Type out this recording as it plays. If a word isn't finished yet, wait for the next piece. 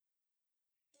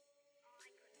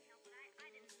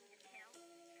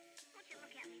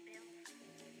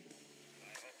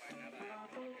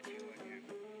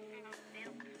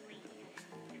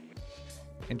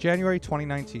In January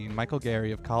 2019, Michael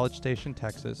Gary of College Station,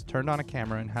 Texas, turned on a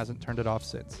camera and hasn't turned it off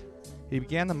since. He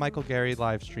began the Michael Gary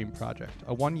Live Stream Project,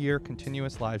 a one-year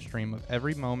continuous live stream of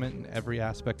every moment and every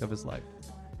aspect of his life.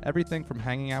 Everything from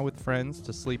hanging out with friends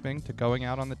to sleeping to going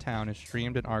out on the town is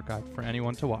streamed and archived for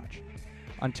anyone to watch.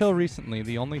 Until recently,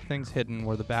 the only things hidden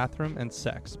were the bathroom and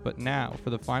sex, but now, for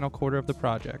the final quarter of the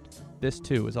project, this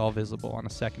too is all visible on a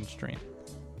second stream.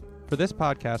 For this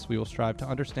podcast, we will strive to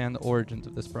understand the origins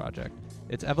of this project,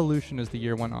 its evolution as the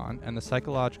year went on, and the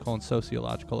psychological and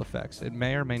sociological effects it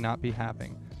may or may not be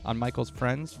having on Michael's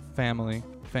friends, family,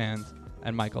 fans,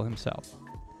 and Michael himself.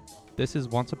 This is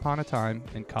Once Upon a Time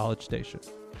in College Station.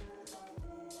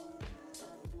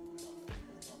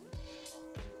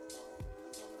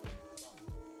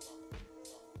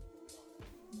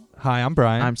 Hi, I'm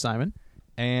Brian. I'm Simon.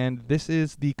 And this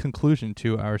is the conclusion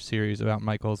to our series about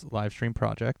Michael's live stream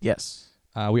project. Yes.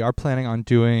 We are planning on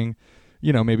doing,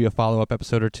 maybe a follow-up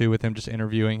episode or two with him, just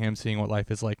interviewing him, seeing what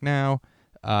life is like now.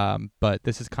 But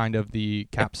this is kind of the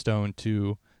capstone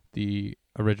to the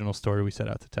original story we set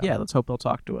out to tell. Yeah, let's hope they'll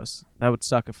talk to us. That would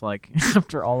suck if,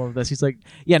 after all of this, he's like,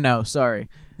 yeah, no, sorry.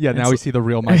 Yeah, now we see the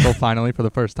real Michael finally for the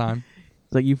first time.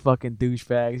 It's like, you fucking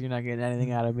douchebags, you're not getting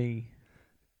anything out of me.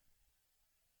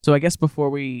 So I guess before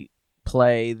we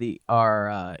play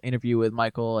our interview with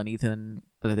Michael and Ethan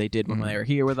that they did when they were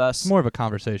here with us. It's more of a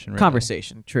conversation, really.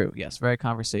 Conversation, true. Yes, very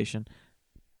conversation.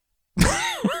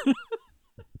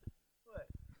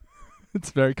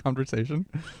 It's very conversation.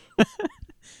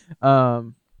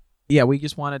 Yeah, we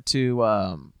just wanted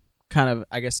to kind of,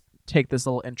 I guess, take this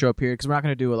little intro period because we're not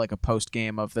going to do a post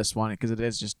game of this one because it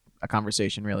is just a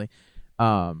conversation, really.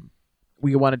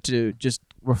 We wanted to just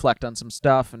reflect on some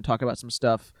stuff and talk about some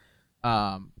stuff.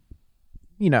 Well,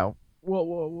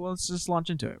 let's just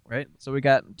launch into it, right? So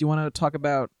do you want to talk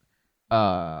about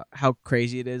how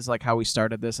crazy it is, how we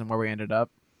started this and where we ended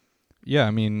up? Yeah,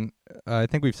 I mean, I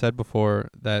think we've said before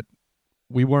that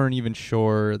we weren't even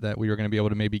sure that we were going to be able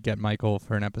to maybe get Michael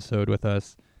for an episode with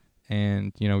us.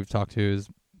 And, we've talked to his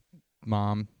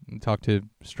mom, and talked to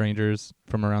strangers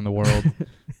from around the world.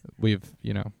 You've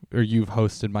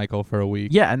hosted Michael for a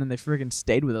week. Yeah, and then they friggin'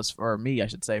 stayed with us, or me, I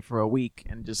should say, for a week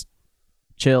and just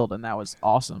chilled, and that was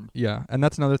awesome. Yeah, and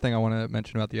that's another thing I want to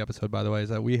mention about the episode, by the way, is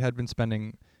that we had been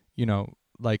spending,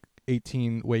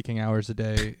 18 waking hours a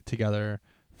day together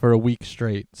for a week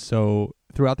straight. So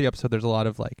throughout the episode, there's a lot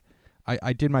of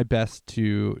I did my best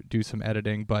to do some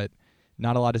editing, but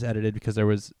not a lot is edited because it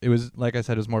was like I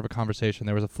said, it was more of a conversation.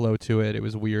 There was a flow to it. It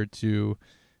was weird to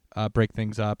break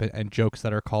things up and jokes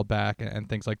that are called back and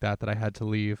things like that I had to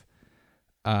leave.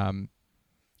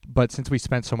 But since we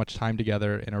spent so much time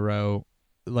together in a row,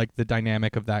 the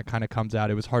dynamic of that kind of comes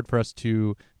out. It was hard for us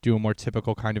to do a more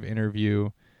typical kind of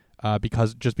interview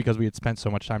because we had spent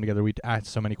so much time together. We'd asked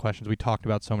so many questions. We talked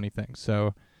about so many things.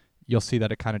 So you'll see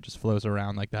that it kind of just flows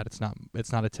around like that. It's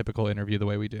not a typical interview the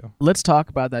way we do. Let's talk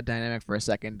about that dynamic for a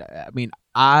second. I mean,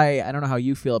 I don't know how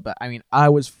you feel, but I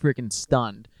was freaking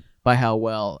stunned by how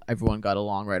well everyone got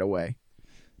along right away.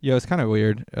 Yeah, it's kind of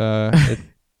weird.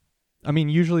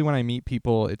 Usually when I meet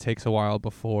people, it takes a while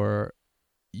before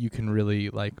you can really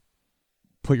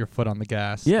put your foot on the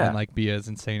gas and be as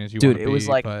insane as you want to be. Dude,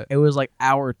 it was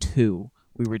hour 2.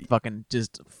 We were fucking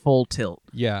just full tilt.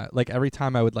 Yeah, every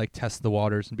time I would test the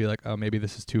waters and be like, oh, maybe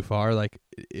this is too far.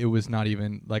 It was not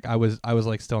even I was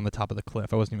still on the top of the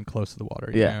cliff. I wasn't even close to the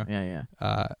water. Yeah.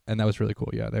 And that was really cool.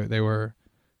 Yeah, they were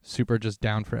super just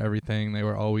down for everything. They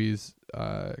were always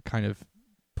kind of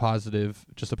positive,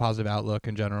 just a positive outlook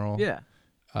in general. Yeah.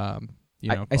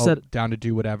 I said down to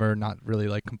do whatever, not really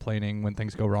complaining when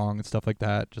things go wrong and stuff like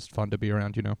that. Just fun to be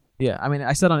around, Yeah,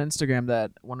 I said on Instagram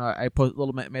that when I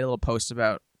made a little post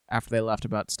about after they left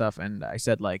about stuff, and I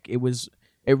said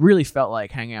it really felt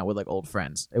like hanging out with old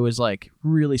friends. It was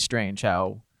really strange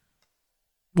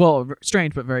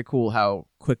strange but very cool how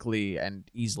quickly and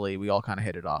easily we all kind of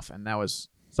hit it off, and that was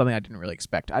something I didn't really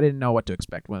expect. I didn't know what to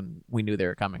expect when we knew they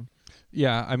were coming.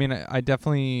 Yeah, I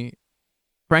definitely.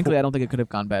 Frankly, I don't think it could have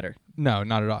gone better. No,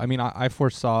 not at all. I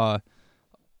foresaw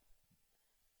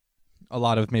a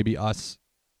lot of maybe us,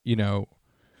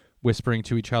 whispering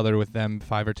to each other with them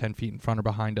 5 or 10 feet in front or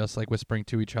behind us, whispering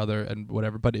to each other and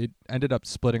whatever. But it ended up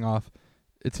splitting off.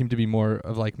 It seemed to be more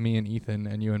of me and Ethan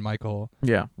and you and Michael.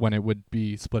 Yeah. When it would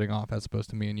be splitting off as opposed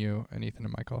to me and you and Ethan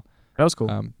and Michael. That was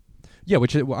cool. Yeah,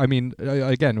 which is,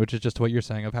 again, which is just what you're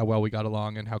saying of how well we got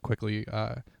along and how quickly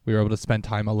we were able to spend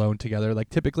time alone together.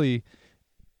 Typically,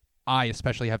 I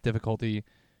especially have difficulty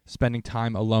spending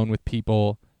time alone with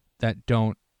people that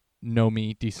don't know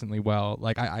me decently well,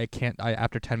 like I can't.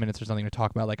 After 10 minutes, there's nothing to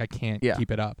talk about. Like I can't Yeah.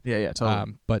 keep it up. Yeah,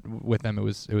 totally. But with them, it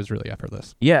was really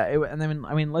effortless. Yeah, and then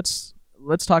I mean, let's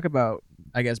talk about,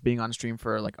 I guess, being on stream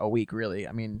for like a week. Really,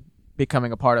 I mean,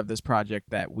 becoming a part of this project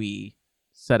that we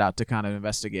set out to kind of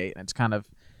investigate, and it's kind of,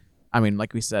 I mean,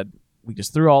 like we said, we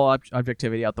just threw all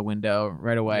objectivity out the window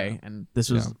right away, and this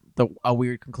was a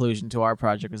weird conclusion to our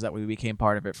project, was that we became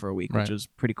part of it for a week, which was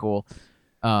pretty cool.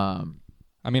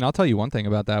 I mean, I'll tell you one thing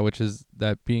about that, which is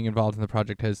that being involved in the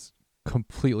project has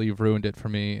completely ruined it for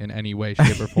me in any way,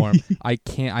 shape, or form. I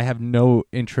have no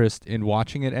interest in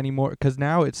watching it anymore, because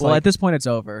now it's at this point it's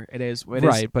over. It is.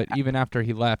 But even after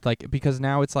he left, like, because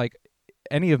now it's like,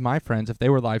 any of my friends, if they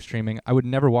were live streaming, I would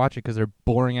never watch it because they're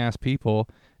boring ass people,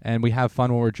 and we have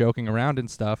fun when we're joking around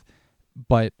and stuff.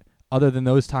 But other than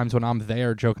those times when I'm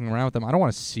there joking around with them, I don't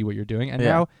want to see what you're doing. And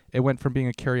now it went from being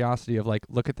a curiosity of like,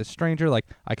 look at this stranger, like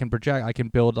I can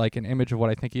build like an image of what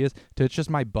I think he is, to it's just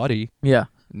my buddy. Yeah.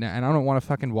 And I don't want to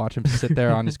fucking watch him sit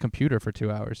there on his computer for 2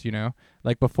 hours, you know?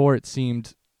 Like before it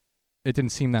didn't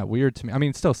seem that weird to me. I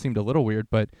mean, it still seemed a little weird,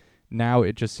 but now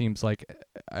it just seems like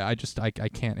I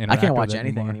can't interact. I can't watch with it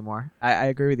anything anymore. I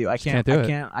agree with you. I can't do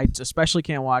it. I especially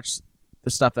can't watch the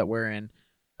stuff that we're in.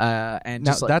 And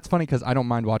now, just that's funny because I don't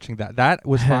mind watching that. That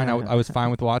was fine. I was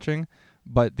fine with watching,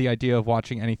 but the idea of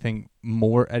watching anything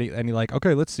more, any like,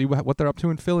 okay, let's see what they're up to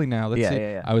in Philly now. Let's see.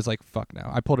 Yeah. I was like, fuck no.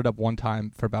 I pulled it up one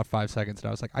time for about 5 seconds, and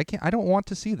I was like, I don't want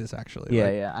to see this actually.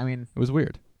 Yeah. I mean, it was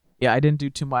weird. Yeah, I didn't do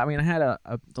too much. I mean, I had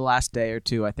the last day or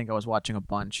two, I think I was watching a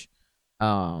bunch,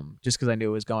 just because I knew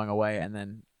it was going away, and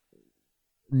then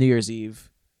New Year's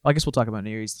Eve. Well, I guess we'll talk about New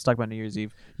Year's. Let's talk about New Year's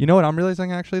Eve. You know what I'm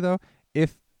realizing actually though?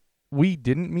 If we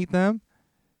didn't meet them,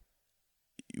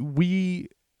 you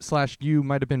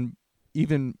might have been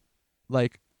even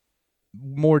like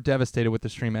more devastated with the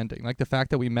stream ending. Like the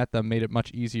fact that we met them made it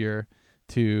much easier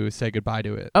to say goodbye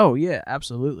to it. Oh yeah,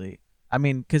 absolutely. I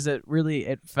mean, because it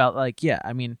felt like,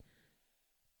 I mean,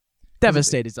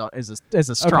 devastated is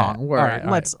a strong word.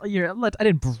 Right. I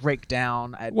didn't break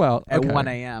down at 1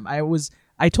 a.m.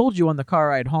 I told you on the car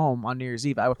ride home on New Year's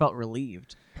Eve, I felt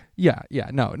relieved. Yeah.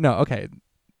 No. Okay.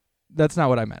 That's not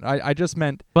what I meant. I just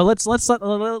meant. But let's set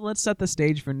the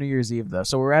stage for New Year's Eve though.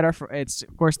 So we're at it's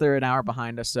of course they're an hour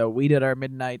behind us. So we did our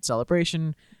midnight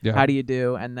celebration. Yeah. How do you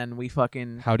do? And then we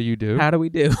fucking. How do you do? How do we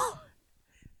do?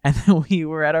 And then we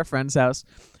were at our friend's house,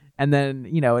 and then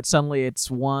it's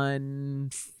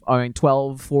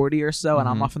 12:40 or so, and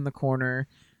I'm off in the corner.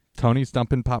 Tony's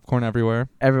dumping popcorn everywhere.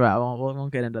 We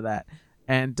won't get into that.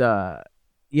 And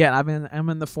I'm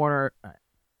in the corner.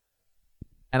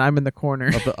 And I'm in the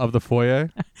corner of the foyer.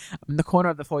 I'm in the corner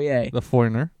of the foyer. The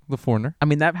foreigner. I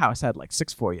mean, that house had like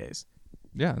 6 foyers.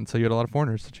 Yeah, and so you had a lot of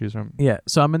foreigners to choose from. Yeah,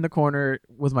 so I'm in the corner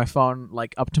with my phone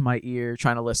like up to my ear,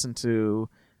 trying to listen to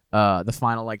the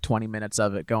final like 20 minutes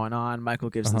of it going on. Michael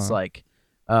gives this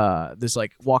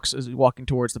walking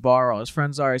towards the bar. All his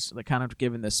friends are. He's like kind of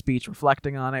giving this speech,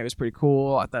 reflecting on it. It was pretty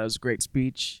cool. I thought it was a great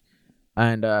speech,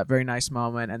 and very nice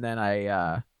moment. And then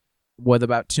with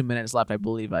about 2 minutes left, I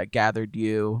believe I grabbed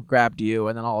you,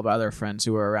 and then all of our other friends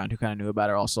who were around who kind of knew about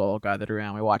it also all gathered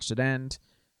around. We watched it end,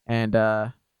 and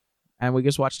we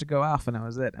just watched it go off, and that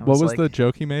was it. What was the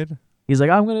joke he made? He's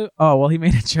like, he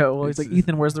made a joke. Well, he's like,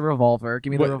 Ethan, where's the revolver? Give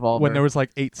me the revolver. When there was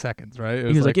like 8 seconds, right?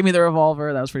 He was like, give me the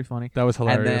revolver. That was pretty funny. That was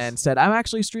hilarious. And then said, I'm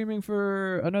actually streaming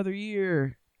for another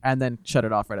year, and then shut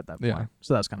it off right at that point.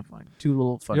 So that was kind of funny. 2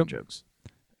 little fun jokes.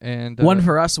 And one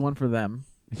for us, one for them.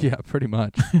 Yeah, pretty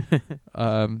much.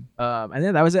 And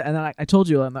then that was it. And then I told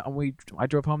you, I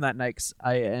drove home that night 'cause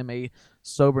I am a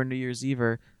sober New Year's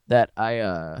Ever, that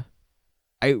I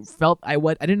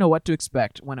didn't know what to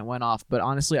expect when it went off, but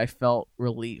honestly, I felt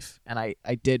relief, and I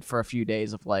did for a few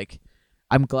days of like,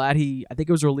 I'm glad I think it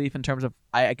was relief in terms of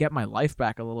I get my life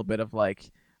back a little bit of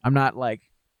like, I'm not like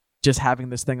just having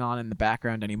this thing on in the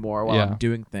background anymore while I'm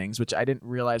doing things, which I didn't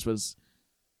realize was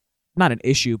not an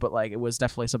issue, but like it was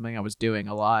definitely something I was doing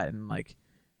a lot, and like,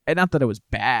 and not that it was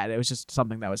bad, it was just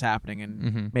something that was happening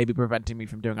and maybe preventing me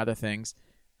from doing other things.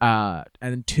 And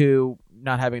then 2,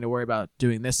 not having to worry about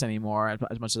doing this anymore.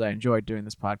 As much as I enjoyed doing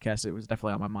this podcast, it was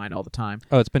definitely on my mind all the time.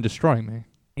 Oh, it's been destroying me.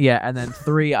 Yeah, and then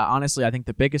 3, honestly, I think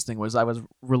the biggest thing was I was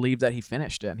relieved that he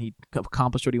finished it and he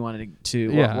accomplished what he wanted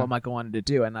to, what Michael wanted to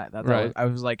do, and I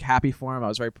was like happy for him.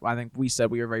 I think we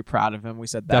said we were very proud of him. We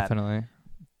said that. Definitely.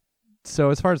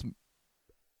 So as far as,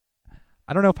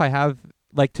 I don't know if I have,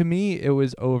 like, to me, it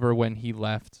was over when he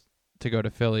left to go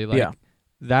to Philly. Like,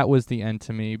 that was the end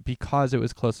to me because it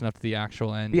was close enough to the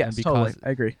actual end. Yes, and because, totally.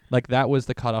 I agree. Like, that was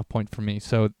the cutoff point for me.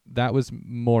 So that was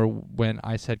more when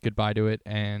I said goodbye to it,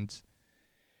 and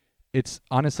it's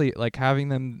honestly like having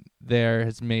them there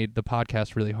has made the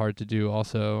podcast really hard to do.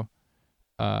 Also,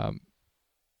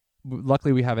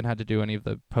 luckily we haven't had to do any of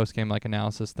the post game like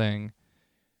analysis thing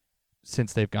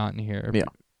since they've gotten here. Yeah.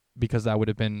 Because that would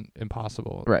have been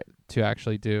impossible Right. to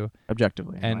actually do.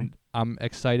 Objectively. And anyway. I'm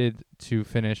excited to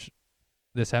finish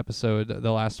this episode,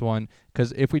 the last one,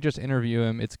 because if we just interview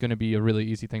him, it's going to be a really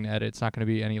easy thing to edit. It's not going to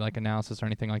be any like analysis or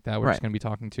anything like that. We're Right. just going to be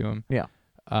talking to him. Yeah.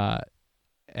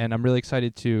 And I'm really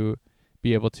excited to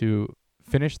be able to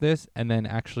finish this and then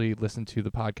actually listen to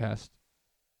the podcast.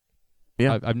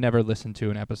 Yeah. I've never listened to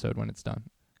an episode when it's done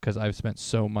because I've spent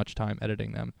so much time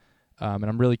editing them. And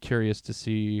I'm really curious to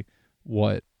see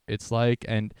what it's like.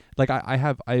 And like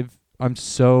I've spent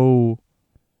so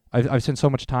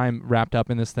much time wrapped up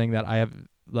in this thing that I have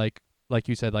like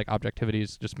you said, like objectivity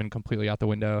has just been completely out the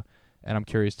window. And I'm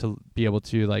curious to be able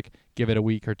to like give it a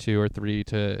week or 2 or 3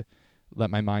 to let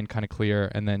my mind kind of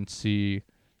clear and then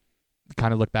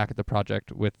kind of look back at the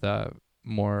project with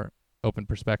more open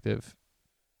perspective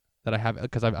that I have,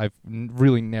 because I've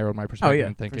really narrowed my perspective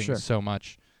in thinking so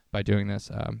much by doing this.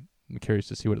 I'm curious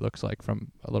to see what it looks like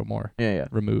from a little more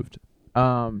removed.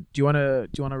 Do you want to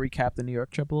recap the New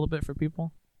York trip a little bit for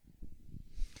people?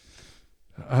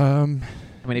 I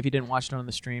mean, if you didn't watch it on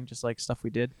the stream, just like stuff we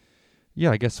did.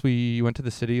 Yeah, I guess we went to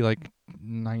the city like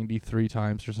 93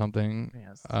 times or something.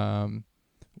 Yes.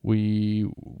 We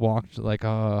walked like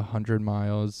 100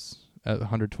 miles,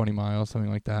 120 miles,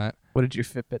 something like that. What did your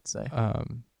Fitbit say?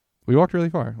 We walked really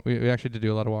far. We actually did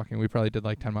do a lot of walking. We probably did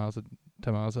like 10 miles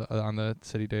on the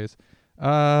city days.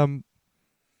 I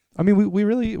mean,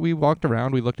 we walked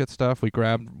around. We looked at stuff. We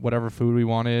grabbed whatever food we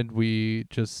wanted. We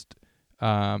just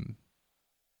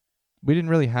we didn't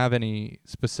really have any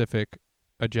specific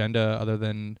agenda other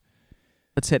than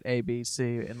let's hit A, B,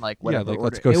 C, and like whatever. Yeah, like order.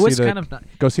 let's go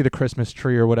go see the Christmas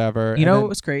tree or whatever. You know what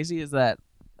was crazy is that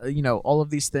all of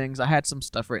these things. I had some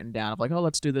stuff written down of like, oh,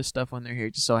 let's do this stuff when they're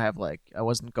here, just so I have like I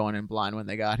wasn't going in blind when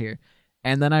they got here.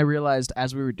 And then I realized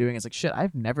as we were doing, it's like shit.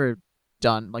 I've never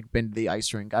been to the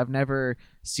ice rink. I've never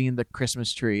seen the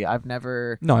Christmas tree. I would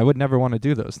never want to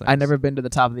do those things. I've never been to the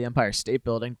top of the Empire State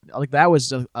Building. Like that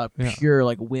was a pure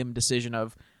like whim decision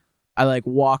of. I like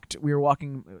walked. We were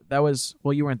walking. That was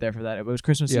you weren't there for that. It was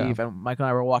Christmas Eve, and Michael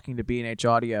and I were walking to B&H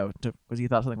Audio because he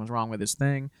thought something was wrong with his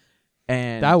thing,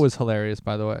 and that was hilarious,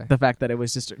 by the way. The fact that it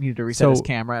was just needed to reset his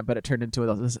camera, but it turned into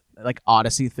this like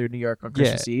odyssey through New York on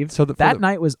Christmas Eve. So that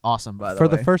night was awesome. By the way,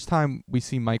 for the first time, we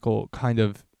see Michael kind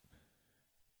of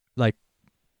like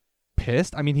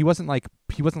pissed. I mean, he wasn't like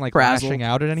lashing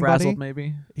out at anybody. Frazzled,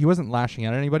 maybe. He wasn't lashing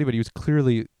out at anybody, but he was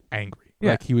clearly angry.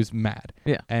 Yeah. Like he was mad.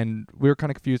 Yeah. And we were kind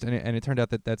of confused, and it turned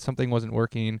out that something wasn't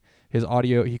working. His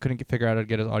audio, he couldn't figure out how to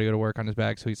get his audio to work on his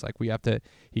bag, so he's like,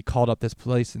 he called up this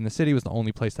place in the city. It was the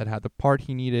only place that had the part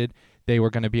he needed. They were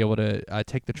going to be able to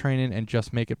take the train in and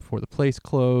just make it before the place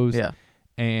closed. Yeah.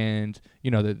 And,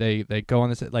 they go on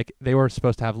this, like they were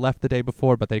supposed to have left the day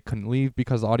before, but they couldn't leave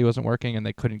because the audio wasn't working, and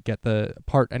they couldn't get the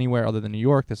part anywhere other than New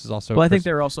York. This is also... Well, I think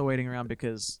they were also waiting around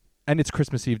because... And it's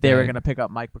Christmas Eve day. They were going to pick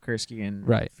up Mike Bukursky in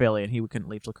Philly, and he couldn't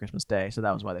leave till Christmas Day, so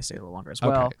that was why they stayed a little longer as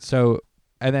well. Okay, so,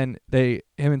 and then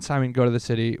him and Simon go to the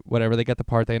city, whatever, they get the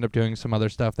part, they end up doing some other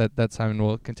stuff that Simon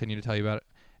will continue to tell you about it.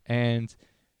 And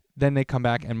then they come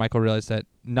back, and Michael realized that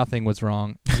nothing was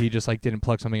wrong. He just, like, didn't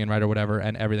plug something in right or whatever,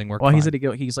 and everything worked fine. Well, he said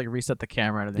he's, like, reset the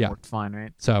camera, and everything worked fine,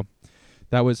 right? So,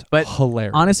 that was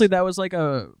hilarious. Honestly, that was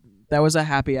a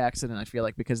happy accident, I feel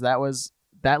like, because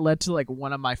that led to like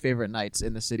one of my favorite nights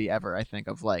in the city ever, I think,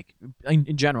 of like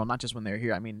in general, not just when they were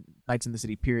here. I mean, nights in the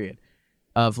city, period,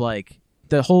 of like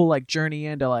the whole like journey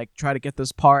in to like try to get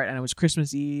this part. And it was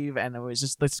Christmas Eve, and it was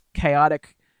just this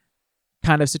chaotic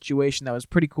kind of situation that was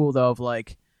pretty cool, though, of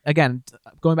like, again,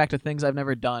 going back to things I've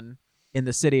never done in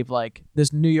the city, of like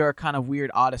this New York kind of weird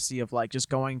odyssey of like just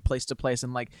going place to place.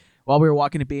 And like while we were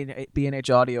walking to B&H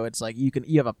Audio, it's like you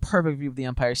have a perfect view of the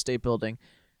Empire State Building.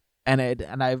 And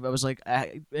I was like,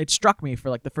 it struck me for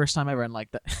like the first time ever, and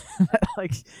like that,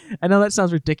 like I know that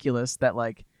sounds ridiculous that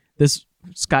like this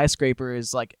skyscraper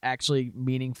is like actually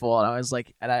meaningful, and I was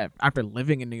like, after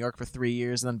living in New York for 3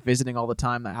 years and then visiting all the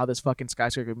time, how this fucking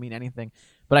skyscraper could mean anything,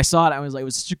 but I saw it, I was like, it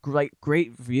was such a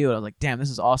great view, and I was like, damn, this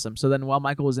is awesome. So then while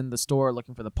Michael was in the store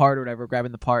looking for the part or whatever,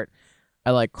 grabbing the part, I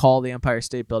like call the Empire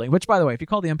State Building, which by the way, if you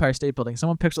call the Empire State Building,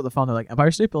 someone picks up the phone, they're like, Empire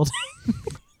State Building.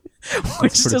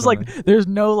 Which is just like, there's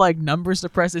no like numbers to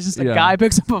press. It's just a guy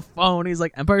picks up a phone. He's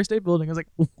like, Empire State Building. I was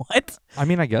like, what? I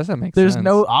mean, I guess that makes sense. There's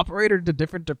no operator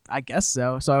I guess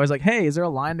so. So I was like, hey, is there a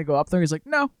line to go up there? He's like,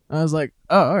 no. I was like,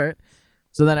 oh, all right.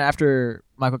 So then after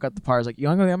Michael got the part, I was like, you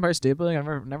want to go to the Empire State Building?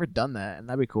 I've never done that, and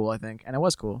that'd be cool, I think. And it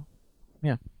was cool.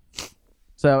 Yeah.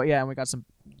 So yeah, and we got some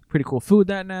pretty cool food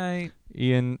that night.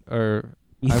 Ian, or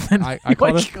Ethan. I Why call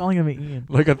are him you calling him Ian?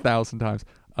 like 1,000 times.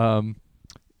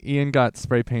 Ian got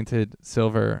spray painted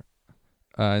silver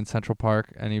in Central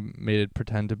Park, and he made it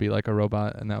pretend to be like a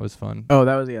robot, and that was fun. Oh,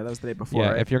 that was the day before.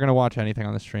 Yeah, right? if you're gonna watch anything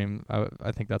on the stream,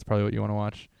 I think that's probably what you want to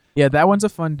watch. Yeah, that one's a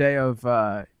fun day of.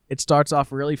 It starts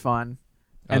off really fun,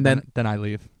 and then I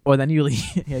leave. or then you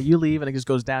leave. Yeah, you leave, and it just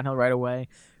goes downhill right away.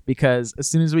 Because as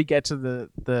soon as we get to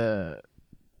the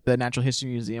Natural History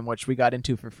Museum, which we got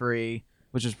into for free,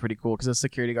 which was pretty cool, because the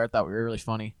security guard thought we were really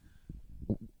funny.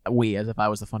 We, as if I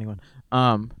was the funny one.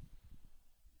 And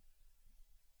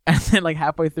then like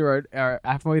halfway through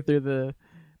the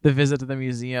visit to the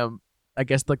museum, I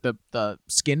guess like the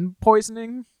skin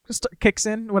poisoning kicks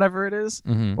in, whatever it is,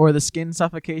 or the skin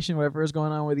suffocation, whatever is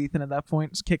going on with Ethan at that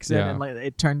point, just kicks in, and like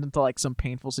it turned into like some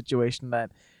painful situation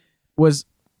that was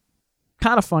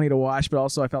kind of funny to watch, but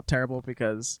also I felt terrible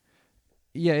because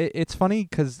it's funny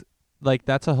because like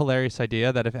that's a hilarious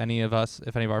idea that if any of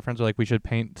our friends are like, we should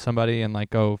paint somebody and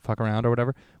like go fuck around or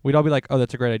whatever, we'd all be like, oh,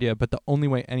 that's a great idea. But the only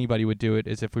way anybody would do it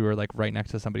is if we were like right next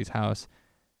to somebody's house.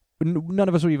 None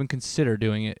of us would even consider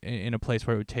doing it in a place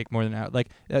where it would take more than an hour. Like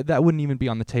that wouldn't even be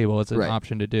on the table as an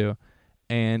option to do.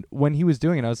 And when he was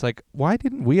doing it, I was like, why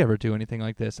didn't we ever do anything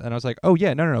like this? And I was like, oh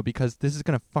yeah, no, because this is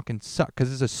gonna fucking suck, because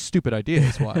this is a stupid idea.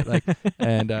 Is why. Like,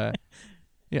 and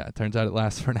yeah, it turns out it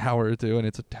lasts for an hour or two, and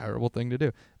it's a terrible thing to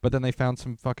do. But then they found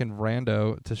some fucking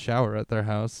rando to shower at their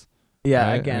house. Yeah,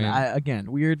 right? again,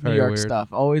 weird New York weird stuff.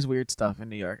 Always weird stuff in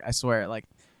New York. I swear, like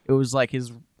it was like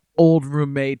his old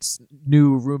roommate's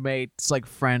new roommate's like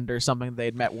friend or something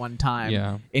they'd met one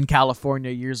time in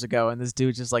California years ago, and this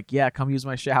dude's just like, yeah, come use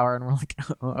my shower, and we're like,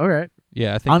 oh, all right.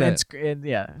 Yeah,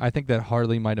 I think that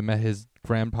Harley might have met his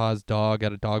grandpa's dog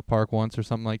at a dog park once or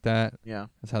something like that. Yeah,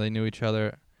 that's how they knew each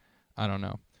other. I don't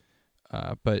know,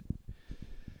 but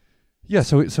yeah,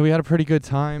 so we had a pretty good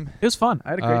time. It was fun.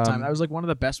 I had a great time. That was like one of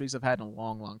the best weeks I've had in a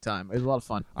long, long time. It was a lot of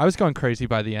fun. I was going crazy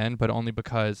by the end, but only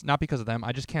not because of them.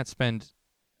 I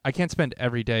can't spend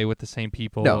every day with the same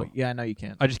people. No, yeah, no, you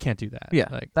can't. I just can't do that. Yeah,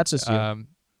 like, that's just you.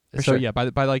 So sure. Yeah,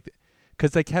 by like,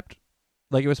 because they kept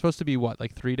like, it was supposed to be what,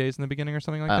 like 3 days in the beginning or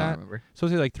something like that. I don't remember.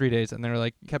 Supposed to be like 3 days, and they were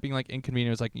like kept being like inconvenient.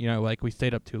 It was like, like we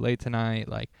stayed up too late tonight.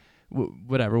 Like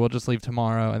whatever, we'll just leave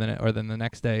tomorrow, and then the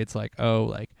next day it's like, oh,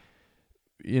 like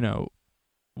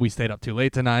we stayed up too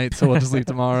late tonight, so we'll just leave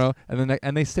tomorrow. And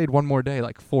then they stayed one more day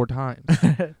like 4 times.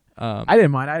 I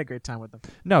didn't mind. I had a great time with them.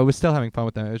 No, it was still having fun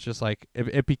with them. It was just like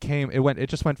it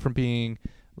just went from being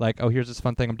like, oh, here's this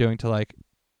fun thing I'm doing, to like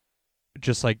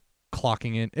just like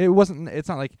clocking in. It's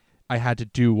not like I had to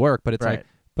do work, but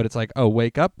it's like, oh,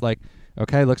 wake up, like,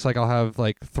 okay, looks like I'll have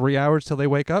like 3 hours till they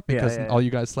wake up because all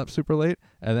you guys slept super late,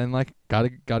 and then like gotta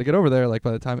get over there. Like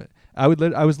by the time I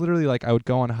was literally like, I would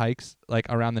go on hikes like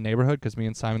around the neighborhood because me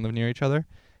and Simon live near each other,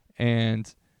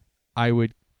 and I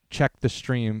would check the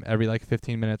stream every like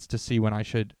 15 minutes to see when I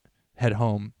should head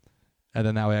home, and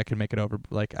then that way I could make it over,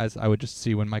 like, as I would just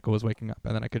see when Michael was waking up,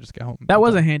 and then I could just get home. That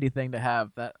was a handy thing to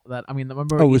have. That I mean,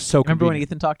 remember? Oh, it was so remember convenient. when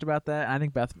Ethan talked about that? I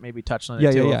think Beth maybe touched on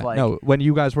it too. Yeah. Of like, no, when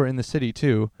you guys were in the city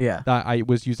too. Yeah. I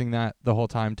was using that the whole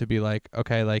time to be like,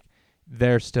 okay, like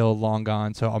they're still long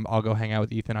gone, so I'll go hang out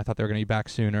with Ethan. I thought they were gonna be back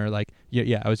sooner. Like,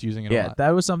 I was using it a lot. Yeah,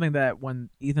 that was something that when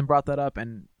Ethan brought that up,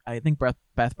 and I think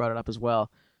Beth brought it up as well,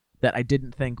 that I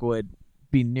didn't think would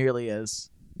be nearly as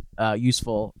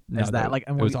useful as that. Like,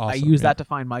 and it was awesome. I used that to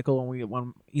find Michael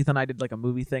when Ethan and I did like a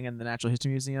movie thing in the Natural History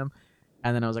Museum,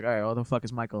 and then I was like, all right, what the fuck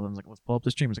is Michael? And I was like, let's pull up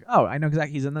the stream. I was like, oh, I know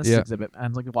exactly, he's in this exhibit,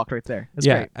 and like we walked right there. It's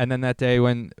great. And then that day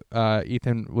when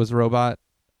Ethan was a robot,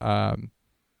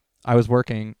 I was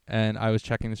working and I was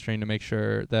checking the stream to make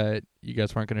sure that you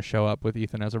guys weren't going to show up with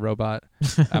Ethan as a robot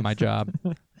at my job.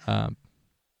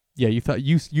 Yeah,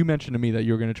 you mentioned to me that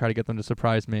you were going to try to get them to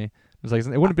surprise me. I was like, it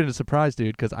wouldn't have been a surprise,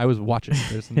 dude, because I was watching.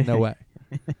 There's no way.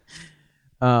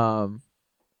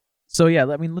 So yeah,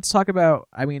 I mean, let's talk about.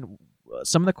 I mean,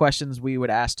 some of the questions we would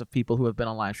ask of people who have been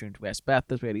on live stream. We asked Beth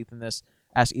this. We had Ethan this.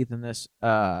 Asked Ethan this.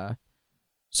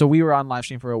 So we were on live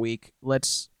stream for a week.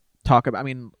 Let's talk about. I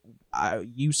mean,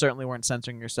 you certainly weren't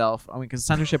censoring yourself. I mean, because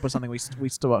censorship was something we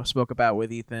still spoke about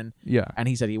with Ethan. Yeah, and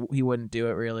he said he wouldn't do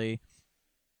it really.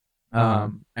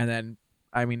 And then,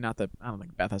 I mean, not that I don't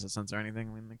think Beth has a sense or anything.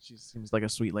 I mean, like, she seems like a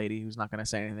sweet lady who's not going to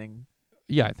say anything.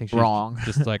 Yeah, I think she's wrong.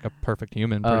 Just like a perfect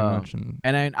human, pretty much.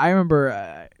 And I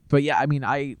remember, but yeah, I mean,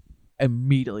 I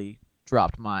immediately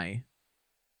dropped my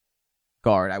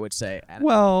guard, I would say.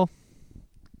 Well,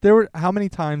 there were. How many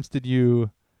times did you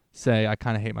say I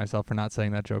kind of hate myself for not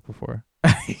saying that joke before?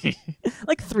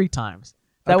 Like 3 times.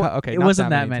 Okay, it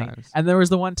wasn't that many. Times. And there was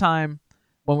the one time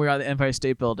when we were at the Empire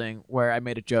State Building where I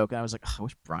made a joke and I was like, I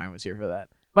wish Brian was here for that.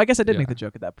 But I guess I did Yeah. make the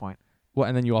joke at that point. Well,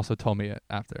 and then you also told me it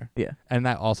after. Yeah. And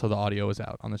that also the audio was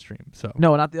out on the stream. So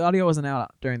No, not the audio wasn't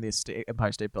out during the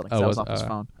Empire State Building. 'Cause that was off his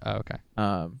phone. Oh, okay.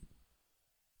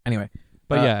 Anyway.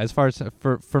 But yeah, as far as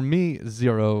for me,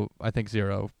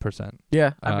 0%.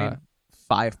 Yeah, I mean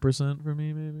 5% for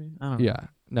me, maybe. I don't know. Yeah.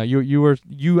 No,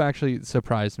 you actually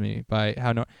surprised me by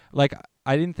how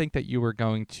I didn't think that you were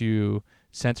going to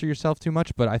censor yourself too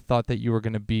much, but I thought that you were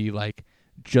going to be like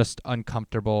just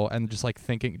uncomfortable and just like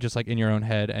thinking just like in your own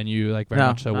head, and you like very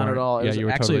much so not weren't. at all. It Yeah, was you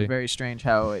were actually totally very strange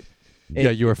how it yeah,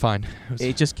 you were fine.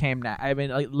 it just came I mean,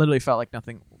 it literally felt like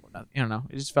nothing. You know,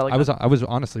 it just felt like I was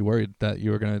honestly worried that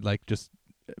you were going to like just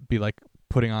be like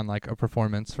putting on like a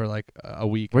performance for like a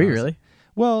week. Were you really?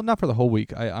 Well, not for the whole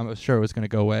week. I was sure it was going to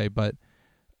go away, but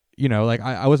you know, like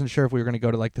I wasn't sure if we were going to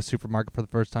go to like the supermarket for the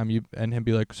first time, and him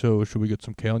be like, so should we get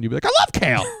some kale? And you'd be like, I love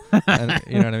kale. And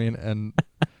you know what I mean? And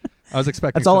I was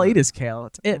expecting That's all I eat is kale.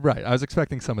 That's it. Right. I was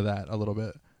expecting some of that a little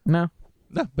bit. No,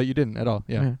 but you didn't at all.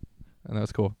 Yeah. And that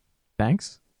was cool.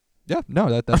 Thanks. Yeah.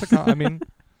 No, that's I mean,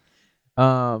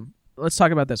 let's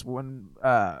talk about this. When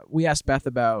we asked Beth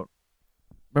about,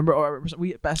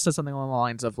 Beth said something along the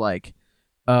lines of like,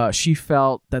 she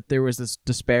felt that there was this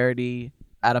disparity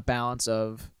out of balance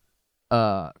of,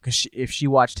 because if she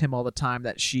watched him all the time,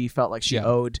 that she felt like she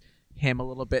owed him a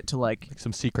little bit to like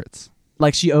some secrets.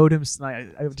 Like she owed him.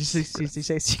 Did you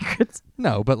say secrets?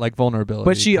 No, but like vulnerability.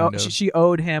 But she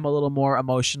owed him a little more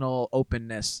emotional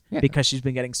openness because she's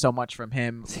been getting so much from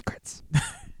him. Secrets.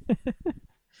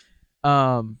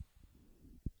 And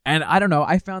I don't know.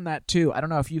 I found that too. I don't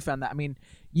know if you found that. I mean,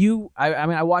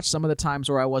 I watched some of the times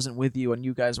where I wasn't with you and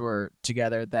you guys were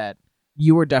together that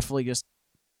you were definitely just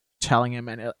telling him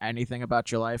anything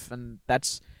about your life, and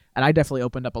I definitely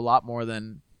opened up a lot more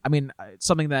than. I mean, it's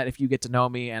something that if you get to know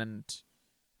me and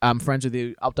I'm friends with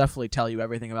you, I'll definitely tell you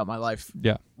everything about my life.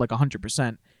 Yeah, like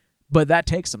 100%. But that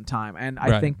takes some time, and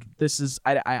I think this is.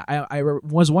 I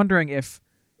was wondering if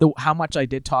how much I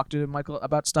did talk to Michael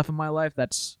about stuff in my life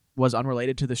was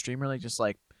unrelated to the stream, really, just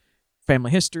like family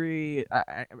history,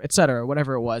 etc.,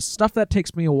 whatever it was, stuff that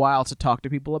takes me a while to talk to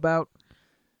people about.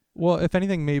 Well, if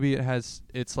anything, maybe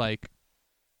it's like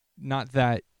not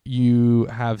that you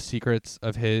have secrets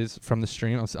of his from the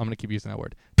stream. I'm going to keep using that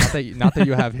word. Not that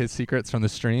you have his secrets from the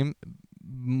stream,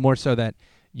 more so that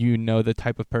you know the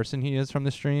type of person he is from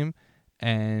the stream,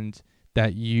 and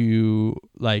that you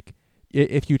like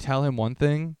if you tell him one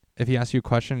thing, if he asks you a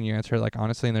question and you answer it like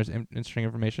honestly and there's interesting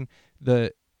information,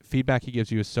 the feedback he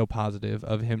gives you is so positive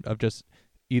of just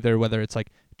either whether it's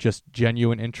like just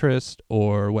genuine interest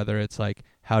or whether it's like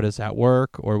how does that work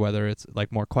or whether it's like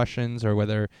more questions or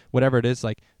whatever it is,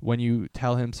 like when you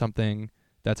tell him something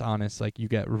that's honest, like you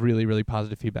get really, really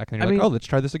positive feedback and you're like, oh, let's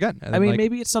try this again. And then,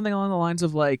 maybe it's something along the lines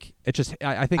of like, it's just,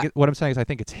 I think what I'm saying is I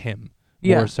think it's him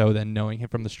more so than knowing him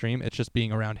from the stream. It's just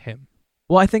being around him.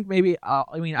 Well, I think maybe,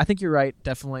 I think you're right,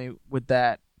 definitely with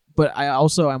that. But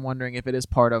I'm wondering if it is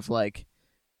part of like,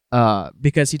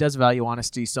 because he does value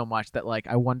honesty so much that like,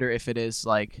 I wonder if it is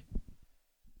like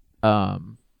I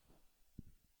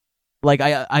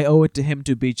owe it to him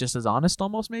to be just as honest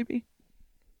almost, maybe,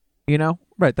 you know?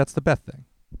 Right. That's the Beth thing.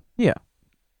 Yeah.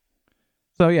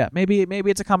 So yeah, maybe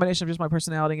it's a combination of just my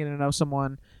personality getting to know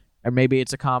someone, or maybe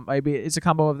it's a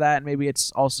combo of that, and maybe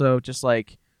it's also just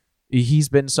like he's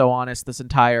been so honest this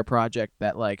entire project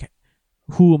that like,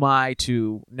 who am I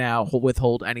to now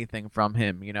withhold anything from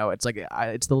him? You know, it's like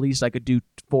it's the least I could do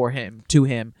to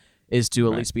him is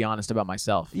to at least be honest about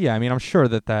myself. Yeah, I mean, I'm sure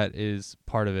that is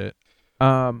part of it.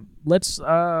 I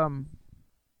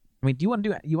mean, do you want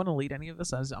to lead any of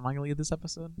this? Am I going to lead this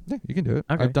episode? Yeah, you can do it.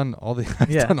 Okay. I've done all the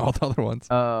other ones.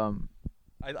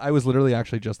 I was literally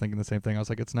actually just thinking the same thing. I was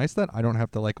like, it's nice that I don't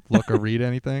have to like look or read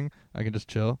anything. I can just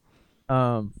chill.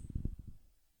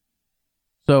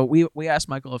 So we asked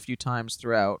Michael a few times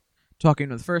throughout, talking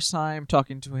to him the first time,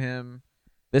 talking to him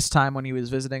this time when he was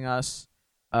visiting us.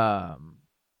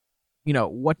 You know,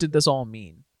 what did this all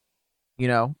mean? You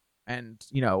know, and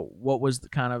you know, what was the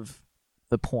kind of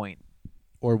the point?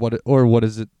 Or what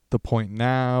is it the point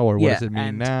now, or what does it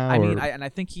mean now? I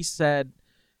think he said,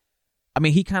 I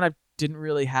mean, he kind of didn't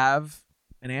really have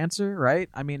an answer, right?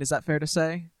 I mean, is that fair to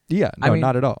say? Yeah, no,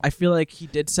 not at all. I feel like he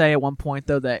did say at one point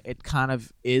though that it kind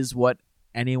of is what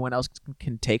anyone else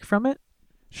can take from it.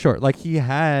 Sure, like he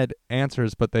had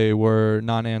answers, but they were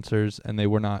non-answers and they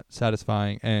were not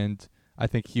satisfying, and I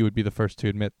think he would be the first to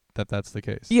admit that that's the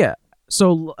case. Yeah.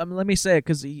 So let me say it,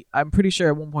 because I'm pretty sure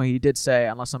at one point he did say,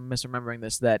 unless I'm misremembering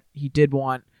this, that he did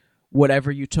want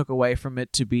whatever you took away from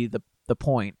it to be the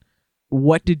point.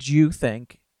 What did you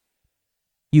think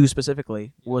you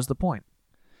specifically, was the point.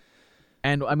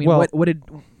 And I mean, Well-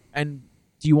 and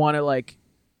do you want to like,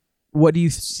 what do you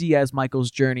see as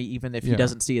Michael's journey, even if he Yeah.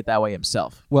 doesn't see it that way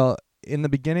himself? Well, in the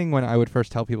beginning, when I would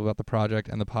first tell people about the project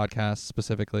and the podcast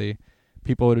specifically,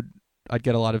 I'd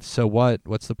get a lot of "so what?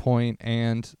 What's the point?"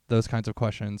 and those kinds of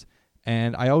questions.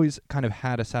 And I always kind of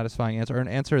had a satisfying answer, or an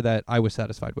answer that I was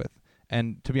satisfied with.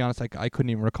 And to be honest, I couldn't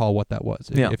even recall what that was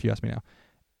if you ask me now.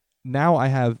 Now I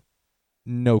have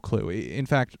no clue. In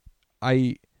fact,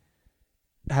 I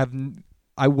had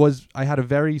a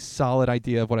very solid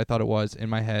idea of what I thought it was in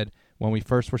my head when we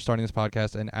first were starting this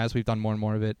podcast, and as we've done more and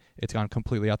more of it, it's gone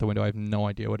completely out the window. I have no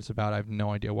idea what it's about. I have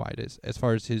no idea why it is. As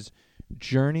far as his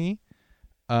journey,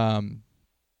 I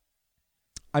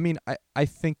mean, I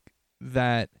think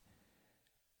that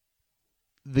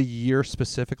the year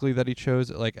specifically that he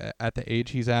chose, like at the age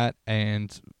he's at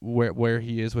and where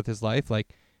he is with his life,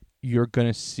 like you're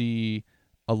gonna see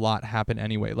a lot happen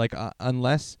anyway. Like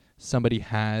unless somebody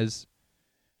has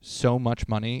so much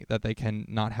money that they can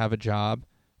not have a job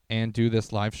and do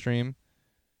this live stream,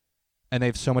 and they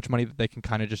have so much money that they can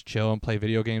kind of just chill and play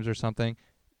video games or something,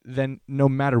 then no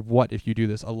matter what, if you do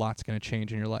this, a lot's going to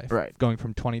change in your life. Right. Going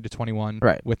from 20 to 21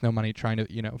 Right. with no money, trying to,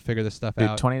 figure this stuff Dude,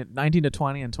 out. 19 to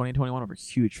 20 and 2021 were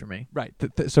huge for me. Right.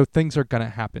 So things are going to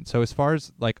happen. So as far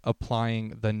as like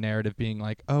applying the narrative being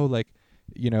like, oh, like,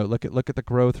 look at the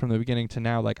growth from the beginning to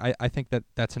now. Like, I think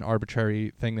that's an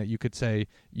arbitrary thing that you could say,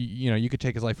 you could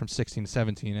take his life from 16 to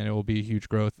 17 and it will be huge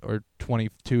growth, or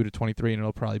 22 to 23 and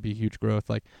it'll probably be huge growth,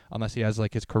 like unless he has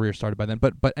like his career started by then.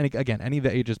 But again, any of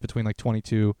the ages between like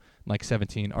 22 and like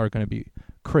 17 are going to be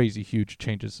crazy huge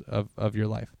changes of your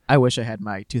life. I wish I had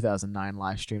my 2009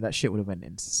 live stream. That shit would have been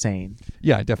insane.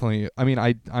 Yeah, definitely. I mean,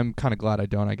 I'm kind of glad I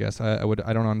don't, I guess. I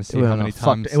don't want to see It how many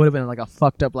times. It would have been like a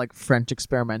fucked up like French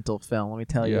experimental film. Let me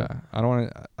tell you. Yeah, I don't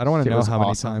want to Shit know was how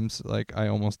many awesome. times like I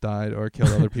almost died or killed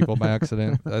other people by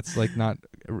accident. That's like not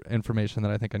information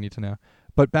that I think I need to know.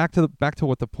 But back to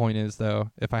what the point is, though.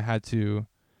 If I had to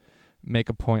make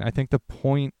a point, I think the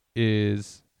point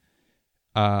is,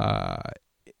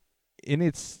 in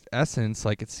its essence,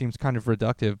 like it seems kind of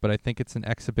reductive, but I think it's an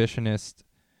exhibitionist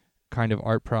kind of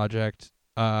art project.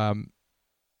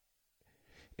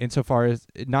 Insofar as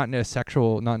not in a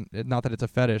sexual, not that it's a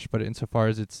fetish, but insofar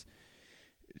as it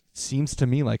seems to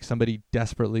me like somebody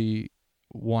desperately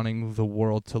wanting the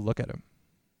world to look at him.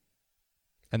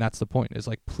 And that's the point, is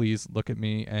like, please look at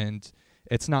me. And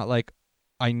it's not like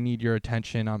I need your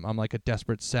attention. I'm like a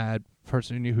desperate, sad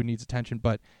person who needs attention,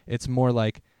 but it's more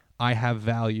like I have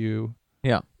value.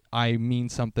 Yeah. I mean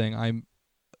something.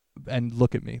 And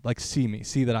look at me, like see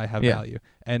that I have value.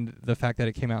 And the fact that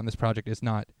it came out in this project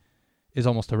is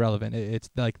almost irrelevant. It's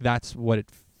like, that's what it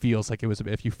feels like it was.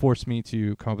 If you force me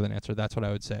to come up with an answer, that's what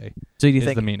I would say. So do you is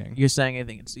think the meaning. You're saying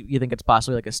you think it's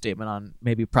possibly like a statement on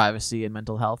maybe privacy and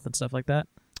mental health and stuff like that?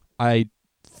 I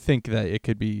think that it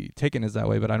could be taken as that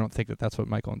way, but I don't think that that's what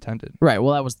Michael intended. Right.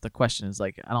 Well, that was the question. Is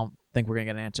like, I don't think we're gonna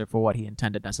get an answer for what he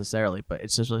intended necessarily, but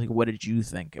it's just like, what did you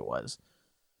think it was?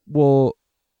 Well,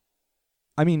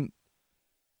 I mean,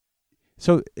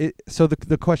 so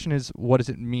the question is, what does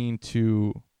it mean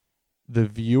to the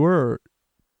viewer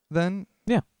then?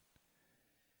 Yeah.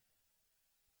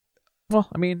 Well,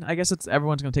 I mean, I guess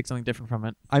everyone's going to take something different from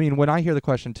it. I mean, when I hear the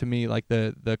question, to me, like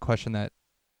the question that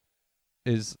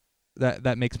is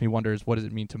that makes me wonder is, what does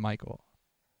it mean to Michael?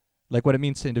 Like, what it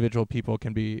means to individual people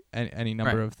can be any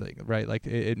number of things, right? Like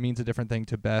it means a different thing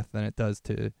to Beth than it does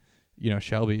to,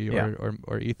 Shelby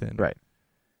or Ethan. Right.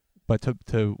 But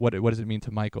to what does it mean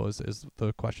to Michael is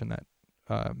the question that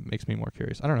makes me more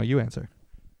curious. I don't know. You answer.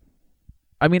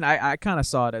 I mean, I kind of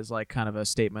saw it as like kind of a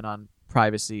statement on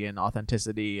privacy and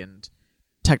authenticity and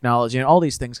technology, and all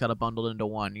these things kind of bundled into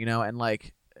one, and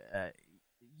like,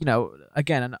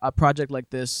 again, a project like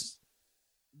this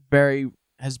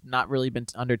has not really been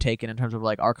undertaken in terms of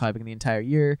like archiving the entire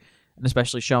year, and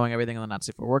especially showing everything on the Not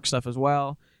Safe for Work stuff as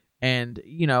well. And,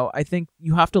 I think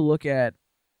you have to look at,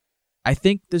 I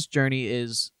think this journey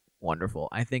is wonderful.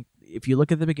 I think if you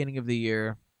look at the beginning of the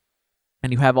year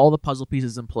and you have all the puzzle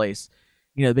pieces in place,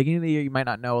 the beginning of the year, you might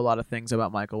not know a lot of things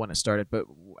about Michael when it started, but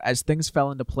as things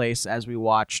fell into place, as we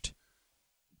watched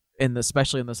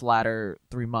especially in this latter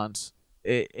 3 months,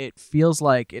 it feels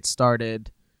like it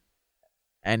started,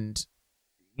 and,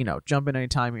 jump in any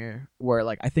time here, where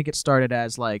like, I think it started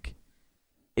as like,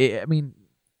 I mean,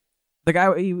 the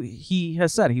guy, he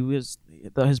has said his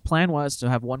plan was to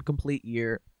have one complete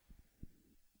year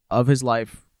of his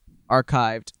life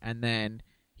archived, and then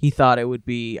he thought it would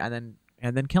be, and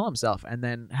then kill himself, and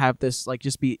then have this like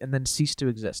just be, and then cease to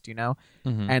exist,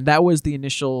 Mm-hmm. And that was the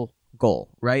initial goal,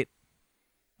 right?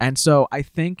 And so I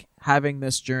think having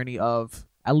this journey of,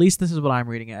 at least this is what I'm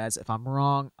reading it as. If I'm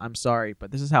wrong, I'm sorry,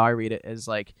 but this is how I read it, is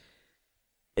like,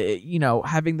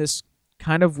 having this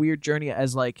kind of weird journey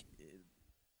as like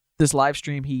this live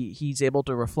stream. He's able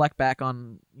to reflect back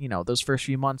on, those first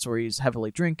few months where he's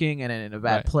heavily drinking and in a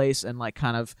bad place, and like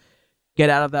kind of get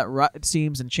out of that rut, it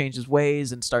seems, and change his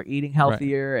ways and start eating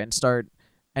healthier and start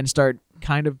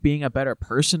kind of being a better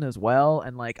person as well.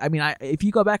 And like, I mean, if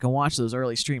you go back and watch those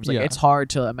early streams, like it's hard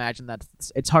to imagine that,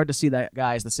 it's hard to see that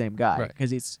guy as the same guy,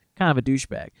 because he's kind of a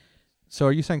douchebag. So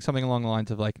are you saying something along the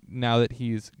lines of like, now that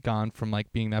he's gone from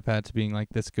like being that bad to being like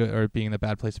this good, or being in the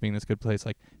bad place to being this good place,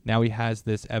 like now he has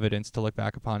this evidence to look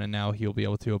back upon, and now he'll be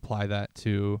able to apply that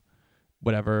to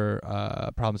whatever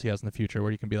problems he has in the future,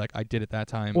 where you can be like, I did it that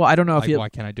time. Well, I don't know if why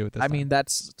can't I do it this time? I mean,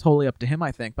 that's totally up to him,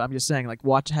 I think. But I'm just saying, like,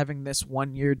 having this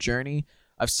 1 year journey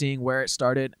of seeing where it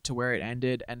started to where it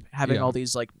ended, and having all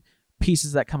these like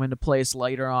pieces that come into place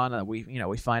later on.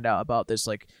 We find out about this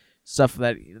like stuff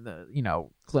that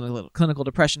clinical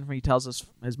depression. He tells us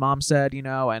his mom said, and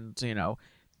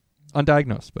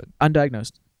undiagnosed,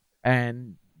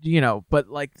 and but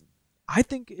like, I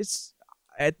think it's,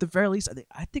 at the very least,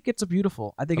 I think it's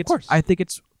beautiful. I think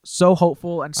it's so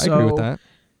hopeful and so, I agree with that,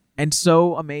 and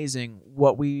so amazing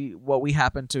what I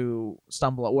happen to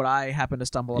stumble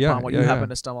upon, what you happen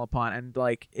to stumble upon, and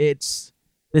like, it's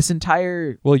this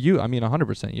entire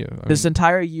 100% you. This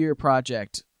entire year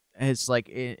project is like,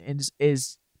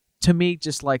 is to me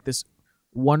just like this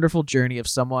wonderful journey of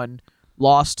someone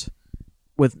lost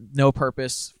with no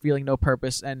purpose, feeling no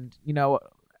purpose, and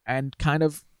and kind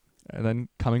of. And then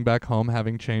coming back home,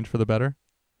 having changed for the better?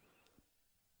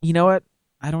 You know what?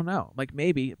 I don't know. Like,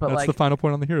 maybe, but that's the final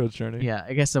point on the hero's journey. Yeah,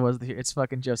 I guess it was. It's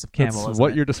fucking Joseph Campbell. That's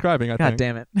what you're describing, I think. God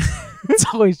damn it. It's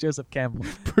always Joseph Campbell.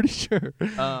 Pretty sure.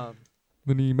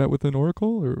 Then he met with an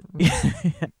oracle? Or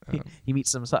he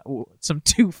meets some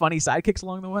two funny sidekicks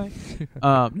along the way.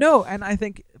 No, and I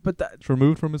think... It's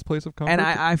removed from his place of comfort? And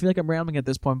I feel like I'm rambling at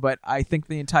this point, but I think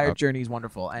the entire journey is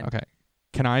wonderful. And okay.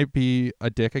 Can I be a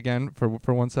dick again for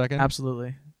 1 second?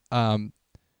 Absolutely.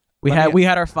 We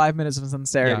had our 5 minutes of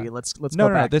sincerity. Yeah. Let's go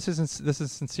back. No. This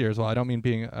is sincere as well. I don't mean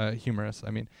being humorous.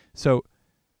 I mean, so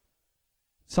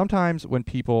sometimes when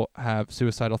people have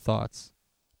suicidal thoughts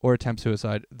or attempt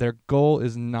suicide, their goal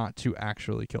is not to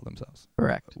actually kill themselves.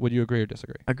 Correct. Would you agree or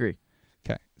disagree? Agree.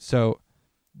 Okay. So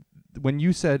when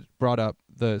you brought up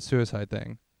the suicide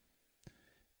thing,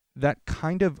 that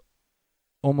kind of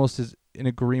almost is in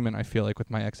agreement, I feel like,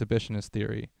 with my exhibitionist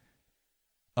theory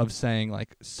of saying,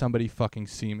 like, somebody fucking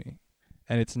see me.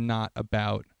 And it's not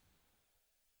about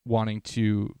wanting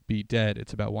to be dead.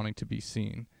 It's about wanting to be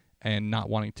seen and not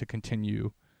wanting to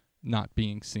continue not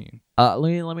being seen. Let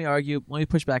me argue. Let me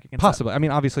push back against Possibly. that. I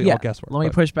mean, obviously, all guesswork. Let me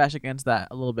push back against that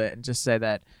a little bit and just say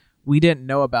that we didn't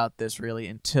know about this really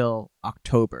until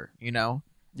October,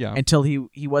 Yeah. Until he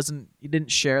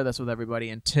didn't share this with everybody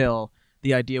until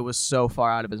the idea was so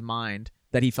far out of his mind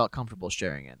that he felt comfortable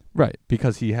sharing it. Right,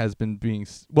 because he has been being...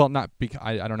 Well, not because...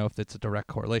 I don't know if it's a direct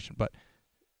correlation, but...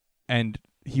 And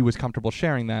he was comfortable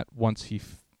sharing that once he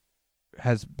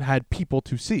has had people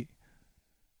to see.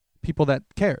 People that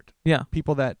cared. Yeah.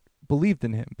 People that believed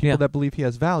in him. People that believe he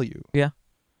has value. Yeah.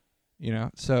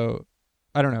 So,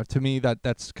 I don't know. To me,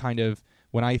 that's kind of...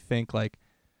 When I think, like,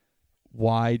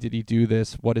 why did he do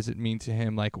this? What does it mean to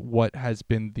him? Like, what has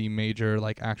been the major,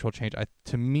 like, actual change?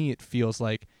 To me, it feels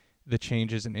like the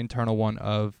change is an internal one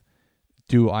of,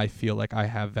 do I feel like I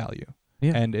have value?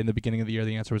 Yeah. And in the beginning of the year,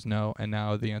 the answer was no, and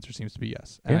now the answer seems to be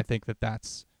yes. And I think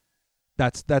that's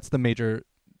the major,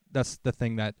 that's the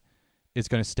thing that is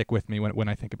going to stick with me when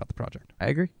I think about the project. I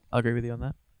agree. I'll agree with you on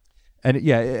that. And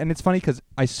and it's funny because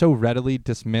I so readily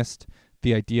dismissed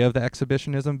the idea of the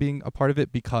exhibitionism being a part of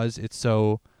it because it's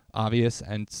so obvious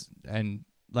and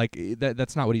like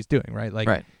that's not what he's doing, right? Like,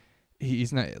 right.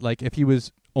 He's not, like, if he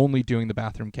was only doing the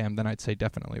bathroom cam, then I'd say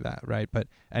definitely that, right?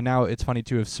 And now it's funny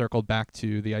to have circled back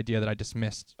to the idea that I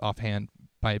dismissed offhand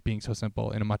by it being so simple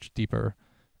in a much deeper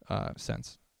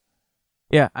sense.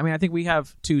 Yeah, I mean, I think we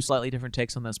have two slightly different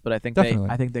takes on this, but I think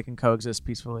they can coexist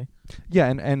peacefully. Yeah,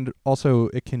 and also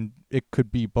it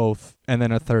could be both, and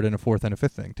then a third and a fourth and a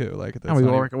fifth thing too. Like,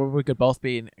 we could both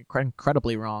be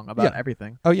incredibly wrong about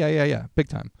everything. Oh yeah, big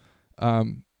time.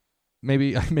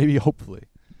 Maybe hopefully,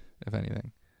 if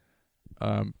anything.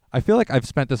 I feel like I've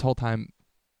spent this whole time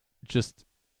just,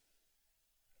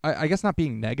 I guess not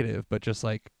being negative, but just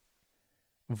like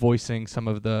voicing some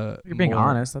of the... You're being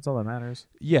honest. That's all that matters.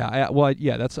 Yeah. I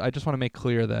just want to make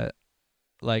clear that,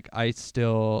 like, I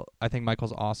think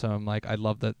Michael's awesome. Like, I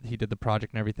love that he did the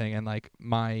project and everything. And like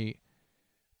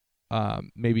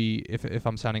maybe if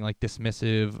I'm sounding like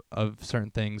dismissive of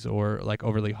certain things or like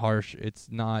overly harsh, it's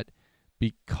not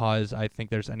because I think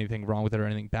there's anything wrong with it or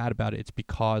anything bad about it. It's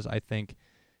because I think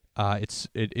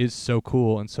it is so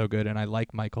cool and so good, and I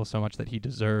like Michael so much that he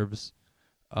deserves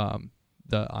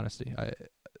the honesty.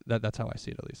 That's how I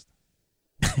see it, at least.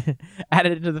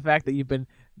 Added into the fact that you've been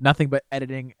nothing but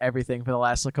editing everything for the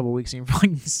last couple of weeks, and you're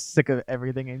probably sick of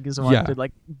everything and just want to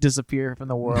like disappear from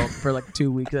the world for like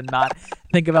 2 weeks and not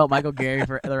think about Michael Gary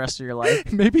for the rest of your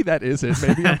life. Maybe that is it.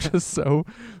 Maybe I'm just so,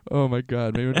 oh my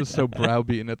God, maybe I'm just so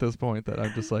browbeaten at this point that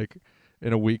I'm just like,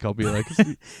 in a week I'll be like,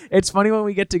 it's funny when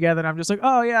we get together and I'm just like,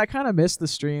 oh yeah, I kind of missed the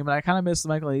stream and I kind of missed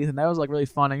Michael and Ethan. That was like really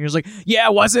fun. And you're just like, yeah,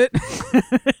 was it?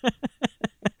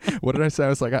 What did I say? I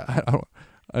was like,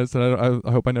 I said,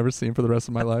 I hope I never see him for the rest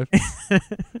of my life.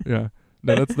 Yeah.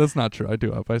 No, that's not true. I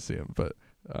do hope I see him, but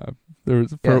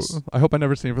I hope I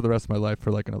never see him for the rest of my life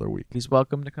for like another week. He's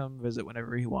welcome to come visit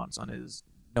whenever he wants on his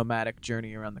nomadic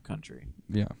journey around the country.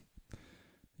 Yeah.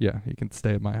 Yeah, he can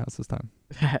stay at my house this time.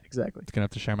 Exactly. He's going to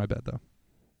have to share my bed, though.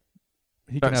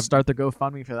 Start the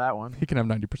GoFundMe for that one. He can have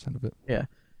 90% of it. Yeah.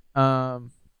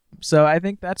 So I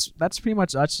think that's pretty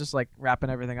much us just like wrapping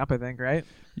everything up, I think, right?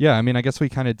 Yeah, I mean, I guess we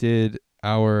kind of did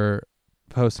our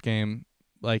post-game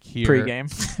like here. Pre-game.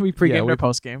 We pre-gamed our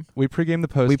post-game. We pre-gamed the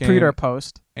post-game. We pre'd our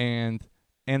post. And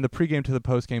the pre-game to the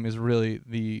post-game is really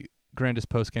the grandest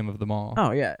post-game of them all.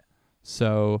 Oh, yeah.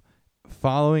 So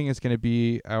following is going to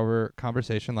be our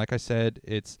conversation. Like I said,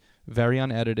 it's very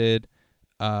unedited.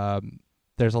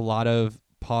 There's a lot of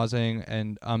pausing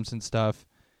and and stuff.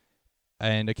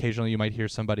 And occasionally you might hear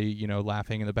somebody,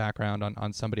 laughing in the background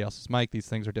on somebody else's mic. These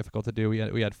things are difficult to do.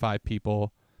 We had 5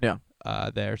 people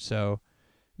there. So,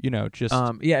 just...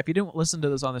 if you didn't listen to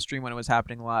this on the stream when it was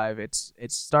happening live, it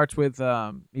starts with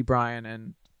me, Brian,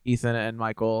 and Ethan and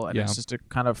Michael. And it's just a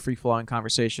kind of free-flowing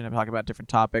conversation and talk about different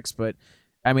topics. But,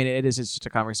 I mean, it's just a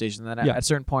conversation. Then at a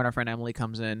certain point, our friend Emily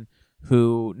comes in,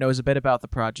 who knows a bit about the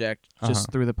project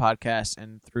just through the podcast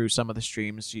and through some of the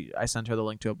streams. I sent her the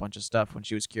link to a bunch of stuff when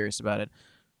she was curious about it.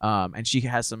 And she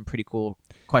has some pretty cool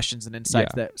questions and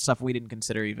insights that stuff we didn't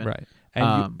consider even. Right.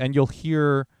 And you'll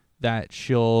hear that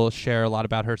she'll share a lot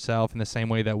about herself in the same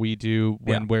way that we do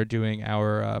when we're doing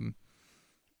our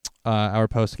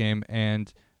post game.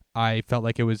 And I felt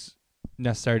like it was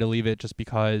necessary to leave it just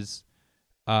because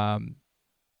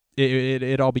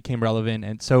it all became relevant.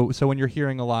 And so when you're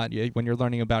hearing a lot, when you're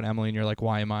learning about Emily and you're like,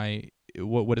 why am I,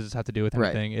 what does this have to do with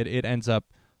anything? Right. It ends up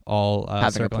all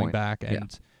circling back,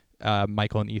 and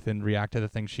Michael and Ethan react to the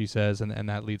things she says, and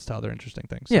that leads to other interesting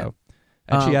things. Yeah. So,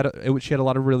 and she had a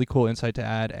lot of really cool insight to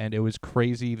add, and it was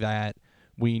crazy that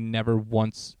we never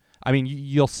once, I mean,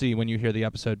 you'll see when you hear the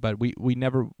episode, but we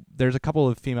never, there's a couple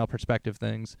of female perspective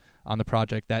things on the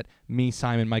project that me,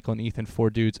 Simon, Michael, and Ethan, 4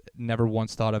 dudes, never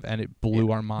once thought of, and it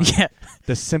blew our mind. Yeah.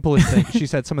 The simplest thing, she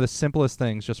said some of the simplest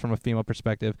things just from a female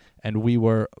perspective, and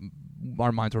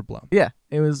our minds were blown. Yeah,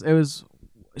 she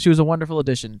was a wonderful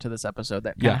addition to this episode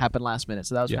that kind of happened last minute,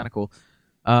 so that was kind of cool.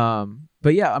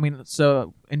 But yeah, I mean,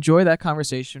 so enjoy that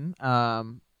conversation.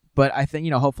 But I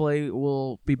think, hopefully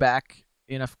we'll be back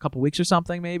in a couple weeks or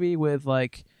something, maybe with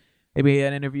maybe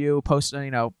an interview, post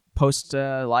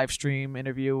live stream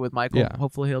interview with Michael. Yeah.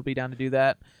 Hopefully he'll be down to do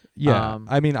that. Yeah.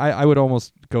 I mean, I would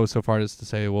almost go so far as to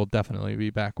say we'll definitely be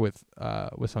back with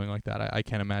something like that. I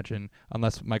can't imagine,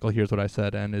 unless Michael hears what I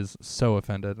said and is so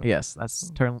offended. Yes, that's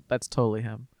totally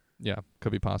him. Yeah,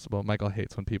 could be possible. Michael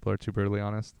hates when people are too brutally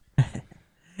honest.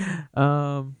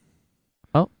 Well,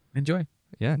 enjoy.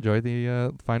 Yeah, enjoy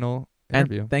the final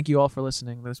interview. And thank you all for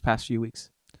listening this past few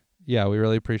weeks. Yeah, we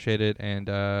really appreciate it, and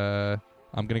I'm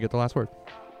going to get the last word.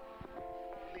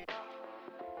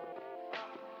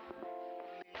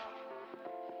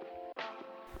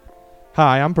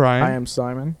 Hi, I'm Brian. I am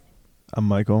Simon. I'm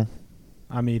Michael.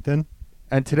 I'm Ethan.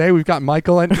 And today we've got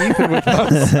Michael and Ethan with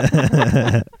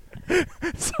us.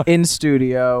 In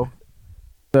studio.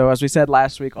 So as we said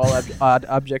last week, all odd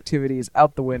objectivity is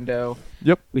out the window.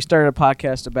 Yep. We started a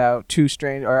podcast about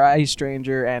a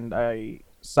stranger and a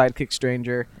sidekick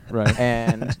stranger. Right.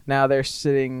 And now they're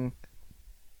sitting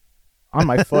on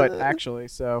my foot, actually,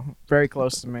 so very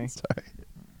close to me. Sorry.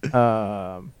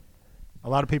 A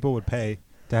lot of people would pay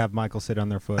to have Michael sit on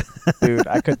their foot. Dude,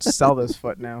 I could sell this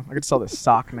foot now. I could sell this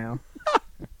sock now.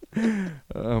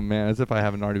 Oh, man, as if I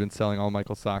haven't already been selling all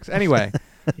Michael's socks. Anyway.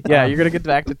 Yeah, you're going to get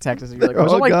back to Texas and you're like,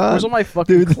 where's all my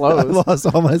fucking clothes? I lost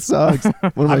all my socks.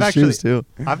 One of my shoes, too.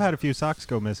 I've had a few socks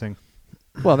go missing.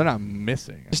 Well, they're not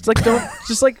missing. Just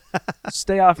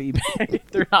stay off eBay.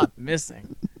 They're not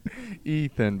missing.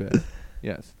 Ethan, Ben.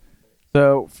 Yes.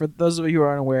 So, for those of you who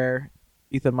are unaware,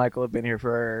 Ethan and Michael have been here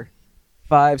for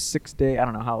 5-6 days. I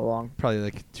don't know how long. Probably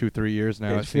like 2-3 years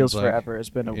now. It feels seems like. forever. It's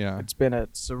been Yeah. it's been a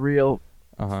surreal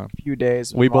few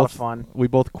days. It was We a lot both of fun. We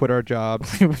both quit our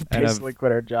jobs We and have basically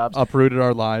quit our jobs. uprooted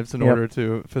our lives in Yep. order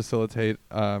to facilitate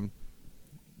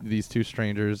these two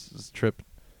strangers' trip,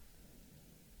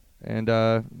 and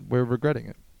we're regretting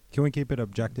it. Can we keep it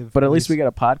objective? But at least we got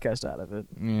a podcast out of it.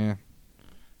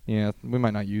 Yeah. We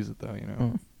might not use it though.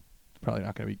 It's probably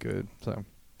not gonna be good. So,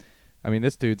 I mean,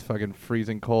 this dude's fucking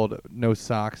freezing cold, no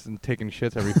socks, and taking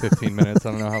shits every 15 minutes.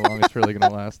 I don't know how long it's really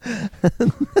gonna last.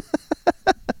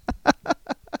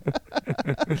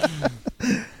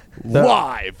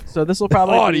 Live So this will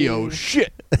probably audio be,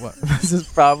 shit. What? this is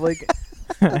probably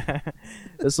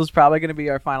this was probably going to be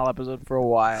our final episode for a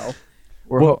while.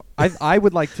 Well, I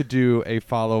would like to do a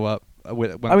follow up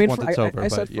once it's over. I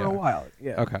but said for yeah. a while.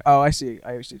 Yeah. Okay. Oh, I see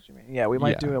what you mean. Yeah, we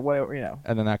might Yeah. do it. Whatever,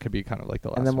 And then that could be kind of like the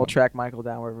last. and then we'll one. track Michael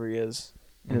down wherever he is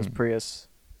in his Mhm. Prius.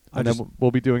 And then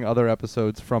we'll be doing other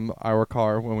episodes from our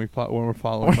car when we're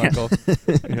following Michael.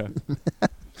 Yeah.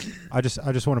 I just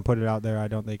want to put it out there. I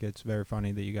don't think it's very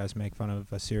funny that you guys make fun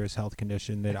of a serious health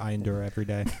condition that I endure every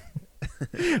day.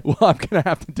 Well, I'm gonna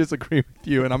have to disagree with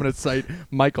you, and I'm gonna cite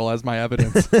Michael as my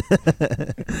evidence.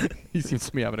 He seems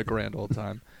to be having a grand old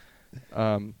time.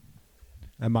 At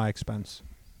my expense.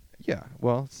 Yeah.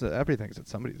 Well, everything's at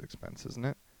somebody's expense, isn't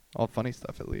it? All funny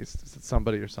stuff, at least, is at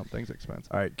somebody or something's expense.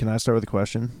 All right, can I start with a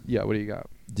question? Yeah. What do you got?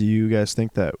 Do you guys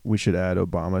think that we should add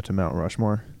Obama to Mount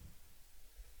Rushmore?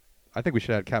 I think we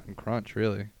should add Captain Crunch.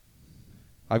 Really.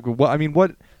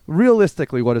 What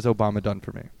realistically, what has Obama done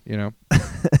for me?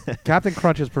 Captain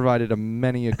Crunch has provided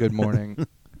many a good morning.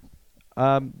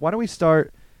 Why don't we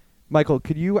start, Michael?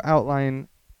 Could you outline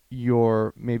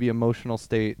your maybe emotional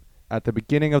state at the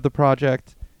beginning of the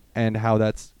project and how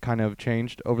that's kind of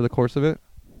changed over the course of it?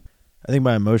 I think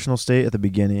my emotional state at the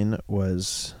beginning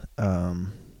was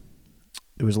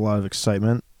it was a lot of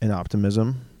excitement and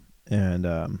optimism, and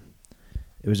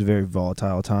it was a very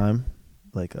volatile time,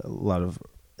 like a lot of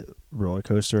roller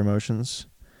coaster emotions.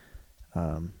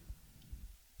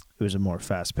 It was a more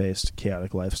fast-paced,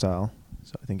 chaotic lifestyle,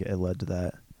 so I think it led to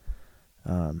that.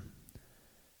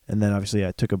 And then obviously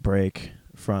I took a break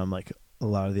from like a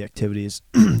lot of the activities,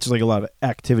 just like a lot of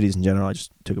activities in general. I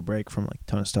just took a break from like a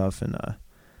ton of stuff and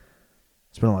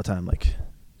spent a lot of time like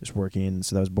just working,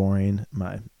 so that was boring.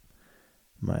 My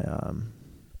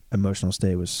emotional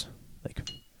state was like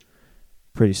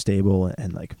pretty stable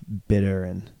and like bitter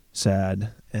and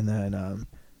sad. And then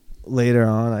later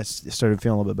on I started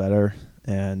feeling a little bit better,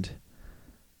 and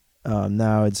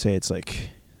now I'd say it's like,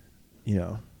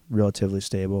 relatively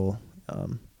stable.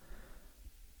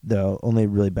 The only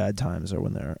really bad times are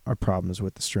when there are problems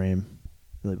with the stream.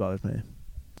 Really bothers me.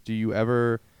 Do you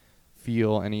ever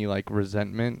feel any like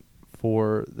resentment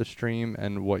for the stream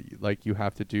and what you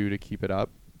have to do to keep it up?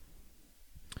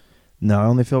 No, I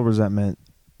only feel resentment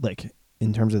like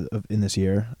in terms of in this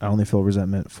year. I only feel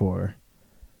resentment for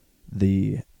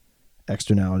the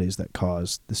externalities that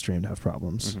cause the stream to have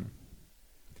problems. Mm-hmm.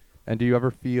 And do you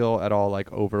ever feel at all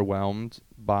like overwhelmed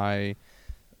by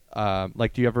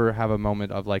do you ever have a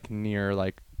moment of like near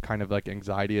like kind of like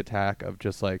anxiety attack of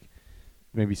just like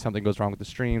maybe something goes wrong with the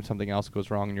stream, something else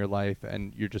goes wrong in your life,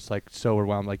 and you're just like so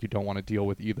overwhelmed like you don't want to deal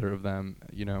with either of them,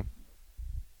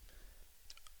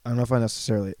 I don't know if I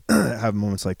necessarily have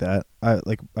moments like that. I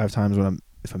have times when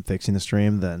if I'm fixing the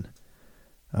stream, then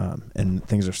and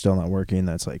things are still not working,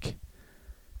 that's like,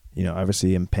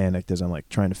 obviously I'm panicked as I'm like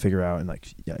trying to figure out, and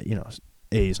like,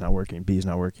 A is not working, B is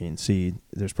not working, C,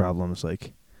 there's problems.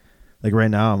 Like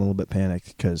right now I'm a little bit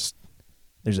panicked because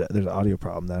there's an audio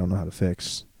problem that I don't know how to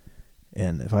fix.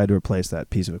 And if I had to replace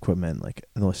that piece of equipment, like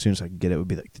the soonest I could get it would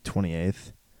be like the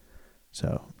 28th.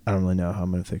 So I don't really know how I'm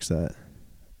going to fix that.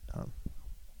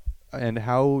 And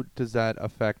how does that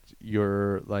affect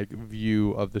your like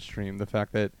view of the stream? The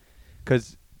fact that,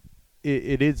 because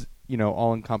it is,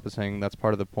 all encompassing. That's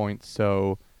part of the point.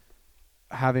 So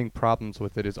having problems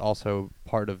with it is also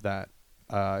part of that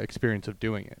experience of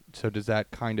doing it. So does that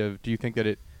do you think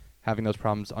that having those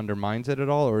problems undermines it at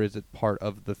all, or is it part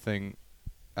of the thing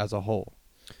as a whole?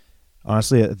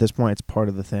 Honestly, at this point, it's part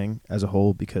of the thing as a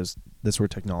whole because that's where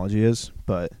technology is.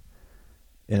 But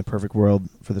in a perfect world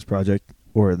for this project,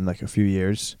 or in like a few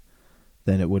years,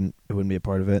 then it wouldn't be a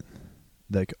part of it.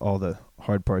 Like all the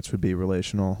hard parts would be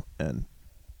relational and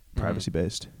privacy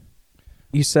based.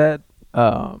 You said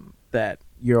that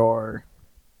you're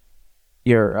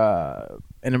in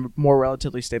a more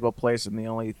relatively stable place, and the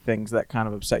only things that kind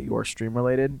of upset you are stream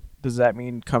related. Does that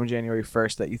mean come January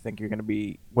 1st that you think you're going to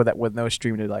be with no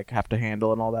stream to like have to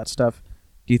handle and all that stuff?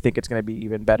 Do you think it's going to be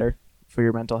even better for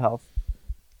your mental health?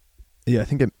 Yeah, I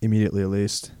think immediately at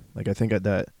least. Like I think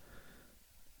that.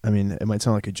 I mean, it might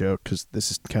sound like a joke because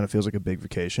kind of feels like a big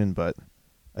vacation, but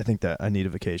I think that I need a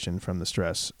vacation from the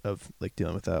stress of like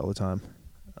dealing with that all the time.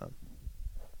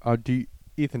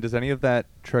 Ethan, does any of that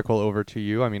trickle over to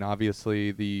you? I mean,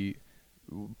 obviously the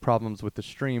problems with the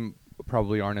stream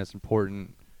probably aren't as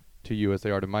important to you as they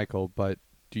are to Michael, but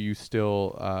do you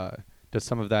still does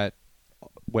some of that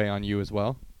weigh on you as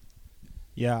well?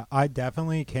 Yeah, I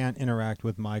definitely can't interact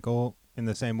with Michael in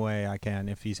the same way I can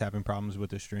if he's having problems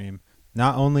with the stream.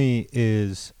 Not only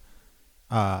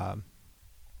are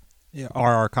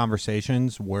our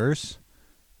conversations worse,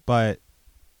 but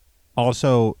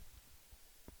also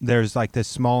there's like this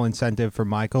small incentive for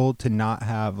Michael to not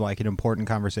have like an important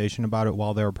conversation about it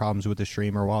while there are problems with the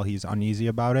stream or while he's uneasy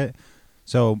about it.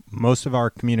 So most of our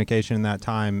communication in that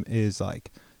time is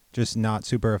like just not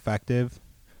super effective.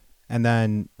 And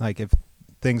then like if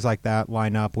things like that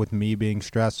line up with me being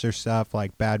stressed or stuff,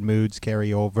 like bad moods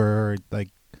carry over, like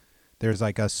there's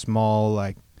like a small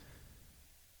like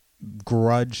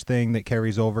grudge thing that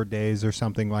carries over days or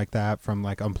something like that from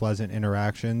like unpleasant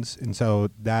interactions. And so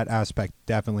that aspect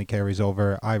definitely carries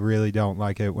over. I really don't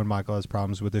like it when Michael has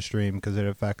problems with the stream because it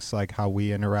affects like how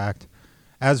we interact,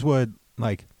 as would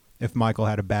like if Michael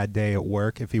had a bad day at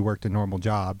work. If he worked a normal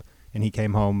job and he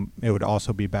came home, it would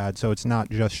also be bad. So it's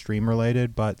not just stream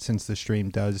related, but since the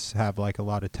stream does have like a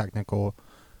lot of technical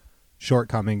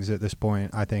shortcomings at this point,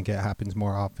 I think it happens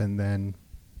more often than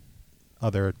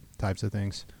other types of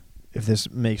things. If this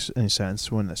makes any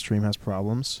sense, when the stream has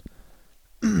problems,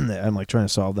 I'm like trying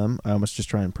to solve them. I almost just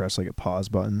try and press like a pause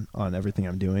button on everything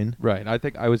I'm doing. Right. I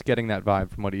think I was getting that vibe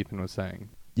from what Ethan was saying.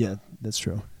 Yeah, that's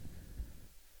true.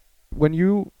 When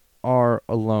you are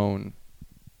alone,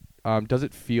 does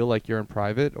it feel like you're in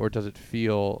private, or do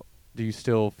you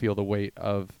still feel the weight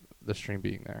of the stream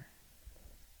being there?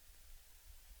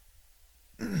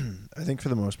 I think for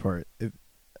the most part, it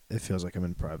feels like I'm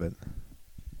in private.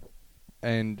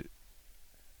 And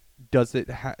does it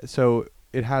so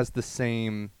it has the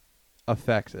same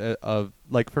effect of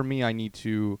like, for me, I need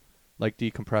to like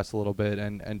decompress a little bit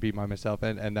and be by myself,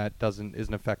 and that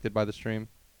isn't affected by the stream?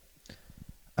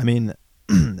 I mean,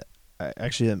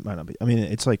 actually it might not be. I mean,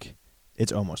 it's like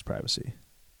it's almost privacy.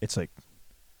 It's like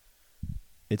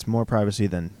it's more privacy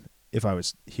than if I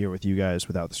was here with you guys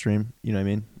without the stream. You know what I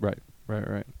mean? Right.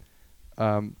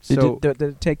 Did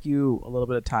it take you a little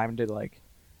bit of time to like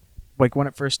when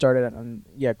it first started? And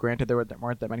yeah, granted there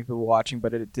weren't that many people watching,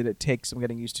 but did it take some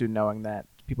getting used to knowing that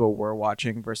people were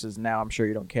watching versus now I'm sure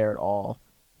you don't care at all?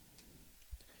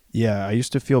 Yeah, I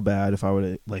used to feel bad if I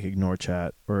would like ignore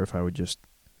chat or if I would just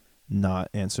not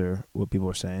answer what people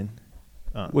were saying.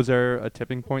 Was there a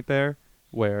tipping point there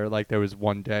where like there was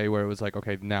one day where it was like,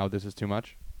 okay, now this is too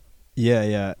much?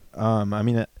 Yeah. I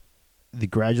mean,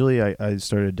 gradually I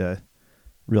started to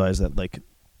realize that like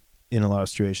in a lot of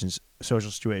situations,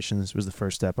 social situations was the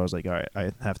first step. I was like, all right,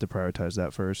 I have to prioritize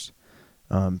that first.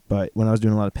 But when I was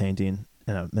doing a lot of painting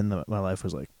and my life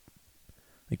was like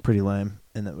pretty lame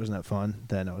and that wasn't that fun,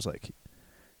 then I was like,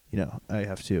 I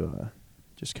have to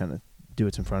just kind of do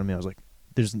what's in front of me. I was like,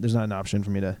 there's not an option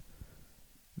for me to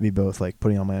be both like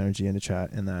putting all my energy into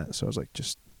chat and that. So I was like,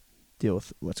 just deal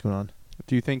with what's going on.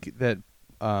 Do you think that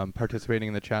participating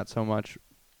in the chat so much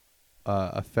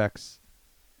affects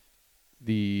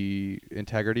the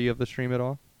integrity of the stream at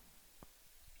all?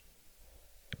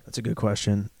 That's a good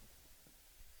question.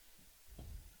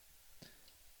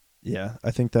 Yeah,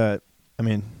 I think that, I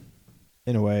mean,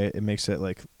 in a way, it makes it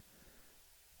like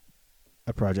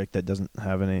a project that doesn't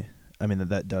have any, I mean,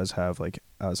 that does have like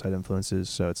outside influences,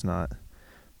 so it's not,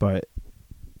 but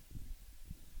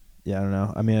yeah, I don't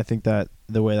know. I mean, I think that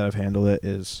the way that I've handled it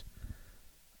is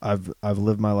I've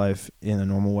lived my life in a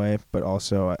normal way, but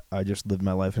also I just lived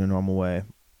my life in a normal way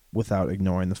without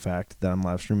ignoring the fact that I'm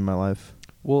live streaming my life.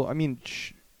 Well, I mean,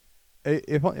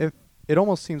 if it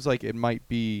almost seems like it might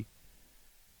be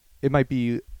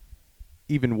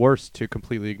even worse to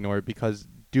completely ignore it, because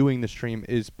doing the stream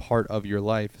is part of your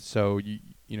life. So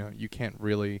you can't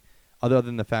really, other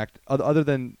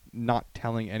than not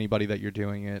telling anybody that you're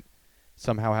doing it,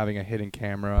 somehow having a hidden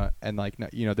camera and like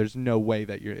there's no way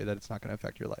that it's not going to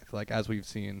affect your life. Like as we've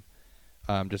seen,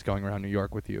 just going around New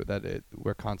York with you, that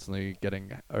you're constantly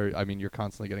getting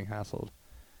hassled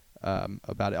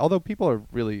about it. Although people are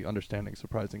really understanding,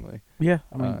 surprisingly. Yeah,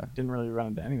 I mean, didn't really run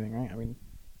into anything, right? I mean,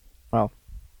 well,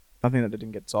 nothing that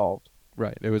didn't get solved.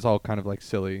 Right. It was all kind of like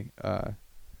silly,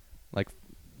 like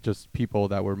just people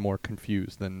that were more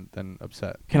confused than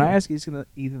upset. Can I ask Ethan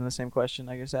the same question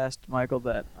I just asked Michael?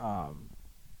 That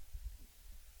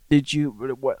did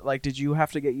you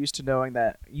have to get used to knowing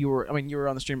that you were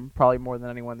on the stream probably more than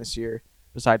anyone this year,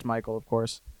 besides Michael, of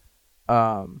course.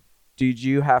 Did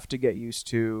you have to get used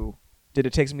to? Did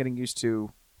it take some getting used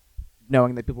to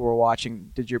knowing that people were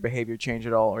watching? Did your behavior change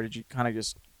at all, or did you kind of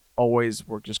just always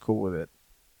work just cool with it?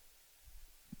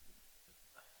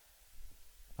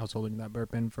 I was holding that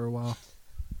burp in for a while.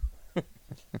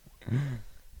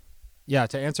 Yeah,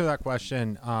 to answer that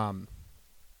question,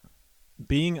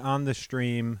 being on the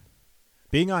stream,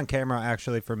 being on camera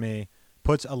actually for me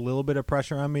puts a little bit of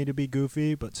pressure on me to be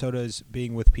goofy, but so does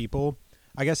being with people.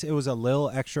 I guess it was a little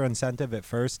extra incentive at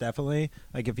first, definitely.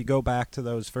 Like if you go back to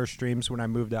those first streams when I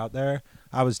moved out there,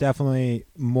 I was definitely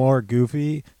more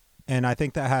goofy. And I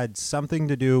think that had something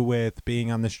to do with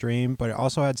being on the stream, but it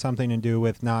also had something to do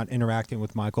with not interacting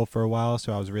with Michael for a while.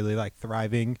 So I was really like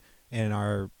thriving in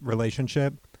our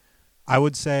relationship. I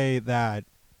would say that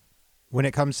when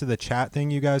it comes to the chat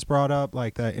thing you guys brought up,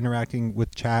 like the interacting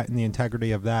with chat and the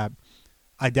integrity of that,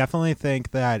 I definitely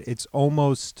think that it's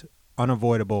almost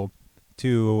unavoidable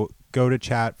to go to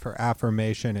chat for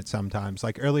affirmation at sometimes.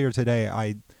 Like earlier today,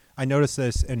 I noticed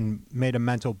this and made a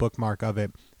mental bookmark of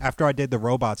it. After I did the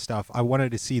robot stuff, I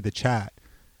wanted to see the chat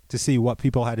to see what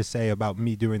people had to say about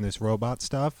me doing this robot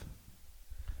stuff.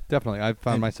 Definitely. I've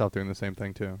found myself doing the same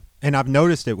thing too. And I've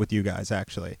noticed it with you guys,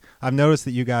 actually. I've noticed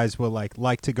that you guys will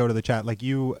like to go to the chat. Like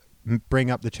you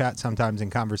bring up the chat sometimes in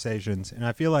conversations. And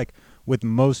I feel like with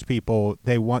most people,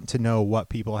 they want to know what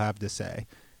people have to say,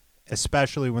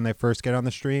 especially when they first get on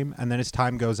the stream. And then as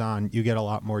time goes on, you get a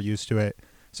lot more used to it.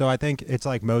 So I think it's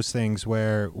like most things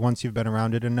where once you've been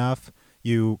around it enough,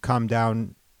 you come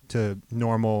down to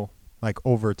normal like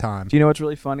over time. Do you know what's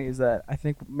really funny is that I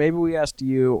think maybe we asked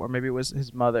you, or maybe it was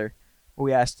his mother,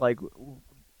 we asked like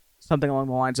something along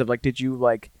the lines of like,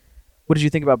 what did you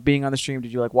think about being on the stream?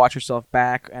 Did you like watch yourself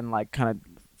back and like kind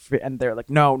of, and they're like,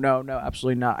 no,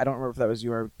 absolutely not. I don't remember if that was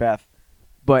you or Beth,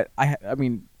 but I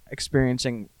mean,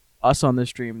 experiencing us on the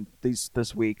stream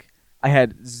this week, I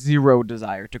had zero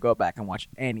desire to go back and watch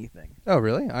anything. Oh,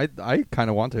 really? I kind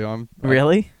of want to.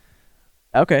 Really?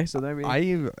 Okay, so maybe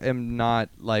I am not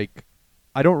like,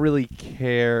 I don't really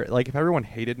care. Like if everyone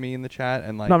hated me in the chat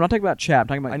and like, no, I'm not talking about chat. I'm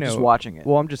talking about just watching it.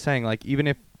 Well, I'm just saying like even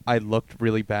if I looked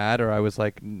really bad or I was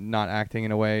like not acting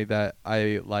in a way that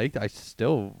I liked, I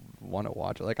still want to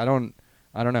watch it. Like I don't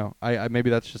know. I maybe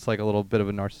that's just like a little bit of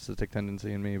a narcissistic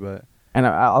tendency in me, but. And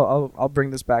I'll bring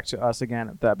this back to us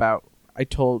again about I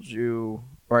told you,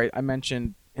 or I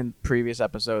mentioned in previous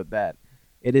episode that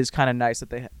it is kind of nice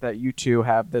that you two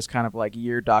have this kind of like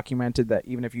year documented, that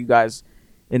even if you guys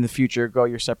in the future go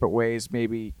your separate ways,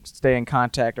 maybe stay in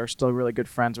contact, are still really good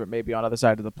friends, but maybe on the other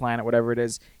side of the planet, whatever it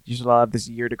is, you should have this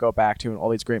year to go back to and all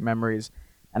these great memories.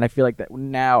 And I feel like that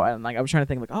now, and like I was trying to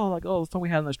think like, the fun we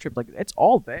had on this trip, like it's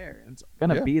all there. It's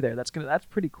gonna be there. That's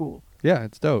pretty cool. Yeah,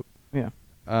 it's dope. Yeah.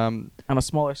 On a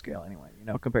smaller scale anyway,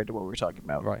 compared to what we were talking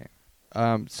about. Right.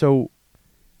 So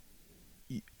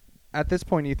at this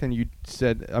point, Ethan, you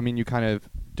said, you kind of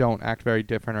don't act very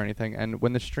different or anything. And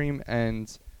when the stream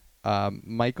ends,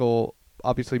 Michael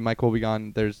will be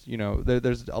gone. There's,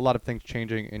 there's a lot of things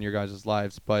changing in your guys'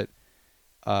 lives, but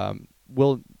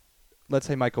let's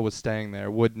say Michael was staying there,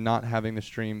 would not having the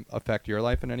stream affect your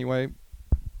life in any way?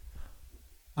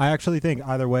 I actually think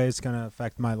either way is going to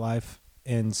affect my life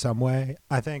in some way.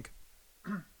 I think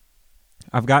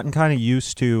I've gotten kind of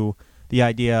used to the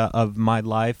idea of my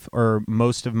life or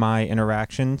most of my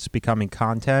interactions becoming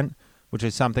content, which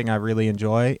is something I really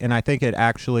enjoy. And I think it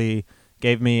actually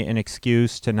gave me an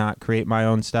excuse to not create my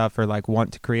own stuff or like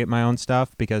want to create my own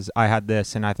stuff, because I had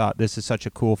this and I thought this is such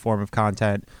a cool form of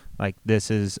content. Like this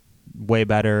is way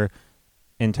better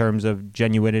in terms of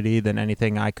genuinity than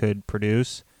anything I could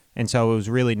produce. And so it was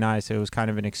really nice. It was kind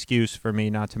of an excuse for me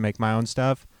not to make my own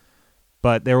stuff.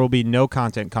 But there will be no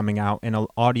content coming out and an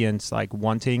audience like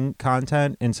wanting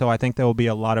content. And so I think there will be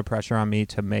a lot of pressure on me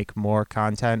to make more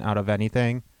content out of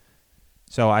anything.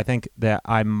 So I think that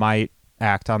I might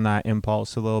act on that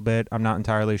impulse a little bit. I'm not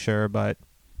entirely sure, but.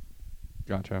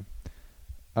 Gotcha.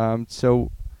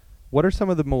 So what are some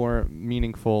of the more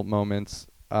meaningful moments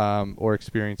or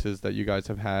experiences that you guys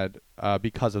have had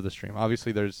because of the stream?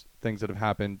 Obviously, there's things that have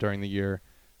happened during the year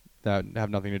that have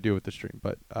nothing to do with the stream,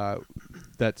 but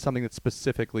that's something that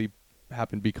specifically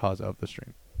happened because of the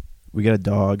stream. We got a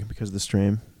dog because of the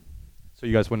stream. So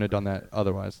you guys wouldn't have done that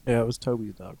otherwise? Yeah, it was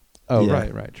Toby's dog. Oh,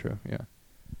 Yeah. right, true, yeah.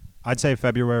 I'd say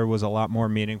February was a lot more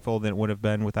meaningful than it would have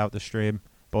been without the stream.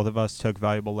 Both of us took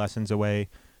valuable lessons away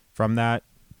from that,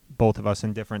 both of us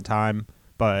in different time,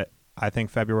 but I think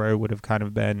February would have kind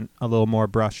of been a little more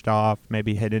brushed off,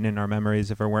 maybe hidden in our memories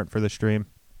if it weren't for the stream.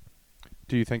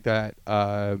 Do you think that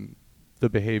the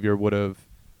behavior would have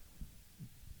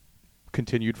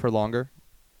continued for longer?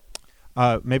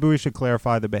 Maybe we should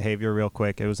clarify the behavior real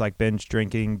quick. It was like binge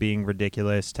drinking, being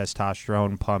ridiculous,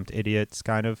 testosterone pumped idiots,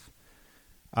 kind of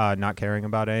not caring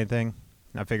about anything.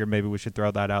 I figured maybe we should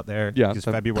throw that out there. Yeah, because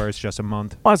so- February is just a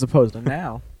month. Well, as opposed to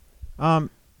now.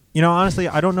 Honestly,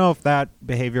 I don't know if that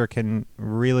behavior can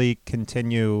really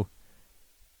continue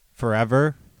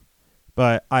forever,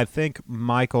 but I think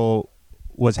Michael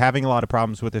was having a lot of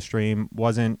problems with the stream,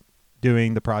 wasn't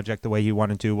doing the project the way he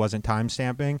wanted to, wasn't time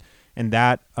stamping, and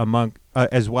that among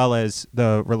as well as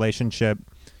the relationship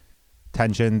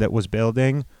tension that was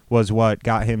building was what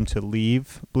got him to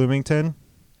leave Bloomington.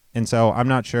 And so I'm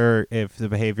not sure if the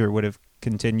behavior would have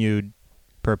continued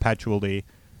perpetually.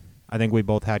 I think we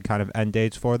both had kind of end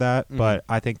dates for that, but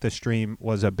I think the stream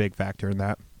was a big factor in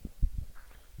that.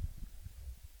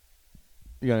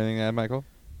 You got anything to add, Michael?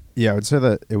 Yeah, I would say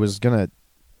that it was gonna.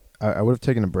 I would have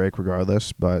taken a break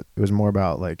regardless, but it was more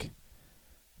about like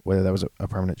whether that was a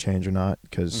permanent change or not.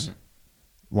 Because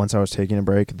once I was taking a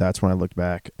break, that's when I looked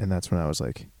back, and that's when I was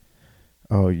like,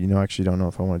 "Oh, I actually don't know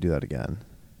if I want to do that again."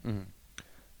 Mm-hmm.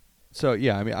 So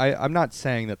yeah, I mean, I'm not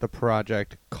saying that the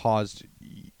project caused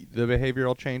the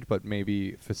behavioral change, but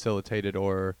maybe facilitated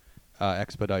or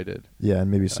expedited. Yeah,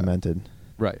 and maybe cemented.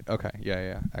 Right. Okay.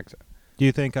 Yeah. Do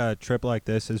you think a trip like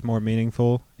this is more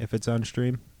meaningful if it's on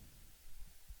stream?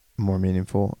 More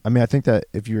meaningful. I mean, I think that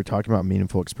if you were talking about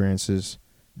meaningful experiences,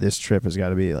 this trip has got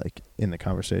to be like in the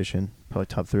conversation, probably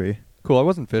top 3. Cool. I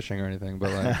wasn't fishing or anything,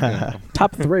 but like,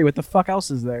 Top 3. What the fuck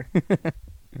else is there?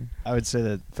 I would say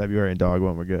that February and dog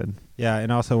one were good. Yeah,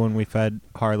 and also when we fed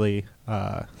Harley,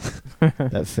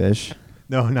 That fish,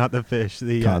 no, not the fish,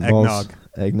 the cotton balls, eggnog.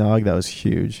 eggnog, that was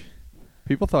huge.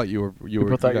 people thought you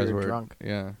thought guys you were were drunk.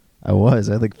 Yeah. I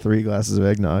had like 3 glasses of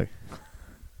eggnog.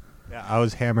 Yeah, I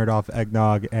was hammered off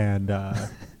eggnog and I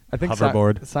think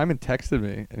hoverboard. Simon texted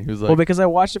me and he was like, Well, because I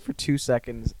watched it for 2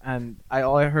 seconds and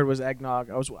all I heard was eggnog.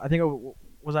 I was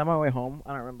on my way home. I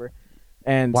don't remember.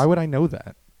 And "Why would I know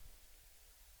that?"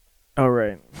 Oh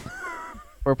right.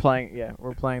 we're playing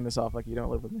this off like you don't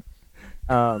live with me.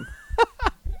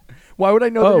 Why would I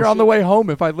know that Oh, you're on the shit. way home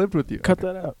if I lived with you? Cut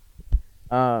that out.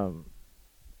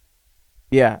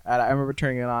 Yeah, and I remember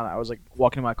turning it on. I was like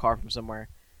walking in my car from somewhere,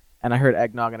 and I heard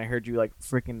eggnog, and I heard you like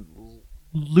freaking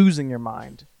losing your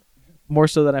mind, more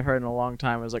so than I've heard in a long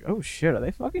time. I was like, oh shit, are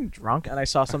they fucking drunk? And I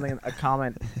saw something, a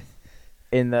comment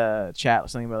in the chat,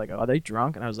 something about like, oh, are they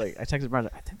drunk? And I was like, I texted Brian,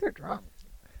 I think they're drunk.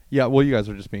 Yeah. Well, you guys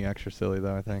were just being extra silly,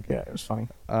 though. I think. Yeah, it was funny.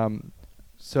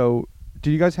 So,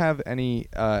 do you guys have any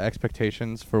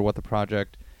expectations for what the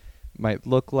project might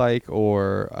look like,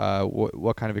 or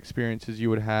what kind of experiences you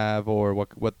would have, or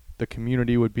what the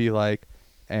community would be like,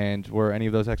 and were any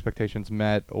of those expectations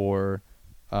met or,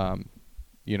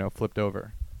 flipped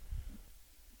over?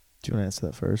 Do you want to answer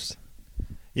that first?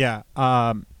 Yeah.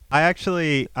 I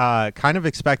actually kind of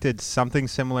expected something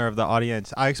similar of the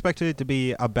audience. I expected it to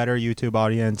be a better YouTube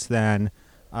audience than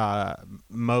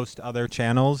most other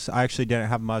channels. I actually didn't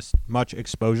have much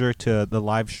exposure to the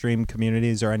live stream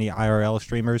communities or any IRL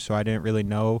streamers, so I didn't really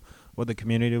know what the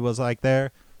community was like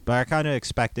there. But I kind of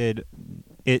expected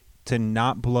it to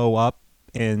not blow up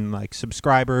in like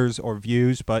subscribers or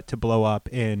views, but to blow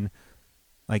up in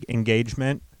like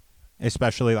engagement,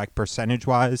 especially like percentage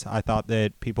wise. I thought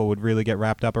that people would really get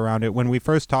wrapped up around it. When we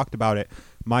first talked about it,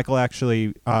 Michael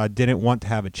actually didn't want to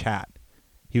have a chat.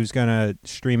 He was going to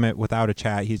stream it without a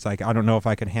chat. He's like, I don't know if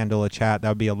I could handle a chat. That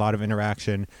would be a lot of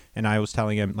interaction. And I was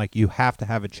telling him, like, you have to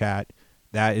have a chat.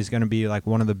 That is going to be like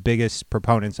one of the biggest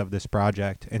proponents of this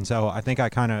project. And so I think I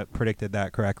kind of predicted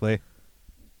that correctly.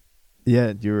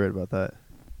 Yeah, you were right about that.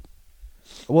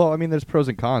 Well, I mean, there's pros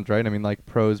and cons, right? I mean, like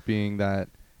pros being that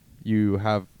you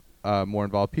have more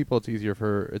involved people.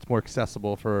 It's more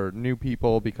accessible for new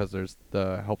people because there's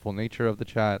the helpful nature of the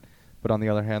chat. But on the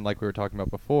other hand, like we were talking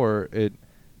about before, it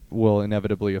will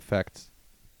inevitably affect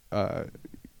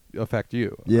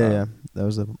you. Yeah. That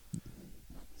was the.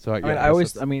 So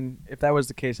I mean, if that was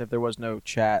the case, if there was no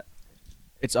chat,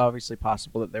 it's obviously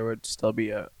possible that there would still be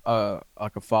a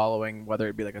following, whether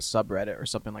it be like a subreddit or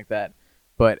something like that.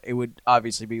 But it would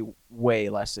obviously be way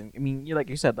less. I mean, like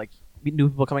you said, like new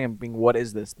people coming in and being, what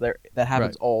is this? That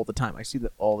happens all the time. I see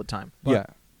that all the time. But yeah.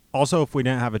 Also, if we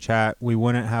didn't have a chat, we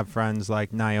wouldn't have friends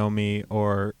like Naomi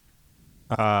or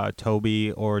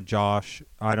Toby or Josh.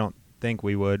 I don't think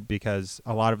we would, because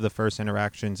a lot of the first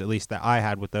interactions, at least that I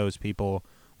had with those people,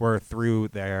 were through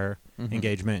their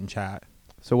engagement in chat.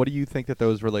 So what do you think that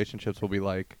those relationships will be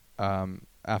like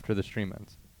after the stream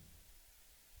ends?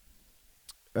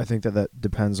 I think that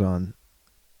depends on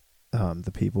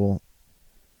the people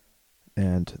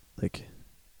and like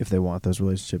if they want those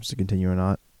relationships to continue or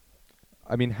not.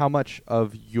 I mean, how much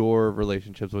of your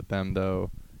relationships with them though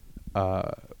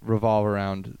revolve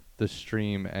around the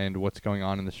stream and what's going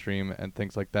on in the stream and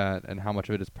things like that, and how much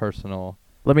of it is personal?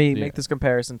 Let me Yeah. make this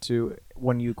comparison to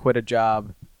when you quit a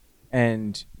job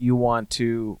and you want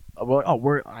to,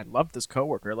 I love this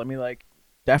coworker. Let me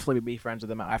definitely be friends with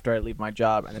them after I leave my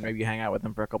job, and then maybe hang out with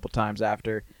them for a couple times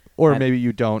after. Or And- maybe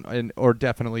you don't, or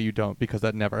definitely you don't, because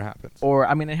that never happens. Or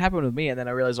I mean, it happened with me, and then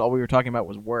I realized all we were talking about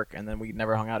was work, and then we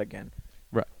never hung out again.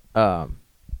 Right.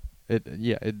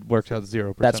 It works out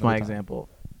 0%. That's my example.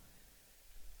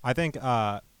 I think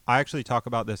I actually talk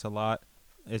about this a lot.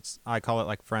 I call it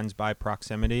like friends by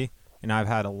proximity, and I've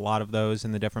had a lot of those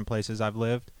in the different places I've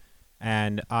lived.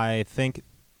 And I think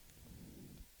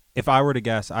if I were to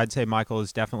guess, I'd say Michael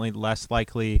is definitely less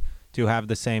likely to have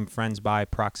the same friends by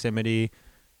proximity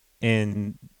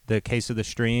in the case of the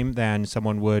stream than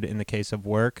someone would in the case of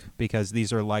work, because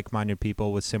these are like-minded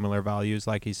people with similar values,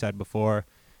 like he said before.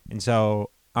 And so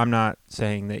I'm not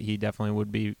saying that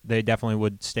they definitely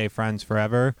would stay friends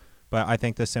forever, but I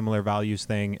think the similar values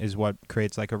thing is what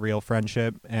creates like a real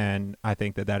friendship, and I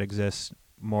think that exists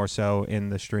more so in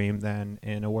the stream than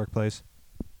in a workplace.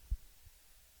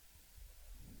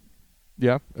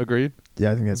 Yeah, agreed.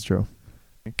 Yeah, I think that's true.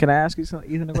 Can I ask you,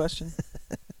 Ethan, a question?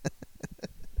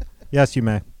 Yes, you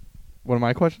may. One of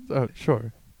my questions? Oh,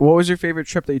 sure. What was your favorite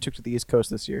trip that you took to the East Coast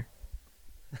this year?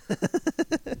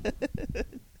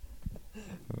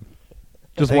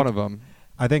 Just think- one of them.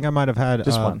 I think I might have had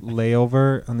Just a one.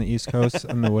 layover on the East Coast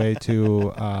on the way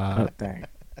to Dang.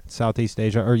 Southeast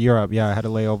Asia or Europe. Yeah, I had a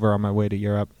layover on my way to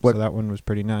Europe, What- so that one was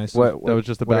pretty nice. What That was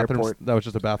just a what bathroom. airport? That was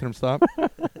just a bathroom stop.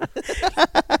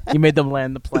 You made them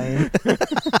land the plane.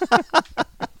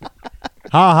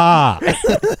 Ha ha!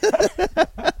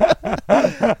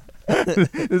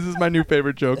 This is my new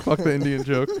favorite joke. Fuck the Indian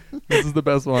joke. This is the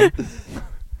best one.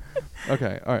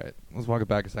 Okay, all right. Let's walk it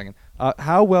back a second.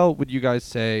 How well would you guys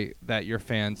say that your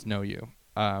fans know you?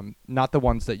 Not the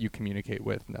ones that you communicate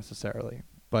with necessarily,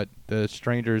 but the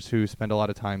strangers who spend a lot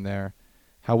of time there.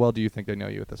 How well do you think they know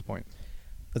you at this point?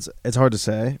 It's hard to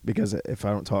say because if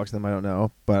I don't talk to them, I don't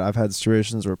know. But I've had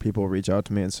situations where people reach out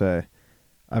to me and say,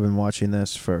 "I've been watching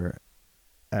this for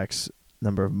X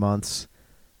number of months,"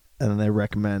 and then they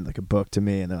recommend like a book to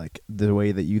me, and they're like, "The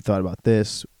way that you thought about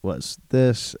this was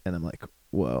this," and I'm like,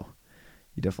 "Whoa,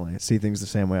 you definitely see things the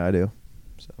same way I do."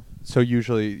 So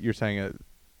usually you're saying it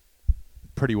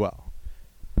pretty well.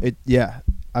 Yeah,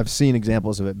 I've seen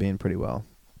examples of it being pretty well,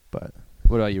 but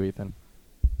What about you, Ethan?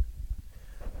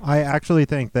 I actually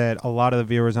think that a lot of the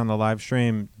viewers on the live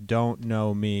stream don't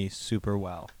know me super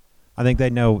well. I think they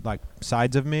know like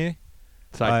sides of me.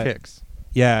 Sidekicks.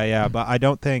 Yeah, but I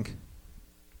don't think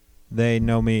they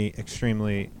know me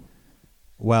extremely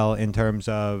well in terms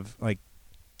of like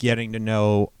getting to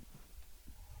know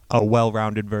a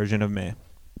well-rounded version of me.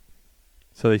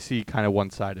 So they see kind of one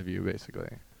side of you,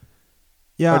 basically.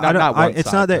 Yeah, Or not one it's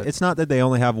side, not that but- it's not that they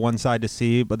only have one side to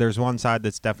see, but there's one side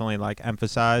that's definitely like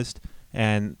emphasized,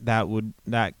 and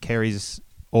that carries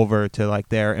over to like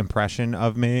their impression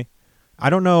of me. I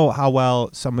don't know how well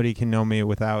somebody can know me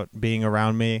without being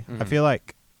around me. I Mhm. feel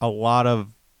like a lot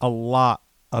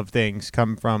of things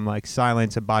come from like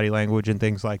silence and body language and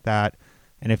things like that.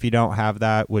 And if you don't have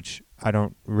that, which I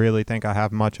don't really think I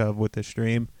have much of with the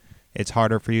stream, it's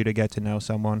harder for you to get to know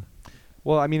someone.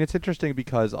 Well, I mean, it's interesting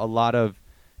because a lot of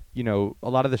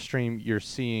the stream you're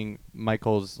seeing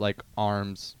Michael's like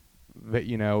arms,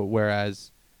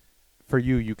 whereas for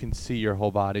you can see your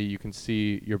whole body, you can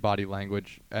see your body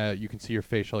language, you can see your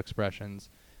facial expressions.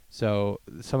 So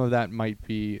some of that might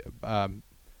be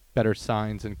better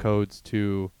signs and codes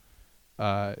to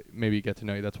maybe get to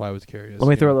know you. That's why I was curious. Let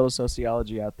me you throw a know. little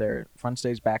sociology out there. Front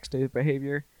stage, backstage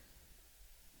behavior.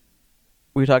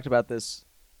 We talked about this.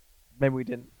 Maybe we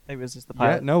didn't. Maybe it was just the Yeah,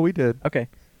 pilot. no, we did. Okay.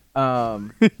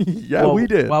 Yeah, Well, we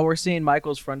did. While we're seeing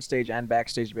Michael's front stage and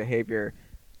backstage behavior,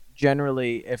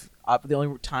 generally, if the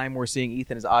only time we're seeing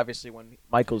Ethan is obviously when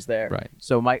Michael's there. Right.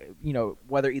 So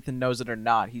whether Ethan knows it or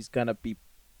not, he's gonna be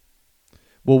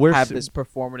Well, have this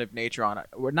performative nature on it.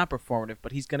 We're not performative,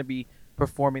 but he's gonna be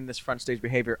performing this front stage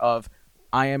behavior of,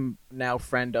 I am now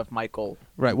friend of Michael.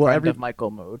 Right. Well, friend of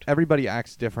Michael mode. everybody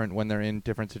acts different when they're in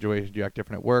different situations. You act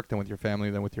different at work than with your family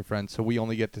than with your friends. So we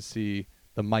only get to see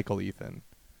the Michael Ethan.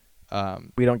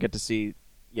 We don't get to see,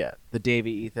 the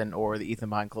Davey Ethan or the Ethan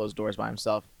behind closed doors by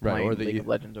himself, Right, playing or the League Ethan- of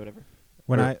Legends or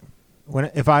whatever.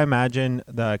 If I imagine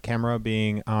the camera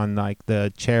being on like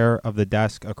the chair of the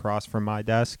desk across from my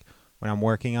desk when I'm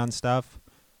working on stuff,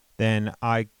 then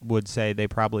I would say they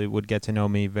probably would get to know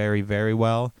me very, very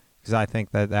well, because I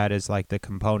think that is like the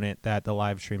component that the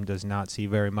live stream does not see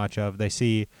very much of. They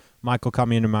see Michael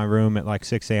coming into my room at like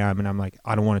 6 a.m. and I'm like,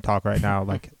 I don't want to talk right now.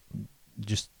 Like,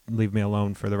 just leave me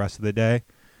alone for the rest of the day,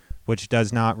 which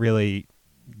does not really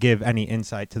give any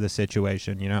insight to the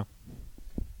situation, you know?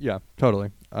 Yeah,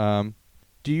 totally.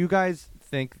 Do you guys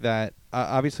think that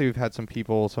obviously we've had some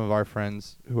people, some of our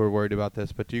friends who are worried about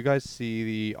this, but do you guys see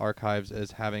the archives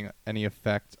as having any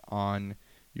effect on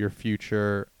your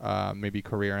future, maybe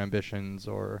career ambitions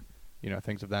or,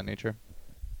 things of that nature?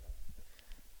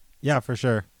 Yeah, for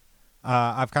sure.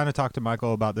 I've kind of talked to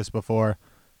Michael about this before.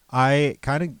 I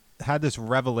kind of had this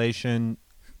revelation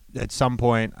at some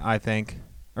point, I think,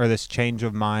 or this change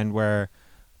of mind where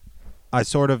I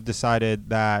sort of decided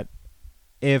that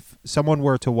if someone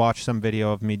were to watch some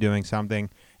video of me doing something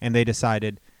and they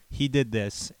decided he did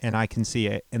this and I can see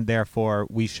it and therefore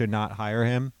we should not hire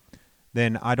him,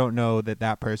 then I don't know that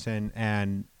that person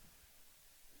and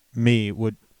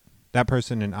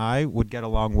I would get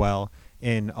along well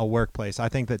in a workplace. I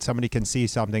think that somebody can see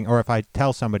something, or if I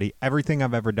tell somebody everything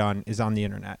I've ever done is on the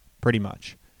internet, pretty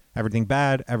much. Everything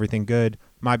bad, everything good.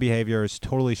 My behavior is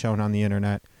totally shown on the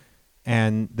internet.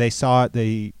 And they saw it,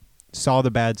 they saw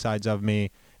the bad sides of me,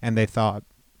 and they thought,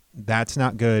 that's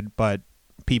not good, but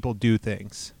people do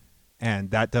things.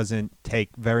 And that doesn't take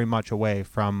very much away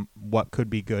from what could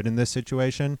be good in this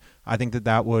situation. I think that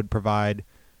that would provide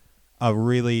a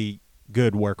really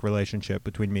good work relationship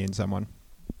between me and someone.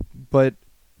 But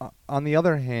on the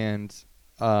other hand,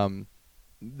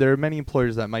 there are many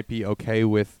employers that might be okay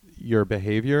with your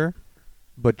behavior,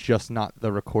 but just not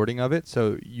the recording of it.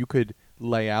 So you could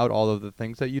lay out all of the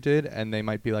things that you did, and they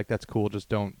might be like, that's cool, just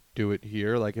don't do it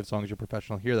here. Like, as long as you're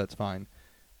professional here, that's fine.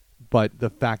 But the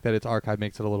fact that it's archived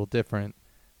makes it a little different,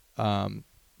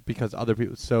 because other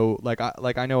people. So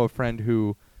I know a friend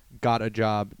who got a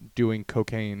job doing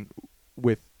cocaine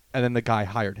and then the guy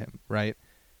hired him, right?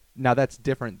 Now that's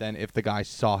different than if the guy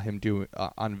saw him do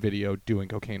on video doing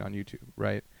cocaine on YouTube,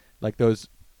 right? Like those.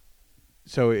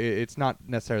 So it's not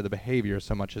necessarily the behavior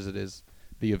so much as it is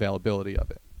the availability of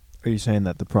it. Are you saying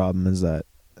that the problem is that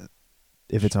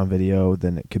if it's on video,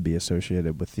 then it could be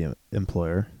associated with the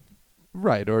employer?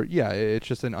 Right, or it's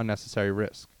just an unnecessary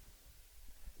risk.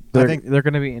 They're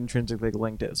going to be intrinsically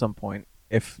linked at some point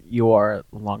if you are a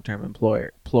long-term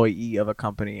employee of a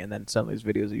company, and then some of these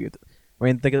videos of you. I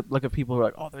mean, look at people who are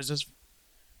like, oh, there's this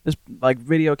like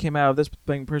video came out of this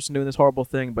person doing this horrible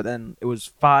thing, but then it was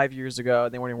 5 years ago,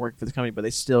 and they weren't even working for the company, but they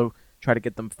still try to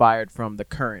get them fired from the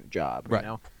current job, right. You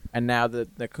know. And now the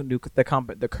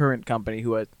current company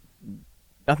who had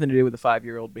nothing to do with the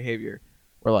 5-year-old behavior,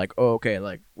 we're like, oh, okay,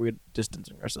 like we're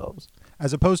distancing ourselves.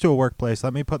 As opposed to a workplace,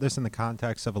 let me put this in the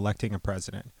context of electing a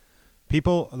president.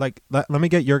 People, like, let me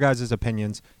get your guys'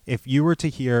 opinions. If you were to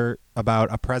hear about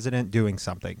a president doing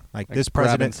something, like this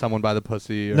president, grabbing someone by the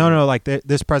pussy. No, like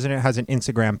this president has an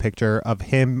Instagram picture of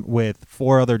him with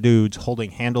 4 other dudes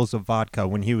holding handles of vodka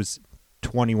when he was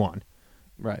 21.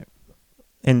 Right.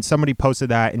 And somebody posted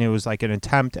that, and it was like an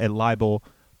attempt at libel.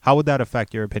 How would that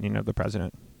affect your opinion of the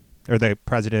president or the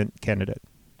president candidate?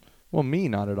 Well, me,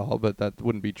 not at all, but that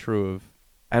wouldn't be true of.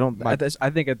 I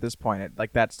think at this point,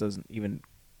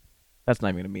 that's not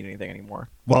even going to mean anything anymore.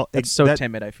 Well, it's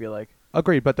timid, I feel like.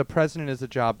 Agreed, but the president is a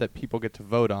job that people get to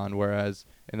vote on, whereas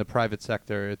in the private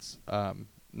sector, it's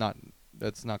not.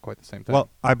 That's not quite the same thing.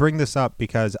 Well, I bring this up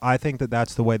because I think that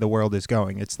that's the way the world is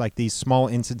going. It's like these small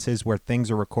instances where things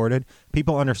are recorded.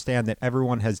 People understand that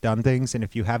everyone has done things, and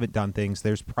if you haven't done things,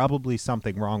 there's probably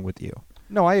something wrong with you.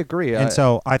 No, I agree. And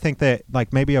so I think that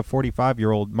like maybe a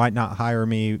 45-year-old might not hire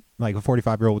me, like a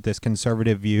 45-year-old with this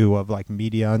conservative view of like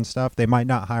media and stuff. They might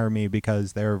not hire me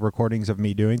because there are recordings of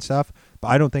me doing stuff, but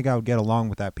I don't think I would get along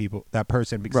with that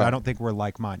person because right. I don't think we're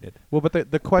like-minded. Well,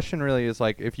 but the question really is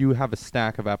like if you have a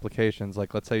stack of applications,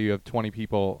 like let's say you have 20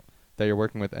 people that you're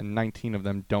working with and 19 of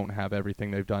them don't have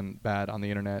everything they've done bad on the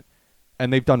internet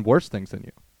and they've done worse things than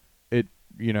you.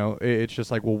 It's just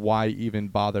like, well, why even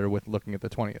bother with looking at the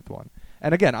 20th one?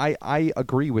 And again, I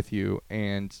agree with you,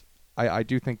 and I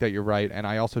do think that you're right, and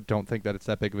I also don't think that it's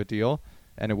that big of a deal,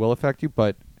 and it will affect you,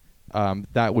 but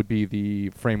that would be the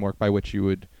framework by which you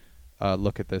would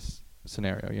look at this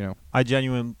scenario, I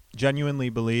genuinely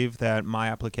believe that my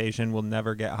application will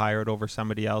never get hired over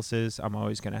somebody else's. I'm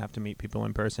always going to have to meet people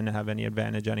in person to have any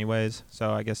advantage anyways,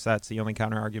 so I guess that's the only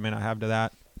counter-argument I have to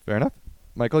that. Fair enough.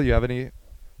 Michael, you have any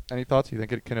thoughts? You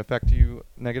think it can affect you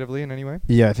negatively in any way?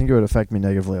 Yeah, I think it would affect me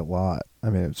negatively a lot. I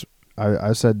mean,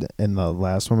 I said in the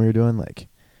last one we were doing, like,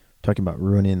 talking about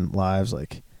ruining lives,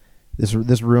 like,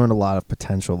 this ruined a lot of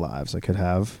potential lives I could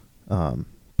have,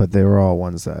 but they were all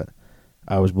ones that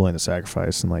I was willing to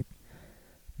sacrifice, and, like,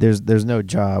 there's no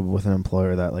job with an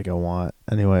employer that, like, I want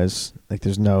anyways. Like,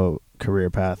 there's no career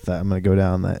path that I'm going to go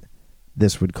down that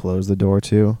this would close the door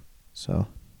to. So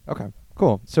Okay,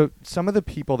 cool. So some of the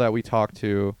people that we talked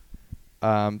to,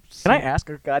 Can I ask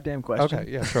a goddamn question?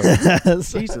 Okay, yeah, sure.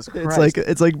 Jesus it's Christ.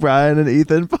 it's like Brian and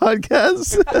Ethan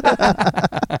podcast.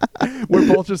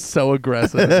 We're both just so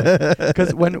aggressive.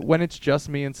 Because when it's just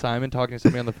me and Simon talking to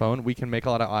somebody on the phone, we can make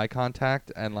a lot of eye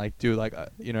contact and like do like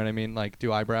you know what I mean, like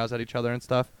do eyebrows at each other and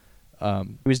stuff.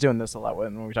 He was doing this a lot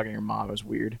when we were talking to your mom. It was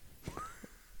weird.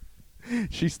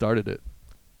 She started it.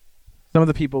 Some of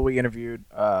the people we interviewed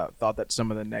thought that some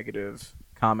of the negative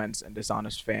comments and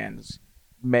dishonest fans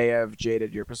may have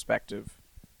jaded your perspective.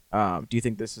 Do you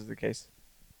think this is the case?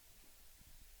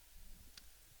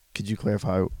 Could you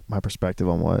clarify my perspective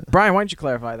on what? Brian, why don't you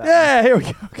clarify that? Yeah, here we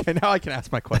go. Okay, now I can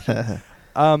ask my question.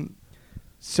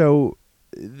 So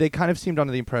they kind of seemed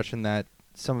under the impression that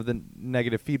some of the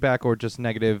negative feedback or just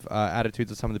negative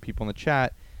attitudes of some of the people in the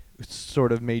chat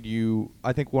sort of made you,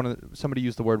 I think somebody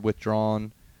used the word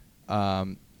withdrawn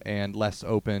and less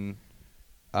open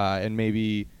and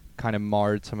maybe kind of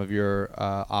marred some of your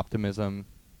optimism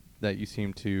that you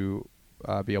seem to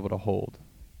be able to hold.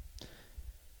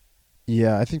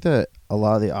 Yeah, I think that a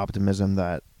lot of the optimism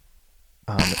that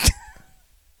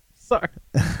Sorry.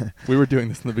 We were doing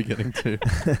this in the beginning too.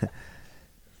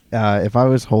 if I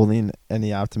was holding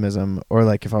any optimism, or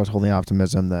like if I was holding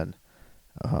optimism, then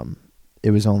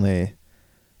it was only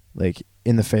like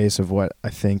in the face of what I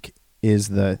think is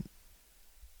the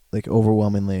like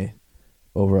overwhelmingly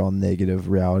overall negative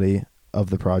reality of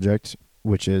the project,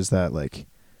 which is that like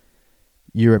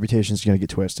your reputation is going to get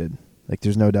twisted. Like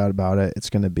there's no doubt about it. It's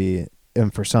going to be,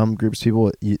 and for some groups of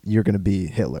people, you're going to be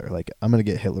Hitler. Like I'm going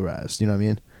to get Hitlerized. You know what I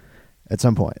mean? At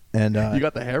some point. And you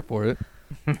got the hair for it.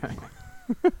 Is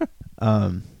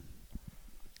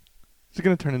it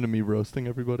going to turn into me roasting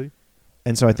everybody?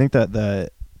 And so I think that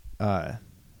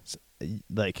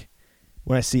like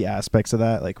when I see aspects of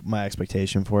that, like my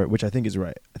expectation for it, which I think is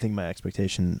right. I think my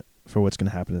expectation for what's going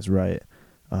to happen is right.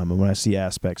 And when I see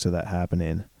aspects of that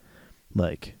happening,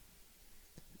 like,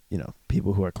 you know,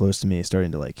 people who are close to me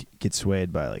starting to like get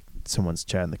swayed by like someone's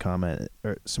chat in the comment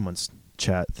or someone's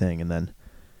chat thing, and then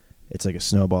it's like a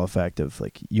snowball effect of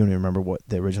like you don't even remember what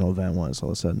the original event was all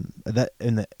of a sudden. That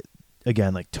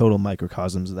again, like total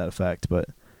microcosms of that effect. But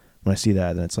when I see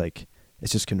that, then it's like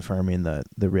it's just confirming the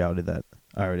reality that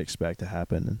I would expect to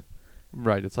happen.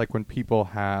 Right. It's like when people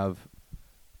have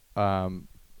a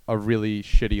really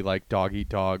shitty like dog eat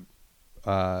dog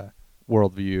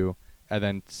worldview, and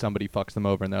then somebody fucks them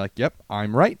over and they're like, yep,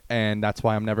 I'm right, and that's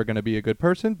why I'm never going to be a good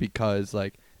person, because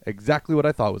like exactly what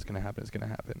I thought was going to happen is going to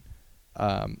happen.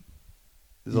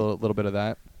 There's a little bit of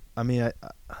that. I mean,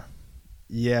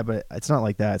 yeah, but it's not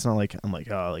like that. It's not like I'm like,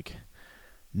 oh, like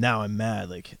now I'm mad.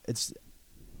 Like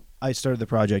I started the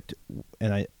project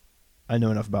and I know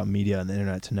enough about media and the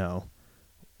internet to know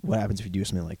what happens if you do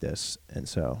something like this. And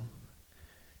so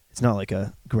it's not like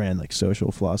a grand like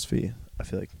social philosophy, I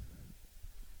feel like.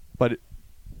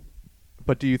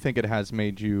 But do you think it has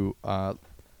made you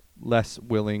less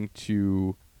willing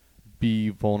to be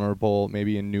vulnerable,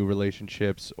 maybe in new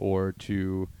relationships, or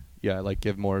to like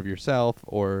give more of yourself,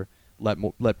 or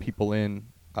let people in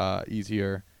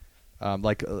easier,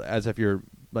 like as if you're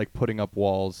like putting up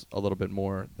walls a little bit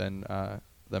more than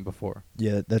before?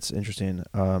 Yeah, that's interesting.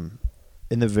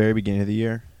 In the very beginning of the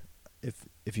year,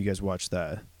 if you guys watched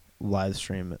that live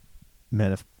stream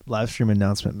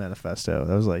announcement manifesto,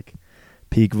 that was like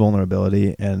peak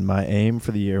vulnerability, and my aim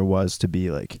for the year was to be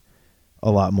like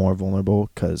a lot more vulnerable,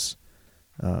 because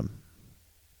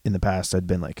in the past I'd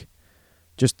been like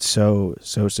just so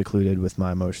secluded with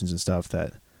my emotions and stuff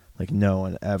that like no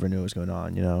one ever knew what was going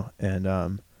on, you know. And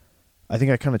I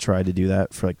think I kind of tried to do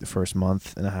that for like the first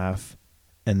month and a half,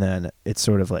 and then it's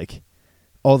sort of like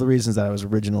all the reasons that I was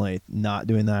originally not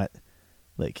doing that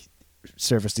like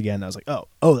surfaced again. I was like,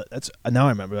 oh, that's now I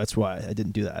remember, that's why I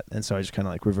didn't do that. And so I just kind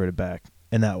of like reverted back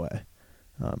in that way.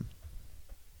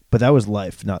 But that was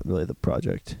life, not really the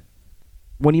project.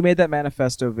 When you made that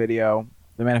manifesto video,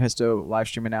 the manifesto live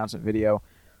stream announcement video,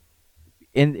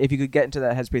 if you could get into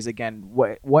that headspace again,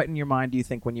 what in your mind do you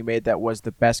think when you made that was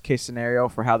the best case scenario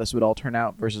for how this would all turn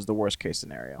out versus the worst case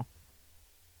scenario?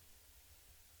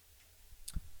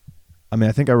 I mean,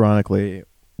 I think ironically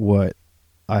what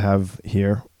I have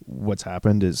here, what's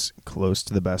happened is close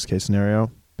to the best case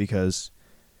scenario, because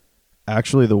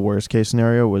actually the worst case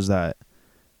scenario was that,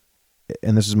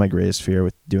 and this is my greatest fear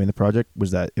with doing the project,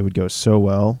 was that it would go so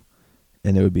well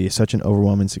and it would be such an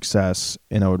overwhelming success,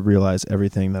 and I would realize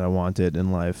everything that I wanted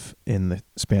in life in the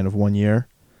span of 1 year,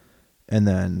 and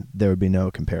then there would be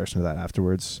no comparison to that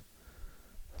afterwards.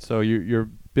 So your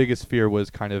biggest fear was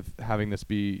kind of having this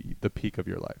be the peak of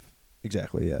your life.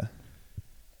 Exactly, yeah.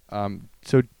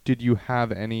 So did you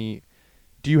have any?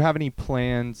 Do you have any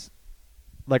plans?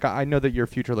 Like I know that your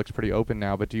future looks pretty open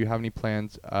now, but do you have any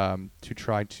plans to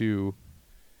try to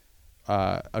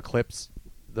eclipse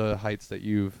the heights that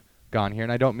you've gone here?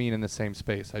 And I don't mean in the same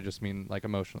space. I just mean like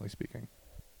emotionally speaking.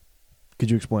 Could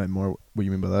you explain more what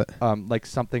you mean by that? Like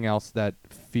something else that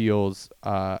feels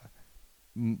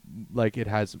like it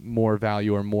has more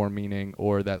value or more meaning,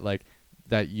 or that like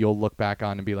that you'll look back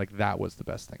on and be like, that was the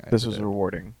best thing I This ever was did.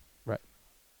 rewarding. Right.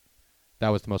 That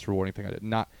was the most rewarding thing I did.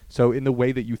 Not so in the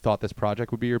way that you thought this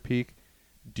project would be your peak.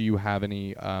 Do you have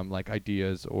any like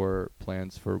ideas or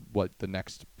plans for what the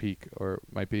next peak or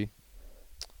might be?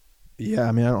 Yeah,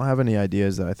 I mean, I don't have any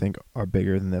ideas that I think are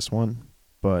bigger than this one,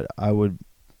 but I would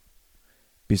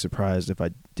be surprised if I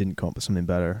didn't come up with something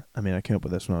better. I mean, I came up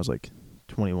with this when I was like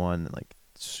 21 and like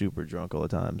super drunk all the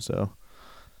time. So,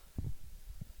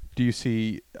 Do you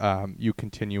see you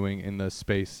continuing in the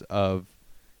space of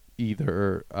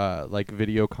either like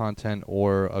video content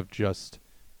or of just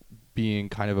being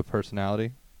kind of a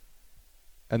personality,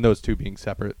 and those two being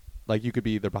separate? Like you could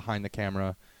be either behind the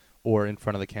camera or in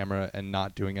front of the camera and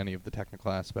not doing any of the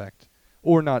technical aspect,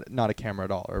 or not a camera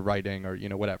at all, or writing, or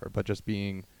whatever, but just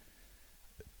being.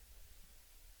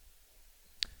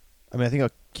 I mean, I think I'll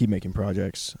keep making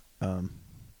projects.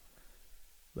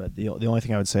 But the only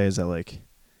thing I would say is that like,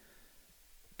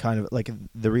 kind of like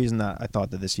the reason that I thought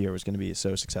that this year was going to be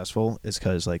so successful is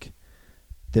because like,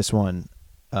 this one,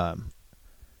 I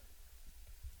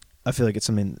feel like it's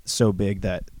something so big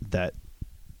that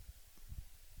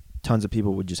tons of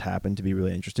people would just happen to be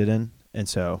really interested in. And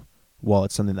so while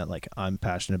it's something that like I'm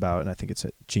passionate about and I think it's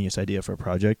a genius idea for a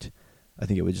project, I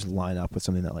think it would just line up with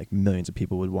something that like millions of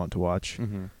people would want to watch.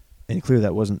 Mm-hmm. And clearly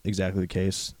that wasn't exactly the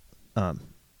case.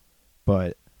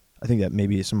 But I think that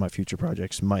maybe some of my future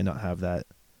projects might not have that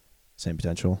same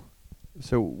potential.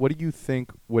 So what do you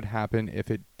think would happen if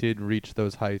it did reach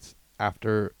those heights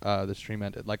after the stream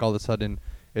ended? Like all of a sudden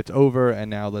it's over, and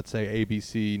now let's say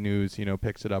ABC News,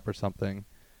 picks it up or something,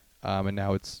 and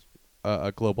now it's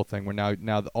a global thing where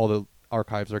now all the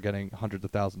archives are getting hundreds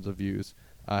of thousands of views.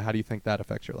 How do you think that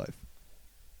affects your life?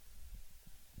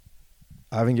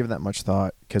 I haven't given that much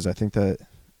thought because I think that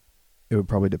it would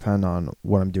probably depend on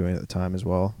what I'm doing at the time as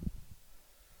well.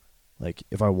 Like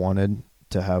if I wanted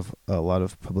to have a lot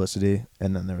of publicity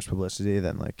and then there was publicity,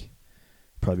 then like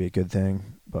probably be a good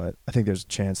thing. But I think there's a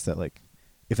chance that like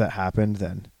if that happened,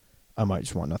 then I might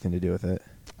just want nothing to do with it.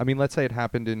 I mean, let's say it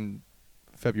happened in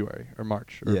February or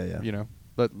March, or, Yeah.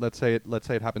 But let's say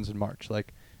it happens in March.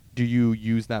 Like, do you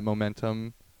use that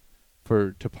momentum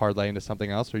to parlay into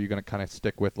something else, or are you going to kind of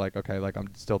stick with like, okay, like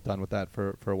I'm still done with that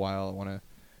for a while. I want to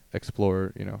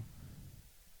explore,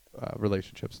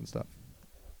 relationships and stuff.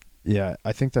 Yeah,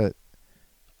 I think that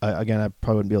I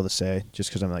probably wouldn't be able to say just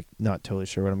because I'm like not totally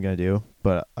sure what I'm gonna do,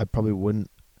 but I probably wouldn't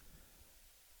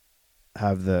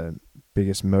have the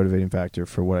biggest motivating factor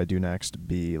for what I do next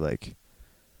be like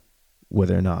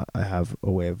whether or not I have a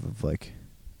way of like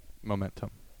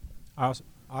momentum. I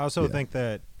also Yeah. think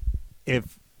that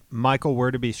if Michael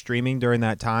were to be streaming during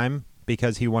that time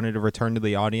because he wanted to return to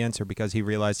the audience or because he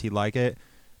realized he'd like it,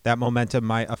 that momentum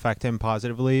might affect him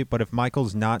positively. But if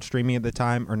Michael's not streaming at the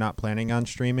time or not planning on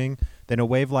streaming, then a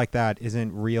wave like that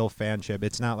isn't real fanship.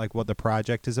 It's not like what the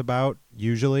project is about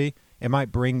usually. It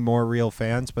might bring more real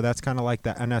fans, but that's kind of like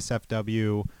the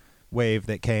NSFW wave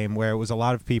that came where it was a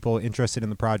lot of people interested in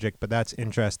the project, but that's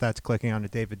interest. That's clicking on a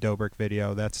David Dobrik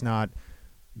video. That's not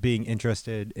being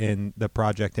interested in the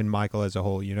project and Michael as a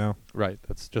whole, Right.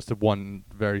 That's just one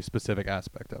very specific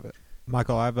aspect of it.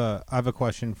 Michael, I have a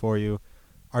question for you.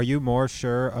 Are you more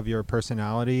sure of your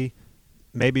personality,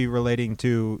 maybe relating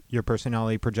to your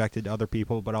personality projected to other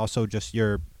people, but also just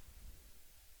your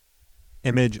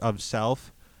image of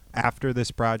self after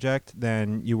this project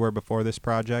than you were before this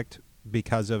project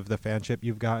because of the fanship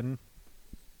you've gotten?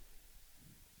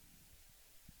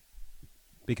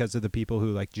 Because of the people who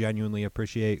like genuinely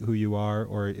appreciate who you are,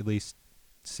 or at least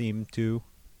seem to?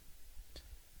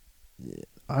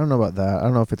 I don't know about that. I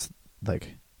don't know if it's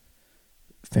like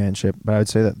fanship, but I would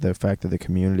say that the fact that the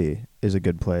community is a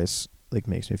good place like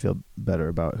makes me feel better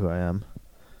about who I am.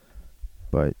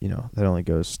 But, that only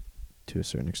goes to a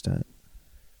certain extent.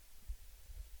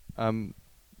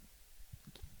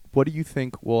 What do you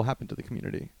think will happen to the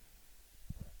community?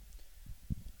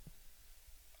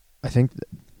 I think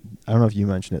I don't know if you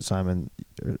mentioned it, Simon,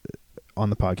 on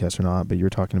the podcast or not, but you were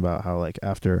talking about how like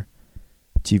after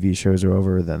TV shows are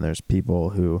over, then there's people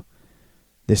who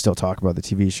they still talk about the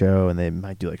TV show and they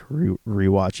might do like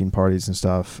rewatching parties and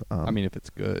stuff. I mean, if it's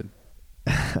good.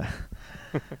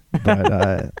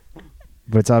 but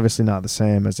it's obviously not the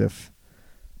same as if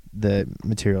the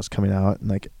material's coming out and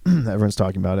like everyone's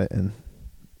talking about it and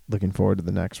looking forward to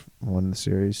the next one in the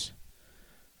series.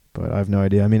 But I have no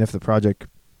idea. I mean, if the project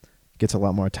gets a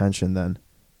lot more attention, then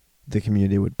the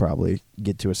community would probably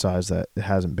get to a size that it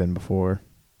hasn't been before,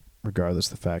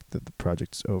 regardless of the fact that the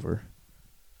project's over.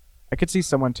 I could see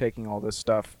someone taking all this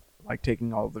stuff, like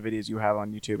taking all the videos you have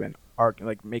on YouTube and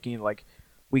like making it like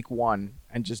week 1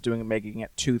 and just making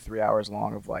it 2-3 hours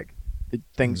long of like the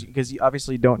things, because you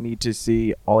obviously don't need to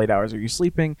see all 8 hours of you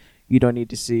sleeping. You don't need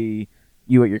to see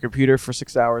you at your computer for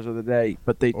 6 hours of the day,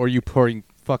 but Or you pouring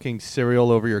fucking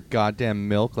cereal over your goddamn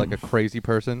milk like a crazy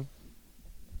person.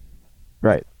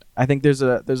 Right. I think there's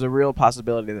a real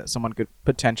possibility that someone could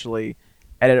potentially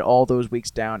edit all those weeks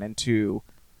down into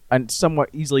a somewhat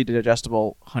easily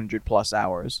digestible 100+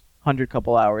 hours, 100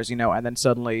 couple hours, you know, and then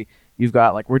suddenly you've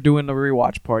got like, we're doing a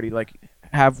rewatch party, like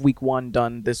have week 1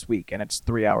 done this week and it's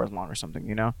 3 hours long or something,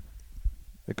 you know?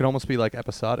 It could almost be like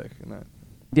episodic in that.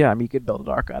 Yeah, I mean, you could build an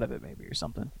arc out of it maybe or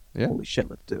something. Yeah. Holy shit,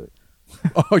 let's do it.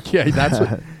 Oh yeah, that's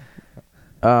what.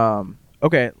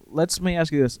 Okay, let me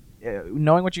ask you this.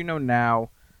 Knowing what you know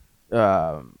now,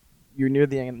 you're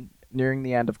nearing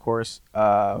the end, of course.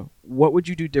 What would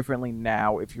you do differently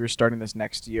now if you were starting this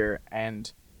next year?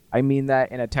 And I mean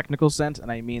that in a technical sense, and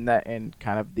I mean that in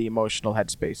kind of the emotional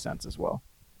headspace sense as well.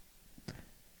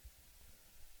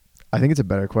 I think it's a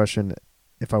better question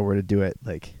if I were to do it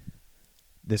like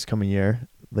this coming year,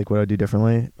 like what I'd do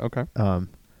differently. Okay.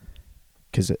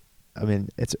 Because I mean,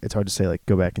 it's hard to say like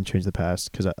go back and change the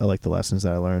past, because I like the lessons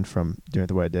that I learned from doing it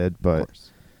the way I did. But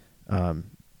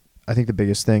I think the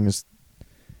biggest thing is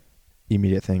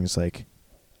immediate things, like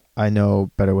I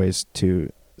know better ways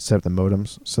to set up the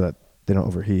modems so that they don't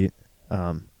overheat.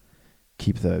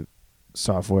 Keep the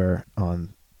software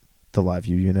on the live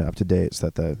view unit up to date so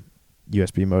that the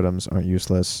USB modems aren't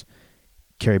useless.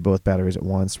 Carry both batteries at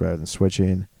once rather than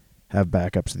switching. Have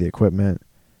backups of the equipment.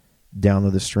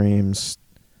 Download the streams.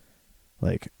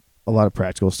 Like a lot of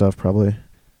practical stuff, probably.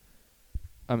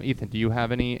 Ethan, do you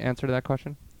have any answer to that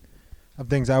question? Of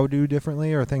things I would do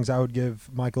differently, or things I would give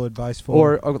Michael advice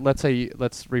for? Or let's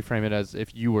reframe it as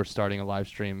if you were starting a live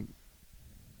stream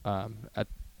at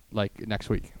like next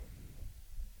week.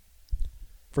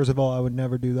 First of all, I would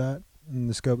never do that in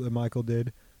the scope that Michael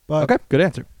did. But Okay, good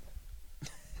answer.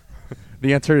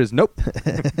 The answer is nope.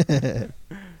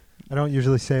 I don't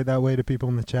usually say it that way to people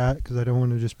in the chat because I don't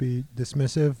want to just be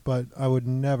dismissive, but I would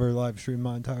never live stream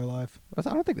my entire life. I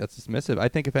don't think that's dismissive. I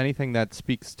think if anything, that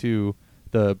speaks to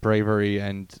the bravery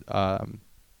and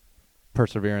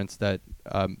perseverance that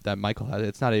that Michael had.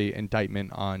 It's not an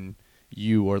indictment on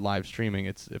you or live streaming.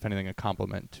 It's, if anything, a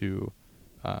compliment to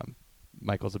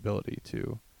Michael's ability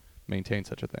to maintain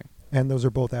such a thing. And those are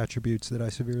both attributes that I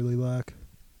severely lack.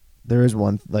 There is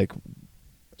one, like,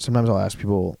 sometimes I'll ask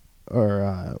people,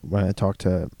 or when I talk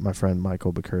to my friend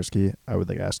Michael Bukursky, I would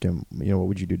like ask him, you know, what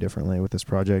would you do differently with this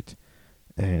project?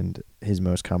 And his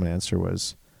most common answer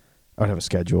was, I would have a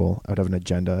schedule, I would have an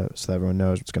agenda so that everyone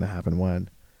knows what's going to happen when.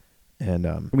 And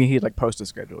I mean, he'd like post a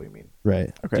schedule, you mean?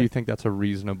 right. Okay. Do you think that's a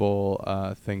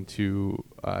reasonable thing to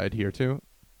adhere to?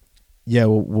 Yeah,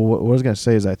 well, what I was going to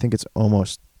say is I think it's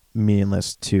almost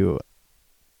meaningless to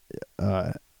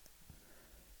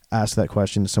ask that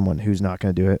question to someone who's not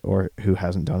going to do it or who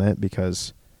hasn't done it,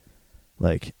 because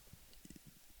like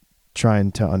trying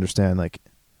to understand like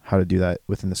how to do that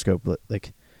within the scope,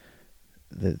 like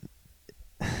the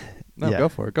No, yeah. go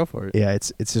for it. Yeah,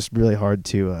 it's just really hard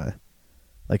to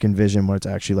like envision what it's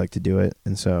actually like to do it,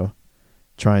 and so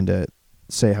trying to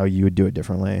say how you would do it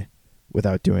differently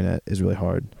without doing it is really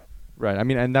hard. Right. I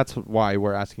mean, and that's why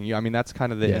we're asking you. I mean, that's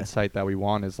kind of the Yeah. insight that we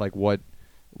want, is like what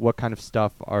kind of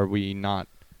stuff are we not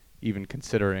even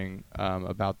considering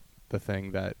about the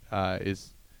thing that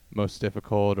is most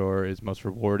difficult or is most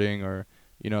rewarding, or,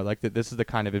 you know, like this is the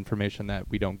kind of information that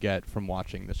we don't get from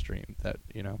watching the stream, that,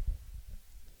 you know.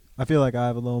 I feel like I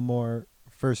have a little more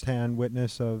firsthand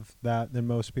witness of that than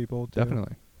most people do.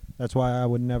 Definitely. That's why I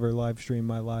would never live stream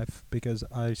my life, because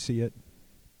I see it.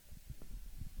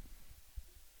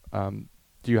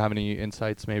 Do you have any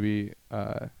insights maybe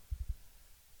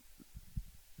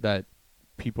that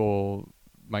people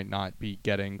might not be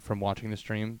getting from watching the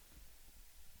stream?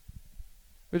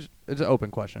 It's an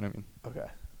open question. I mean, Okay.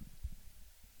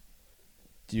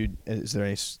 Is there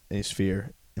any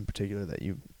sphere in particular that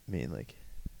you mean, like?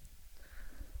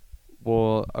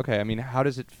 well, okay. I mean, how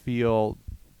does it feel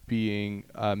being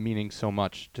meaning so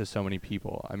much to so many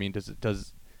people? I mean,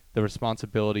 does the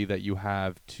responsibility that you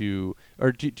have to,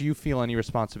 or do you feel any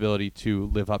responsibility to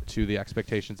live up to the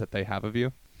expectations that they have of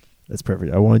you? That's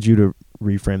perfect. I wanted you to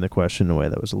reframe the question in a way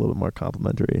that was a little bit more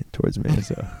complimentary towards me,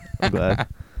 so I'm glad.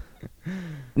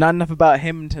 Not enough about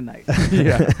him tonight.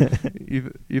 Yeah.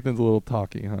 Ethan's a little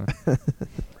talky, huh?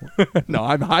 No,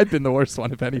 I've been the worst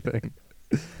one, if anything.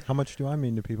 How much do I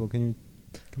mean to people? Can you?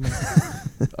 Come on.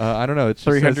 I don't know. It's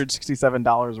just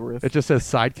 $367 worth. it just says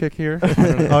sidekick here.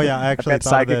 Oh yeah, I actually I've got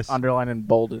thought of psychic this. underlined and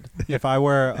bolded. If I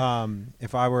were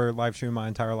live streaming my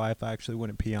entire life, I actually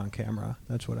wouldn't pee on camera.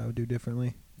 That's what I would do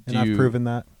differently, and I've proven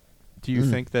that. Do you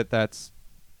think that that's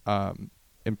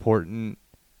important?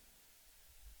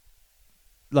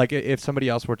 Like, if somebody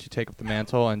else were to take up the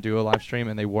mantle and do a live stream,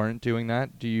 and they weren't doing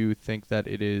that, do you think that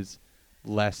it is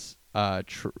less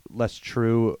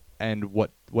true? And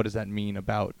what does that mean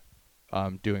about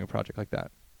doing a project like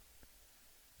that?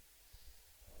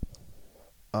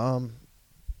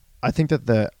 I think that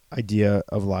the idea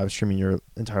of live streaming your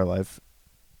entire life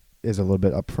is a little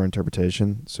bit up for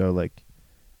interpretation. So, like,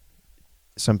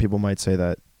 some people might say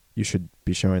that you should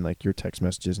be showing, like, your text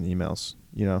messages and emails,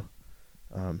 you know?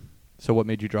 So what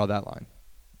made you draw that line?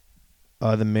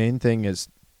 The main thing is,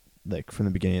 like, from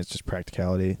the beginning, it's just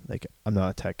practicality. Like, I'm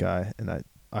not a tech guy, and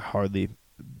I hardly,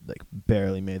 like,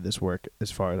 barely made this work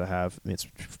as far as I have. I mean,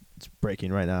 it's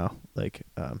breaking right now. Like,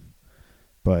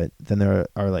 but then there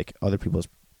are like other people's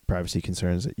privacy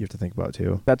concerns that you have to think about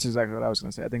too. That's exactly what I was going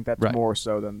to say. I think that's Right. more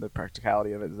so than the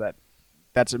practicality of it. Is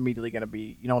that's immediately going to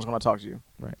be, no one's going to talk to you.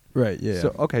 Right. Yeah.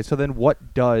 So okay. So then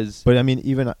what does? But I mean,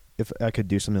 even if I could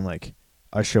do something like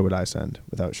I show what I send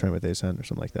without showing what they send or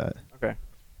something like that. Okay.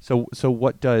 So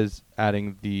what does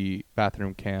adding the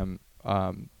bathroom cam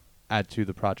add to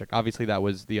the project? Obviously, that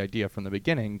was the idea from the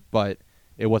beginning, but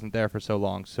it wasn't there for so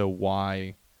long. So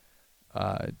why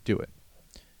do it?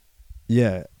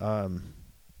 Yeah.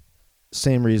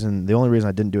 Same reason. The only reason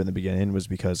I didn't do it in the beginning was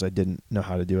because I didn't know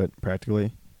how to do it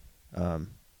practically.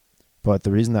 But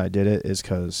the reason that I did it is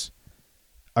because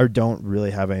I don't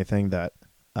really have anything that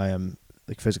I am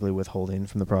like physically withholding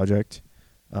from the project.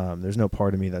 There's no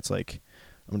part of me that's like,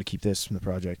 I'm going to keep this from the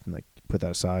project and like put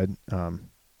that aside.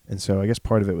 And so I guess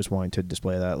part of it was wanting to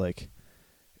display that, like,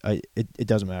 it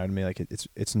doesn't matter to me. Like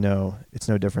it's no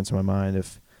difference in my mind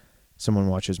if someone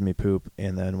watches me poop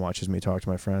and then watches me talk to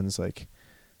my friends. Like,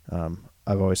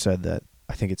 I've always said that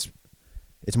I think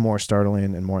it's more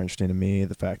startling and more interesting to me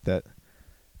the fact that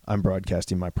I'm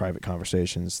broadcasting my private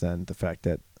conversations than the fact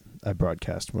that I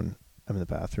broadcast when I'm in the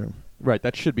bathroom. Right.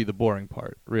 That should be the boring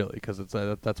part, really, because it's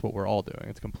that's what we're all doing.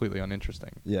 It's completely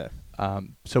uninteresting. Yeah.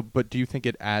 But do you think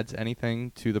it adds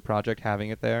anything to the project having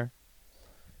it there?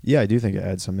 Yeah, I do think it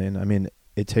adds something. I mean,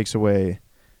 it takes away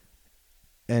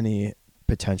any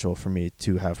potential for me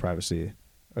to have privacy,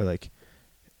 or like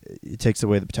it takes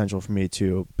away the potential for me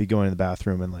to be going to the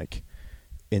bathroom and like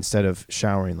instead of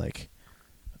showering, like,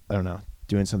 I don't know,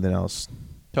 doing something else.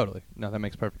 Totally. No, that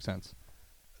makes perfect sense.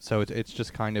 So it's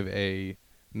just kind of a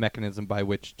mechanism by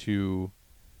which to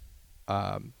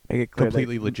Make it clear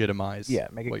completely that, legitimize. Yeah,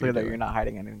 make it what clear that doing. you're not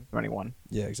hiding anything from anyone.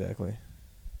 Yeah, exactly.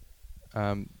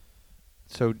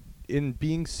 So in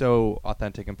being so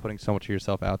authentic and putting so much of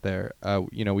yourself out there,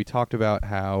 we talked about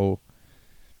how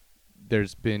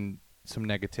there's been some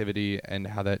negativity and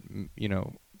how that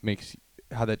makes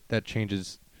how that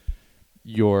changes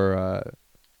your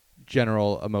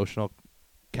general emotional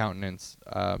countenance,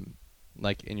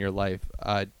 like in your life.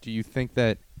 Do you think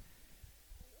that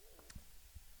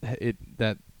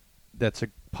that's a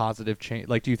positive change?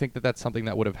 Like, do you think that that's something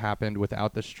that would have happened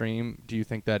without the stream? Do you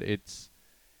think that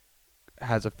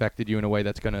has affected you in a way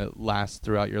that's going to last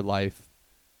throughout your life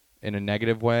in a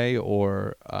negative way,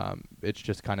 or it's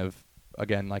just kind of,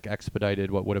 again, like expedited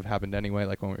what would have happened anyway,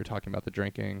 like when we were talking about the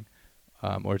drinking,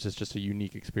 or is this just a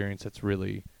unique experience that's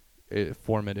really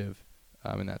formative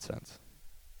in that sense?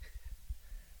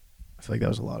 I feel like that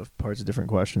was a lot of parts of different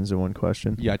questions in one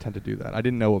question. Yeah, I tend to do that. I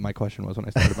didn't know what my question was when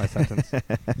I started my sentence.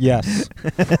 Yes.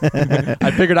 I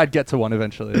figured I'd get to one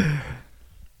eventually.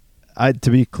 To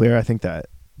be clear, I think that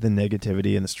the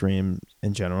negativity in the stream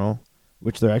in general,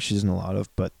 which there actually isn't a lot of,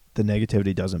 but the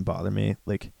negativity doesn't bother me.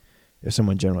 Like, if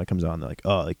someone generally comes on, they're like,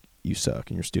 "Oh, like you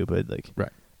suck and you're stupid," like, right,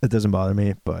 that doesn't bother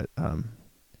me. But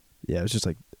yeah, it's just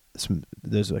like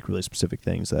there's like really specific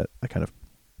things that I kind of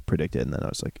predicted, and then I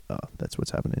was like, "Oh, that's what's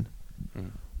happening."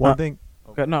 Mm. One thing.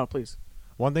 Okay, no, please.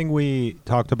 One thing we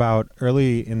talked about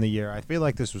early in the year, I feel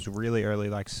like this was really early,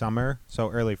 like summer, so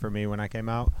early for me when I came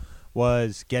out,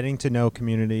 was getting to know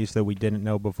communities that we didn't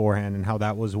know beforehand, and how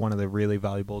that was one of the really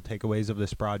valuable takeaways of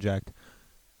this project.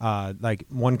 Like,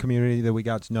 one community that we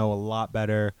got to know a lot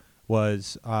better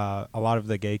was a lot of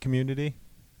the gay community.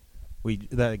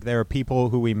 There are people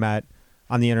who we met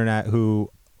on the internet who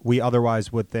we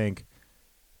otherwise would think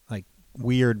like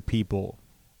weird people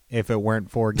if it weren't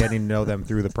for getting to know them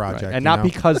through the project. Right. And you not know?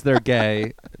 because they're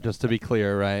gay, just to be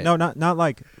clear, right? No, not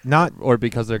Or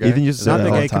because they're gay. Ethan used to say Not that the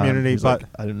all gay time. community, He's but- like,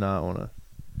 I do not want to.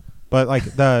 but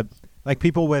like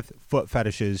people with foot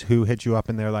fetishes who hit you up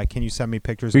and they're like, "Can you send me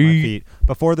pictures of my feet?"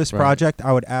 Before this Right. project,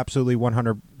 I would absolutely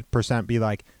 100% be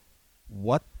like,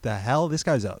 "What the hell? This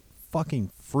guy's a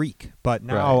fucking freak." But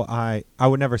now I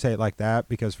would never say it like that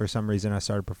because for some reason I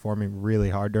started performing really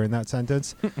hard during that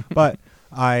sentence. But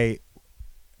I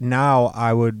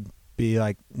would be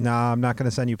like, "Nah, I'm not going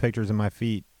to send you pictures of my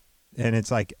feet." And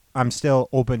it's like I'm still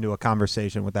open to a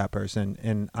conversation with that person.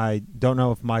 And I don't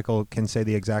know if Michael can say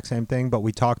the exact same thing, but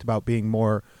we talked about being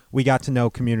more. We got to know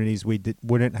communities we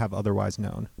wouldn't have otherwise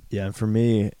known. Yeah, and for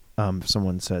me, if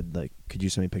someone said like, "Could you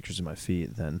send me pictures of my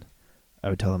feet?" then I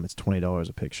would tell them it's $20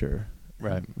 a picture.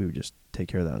 Right. And we would just take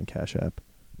care of that on Cash App.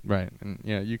 Right. And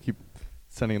yeah, you keep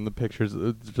sending them the pictures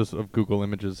just of Google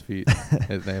Images feet.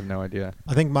 They have no idea.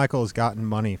 I think Michael has gotten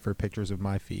money for pictures of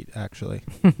my feet. Actually,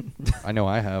 I know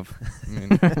I have. I mean,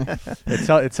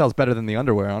 it sells better than the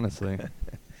underwear, honestly.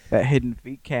 That hidden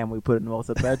feet cam we put in both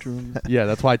the bedrooms. Yeah,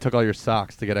 that's why I took all your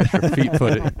socks to get extra feet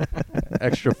footy,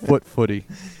 extra foot footy.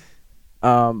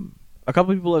 A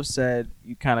couple people have said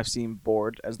you kind of seem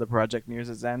bored as the project nears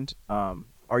its end.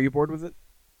 Are you bored with it?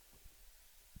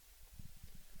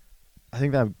 I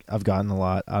think that I've gotten a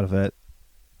lot out of it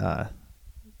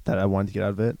that I wanted to get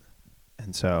out of it.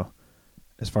 And so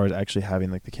as far as actually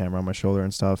having like the camera on my shoulder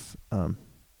and stuff,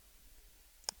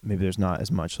 maybe there's not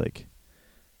as much like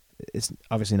it's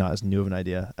obviously not as new of an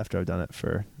idea after I've done it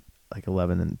for like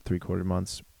 11 3/4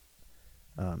 months.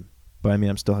 But I mean,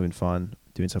 I'm still having fun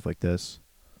doing stuff like this.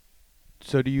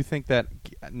 So do you think that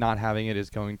not having it is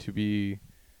going to be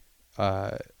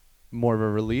more of a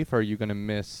relief, or are you going to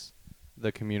miss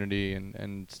the community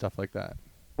and stuff like that?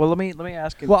 Well, let me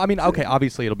ask. Well, I mean, okay,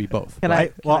 obviously it'll be both. I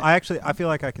feel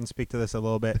like I can speak to this a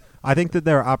little bit. I think that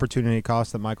there are opportunity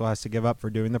costs that Michael has to give up for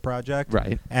doing the project.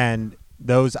 Right. And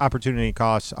those opportunity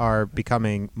costs are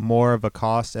becoming more of a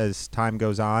cost as time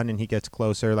goes on and he gets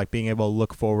closer, like being able to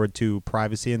look forward to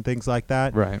privacy and things like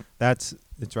that. Right. It's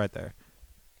right there.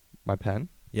 My pen?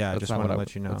 Yeah, I just want to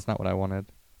let you know. That's not what I wanted.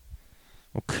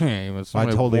 Okay. I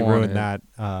totally ruined that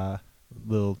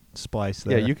little splice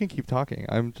there. Yeah, you can keep talking.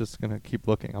 I'm just going to keep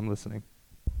looking. I'm listening.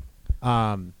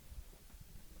 Where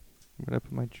did I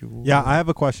put my jewel? Yeah, I have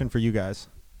a question for you guys.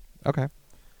 Okay.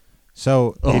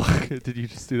 So Did you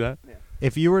just do that?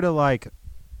 if you were to like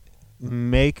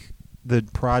make the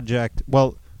project,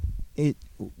 well, if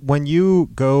you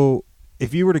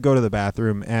were to go to the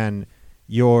bathroom and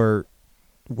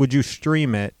would you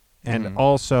stream it? And Mhm.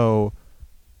 also,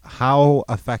 how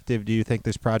effective do you think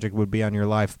this project would be on your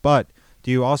life? But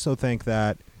do you also think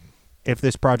that if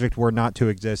this project were not to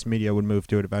exist, media would move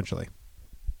to it eventually?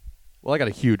 Well, I got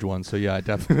a huge one, so yeah, I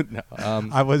definitely. No.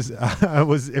 I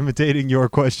was imitating your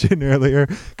question earlier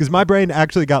because my brain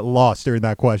actually got lost during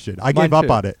that question. I gave Mine up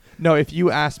too. on it. No, if you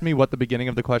asked me what the beginning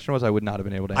of the question was, I would not have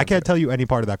been able to answer. I can't tell you any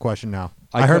part of that question now.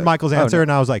 I I heard could- Michael's oh, answer no.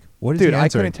 and I was like, "What is Dude, he I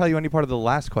answering?" couldn't tell you any part of the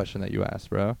last question that you asked,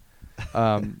 bro.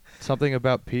 Something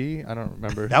about pee? I don't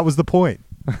remember. That was the point.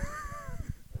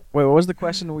 Wait, what was the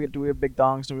question? Do we have big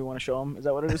dongs? Do we want to show them? Is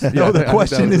that what it is? Yeah, No, I the think that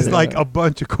question was is it, like yeah. a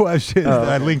bunch of questions Oh, that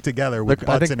I okay. linked together with I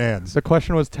butts think and hands. The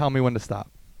question was, tell me when to stop.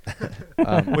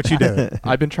 Which you did.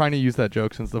 I've been trying to use that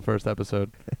joke since the first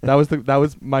episode. That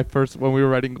was my first, when we were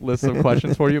writing lists of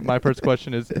questions for you, my first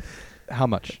question is, how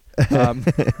much?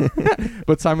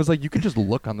 But Simon was like, you could just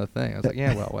look on the thing. I was like,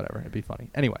 yeah, well, whatever. It'd be funny.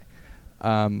 Anyway.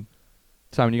 Simon,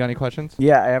 you got any questions?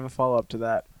 Yeah, I have a follow up to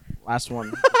that last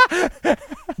one.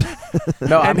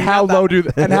 No, I And mean, how not low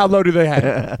that- do how low do they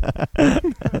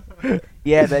hang?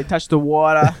 Yeah, they touch the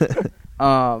water.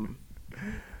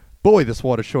 Boy, this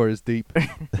water sure is deep.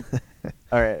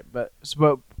 All right, but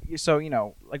so you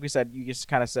know, like we said, you just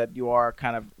kind of said you are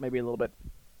kind of maybe a little bit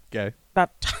Okay.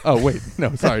 not. Oh wait,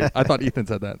 no, sorry. I thought Ethan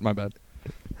said that. My bad.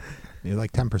 You're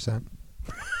like 10%.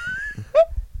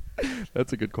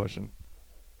 That's a good question.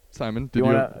 Simon, Do did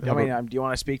you you? want to? have I a- mean, do you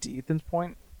want to speak to Ethan's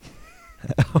point?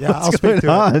 Yeah, I'll What's speak going to it.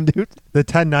 on, dude? The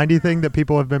 1090 thing that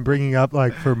people have been bringing up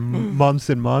like for months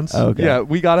and months. Okay. Yeah,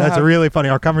 we gotta That's have. really funny.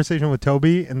 Our conversation with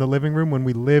Toby in the living room when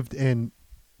we lived in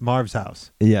Marv's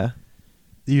house. Yeah.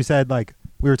 You said like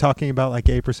we were talking about like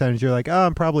a percentage. You're like, oh,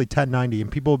 I'm probably 1090,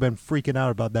 and people have been freaking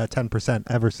out about that 10%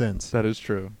 ever since. That is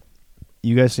true.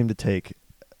 You guys seem to take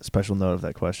special note of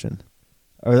that question,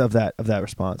 or of that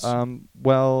response.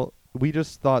 Well, we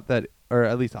just thought that, or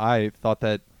at least I thought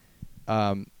that.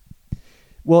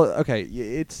 Well, okay,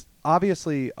 it's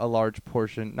obviously a large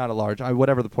portion, not a large,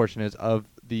 whatever the portion is, of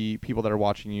the people that are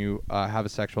watching you have a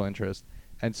sexual interest,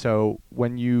 and so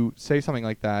when you say something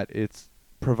like that, it's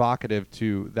provocative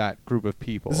to that group of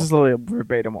people. This is literally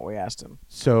verbatim what we asked him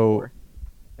So,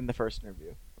 in the first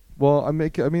interview. well, I'm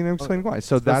explaining why.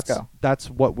 So Let's go. that's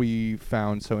what we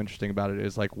found so interesting about it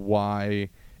is like why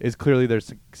is clearly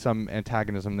there's some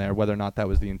antagonism there, whether or not that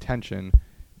was the intention,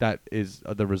 that is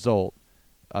the result.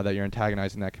 That you're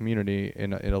antagonizing that community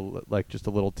in a like just a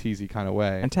little teasy kind of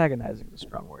way. Antagonizing is a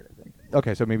strong word, I think.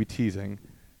 Okay, so maybe teasing.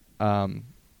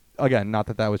 Again, not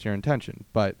that was your intention,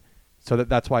 but so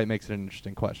that's why it makes it an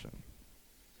interesting question.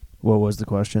 What was the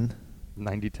question?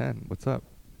 90-10, what's up?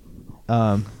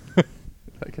 I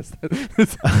guess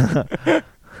that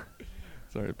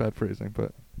sorry, bad phrasing,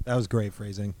 but That was great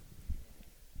phrasing.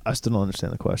 still don't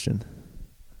understand the question.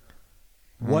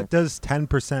 What does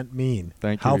 10% mean?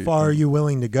 Thank you. How far are you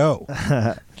willing to go?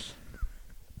 I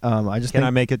just Can think, I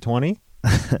make it 20?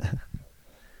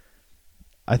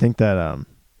 I think that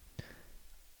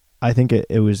I think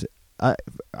it was I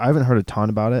haven't heard a ton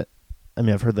about it. I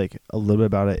mean, I've heard like a little bit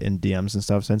about it in DMs and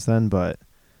stuff since then, but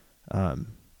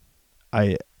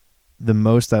the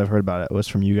most that I've heard about it was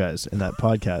from you guys in that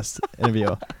podcast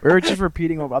interview. We were just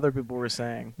repeating what other people were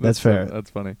saying. That's fair.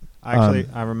 That's funny. Actually,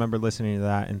 I remember listening to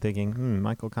that and thinking,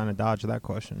 Michael kind of dodged that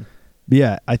question. But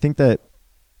yeah, I think that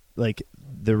like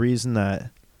the reason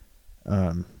that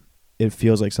it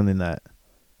feels like something that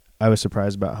I was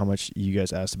surprised about how much you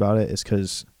guys asked about it is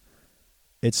because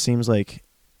it seems like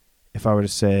if I were to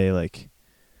say like,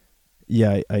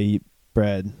 yeah, I eat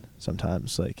bread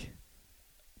sometimes, like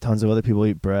tons of other people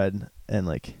eat bread, and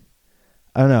like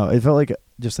I don't know, it felt like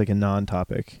just like a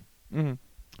non-topic.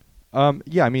 Mm-hmm.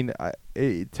 Yeah, I mean,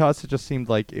 to us it just seemed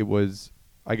like it was,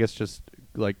 I guess, just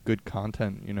like good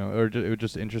content, you know, or it was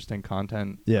just interesting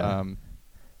content. Yeah.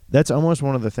 That's almost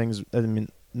one of the things. I mean,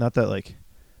 not that like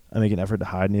I make an effort to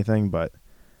hide anything, but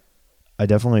I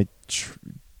definitely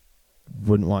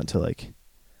wouldn't want to like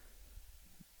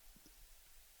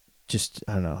just,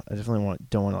 I don't know. I definitely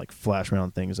don't want to like flash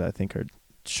around things that I think are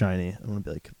shiny. I want to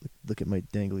be like, look at my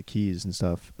dangly keys and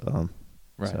stuff.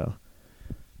 Right. So.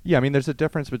 Yeah, I mean, there's a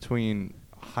difference between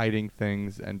hiding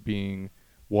things and being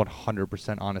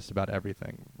 100% honest about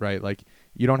everything, right? Like,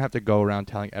 you don't have to go around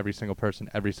telling every single person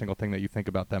every single thing that you think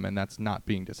about them, and that's not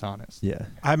being dishonest. Yeah.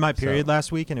 I had my period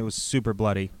last week, and it was super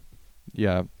bloody.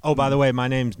 Yeah. Oh, by the way, my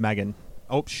name's Megan.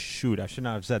 Oh, shoot. I should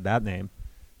not have said that name.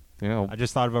 Yeah. I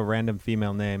just thought of a random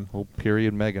female name. Whole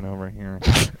period Megan over here.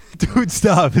 Dude,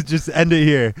 stop. Just end it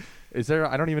here. Is there?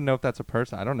 I don't even know if that's a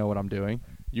person. I don't know what I'm doing.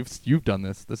 You've done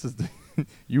this. This is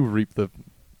you reap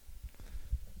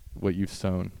what you've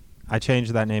sown. I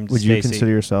changed that name to Would Stacy. you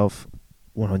consider yourself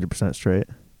 100% straight?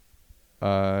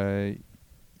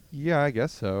 Yeah, I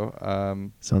guess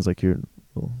so. Sounds like you're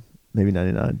maybe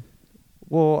 99.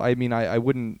 Well, I mean, I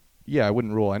wouldn't. Yeah, I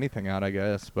wouldn't rule anything out, I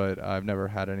guess, but I've never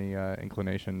had any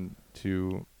inclination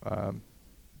to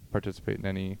participate in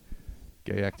any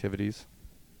gay activities.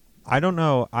 I don't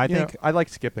know. I think I like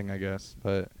skipping, I guess,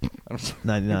 but I don't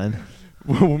 99.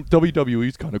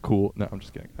 WWE's kind of cool. No, I'm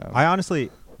just kidding. I honestly,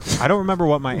 I don't remember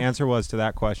what my answer was to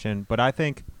that question, but I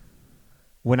think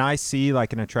when I see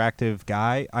like an attractive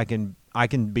guy, I can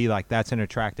be like, that's an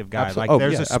attractive guy. Like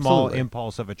there's a small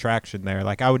impulse of attraction there.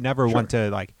 Like I would never want to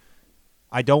like,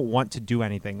 I don't want to do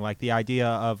anything. Like the idea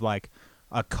of like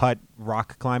a cut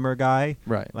rock climber guy,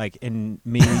 right? Like in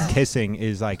me kissing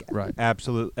is like right.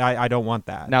 Absolutely. I don't want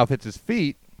that. Now if it's his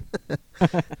feet.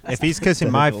 If he's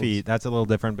kissing my feet, that's a little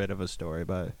different bit of a story,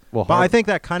 but but I think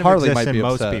that kind of Harley exists might in be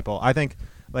most upset. people. I think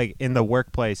like in the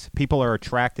workplace, people are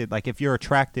attracted. Like if you're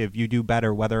attractive, you do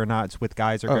better whether or not it's with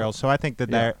guys or girls. So I think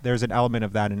that there's an element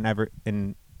of that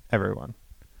in everyone.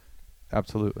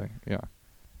 Absolutely, yeah.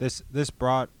 This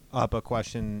brought up a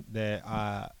question that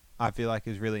I feel like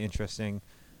is really interesting.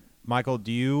 Michael,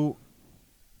 do you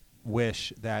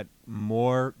wish that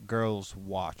more girls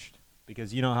watched?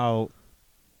 Because you know how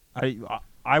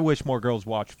I wish more girls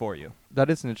watched for you. That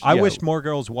is an interesting. I wish more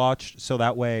girls watched so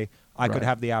that way I could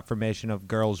have the affirmation of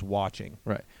girls watching.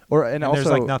 Right. And also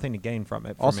there's like nothing to gain from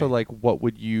it. Also, me. like, what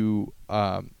would you,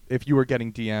 if you were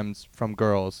getting DMs from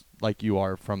girls like you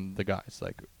are from the guys,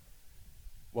 like,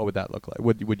 what would that look like?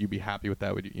 Would you be happy with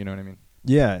that? Would you know what I mean?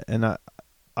 Yeah, and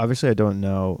obviously I don't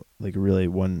know like really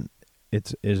when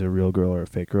it is a real girl or a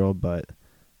fake girl, but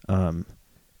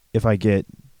if I get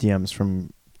DMs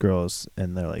from girls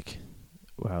and they're like,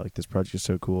 wow, like this project is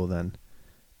so cool, then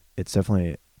it's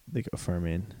definitely like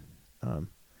affirming.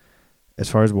 As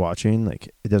far as watching, like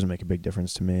it doesn't make a big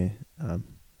difference to me,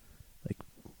 like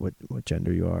what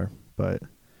gender you are, but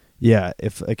yeah,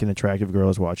 if like an attractive girl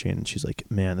is watching and she's like,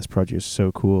 man, this project is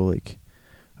so cool, like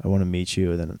I want to meet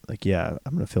you, then like, yeah,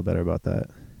 I'm gonna feel better about that.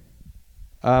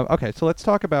 Okay, so let's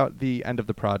talk about the end of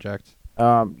the project.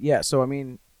 Yeah. So I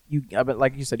mean, but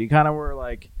like you said, you kind of were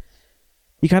like,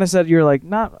 you kind of said you're like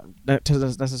not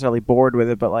necessarily bored with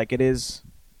it, but like it is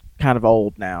kind of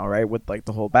old now, right? With like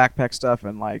the whole backpack stuff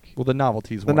and like Well, the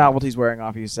novelty's the worn off. novelty's wearing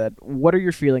off. You said. What are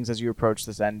your feelings as you approach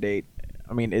this end date?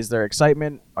 I mean, is there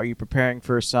excitement? Are you preparing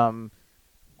for some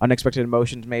unexpected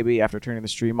emotions maybe after turning the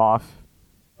stream off?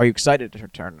 Are you excited to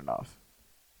turn it off?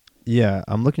 Yeah,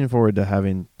 I'm looking forward to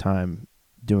having time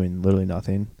doing literally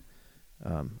nothing,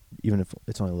 even if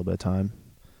it's only a little bit of time.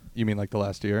 You mean like the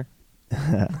last year?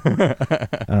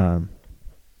 um,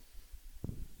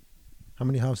 How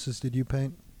many houses did you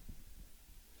paint?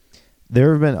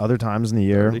 there have been other times in the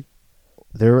year. 30?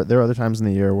 There are other times in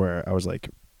the year where I was like,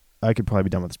 I could probably be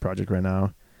done with this project right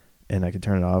now, and I could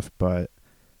turn it off. But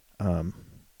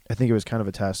I think it was kind of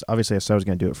a test. Obviously, I said I was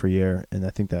going to do it for a year, and I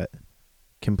think that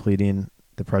completing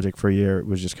the project for a year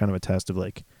was just kind of a test of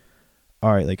like,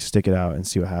 all right, like stick it out and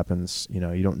see what happens. You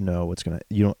know, you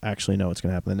don't actually know what's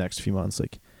gonna happen the next few months.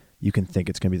 Like, you can think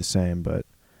it's gonna be the same, but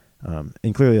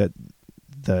and clearly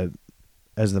that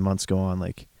as the months go on,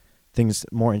 like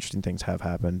more interesting things have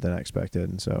happened than I expected,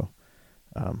 and so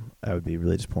I would be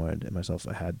really disappointed in myself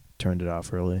if I had turned it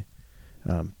off early.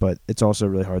 But it's also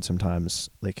really hard sometimes.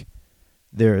 Like,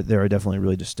 there are definitely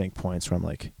really distinct points where I'm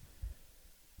like,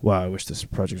 wow, I wish this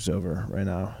project was over right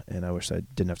now, and I wish I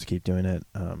didn't have to keep doing it.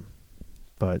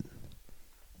 But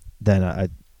then I,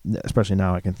 especially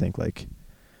now, I can think like,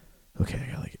 okay,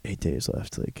 I got like 8 days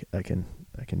left. Like, I can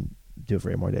do it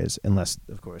for 8 more days, unless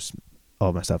of course all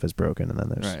of my stuff is broken, and then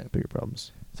there's Right. bigger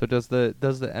problems. So does the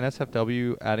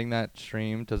NSFW adding that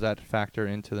stream, does that factor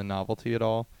into the novelty at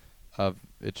all? Of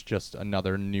it's just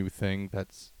another new thing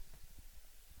that's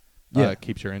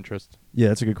keeps your interest. Yeah,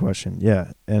 that's a good question.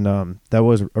 Yeah, and that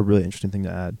was a really interesting thing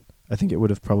to add. I think it would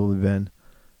have probably been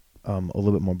a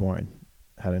little bit more boring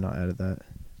had I not added that.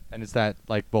 And is that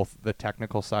like both the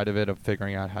technical side of it, of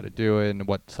figuring out how to do it and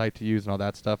what site to use and all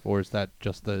that stuff, or is that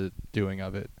just the doing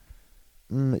of it?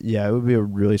 Yeah, it would be a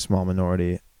really small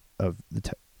minority of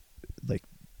the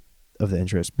of the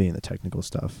interest being the technical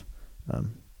stuff.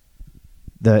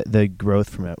 The growth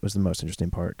from it was the most interesting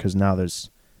part, because now the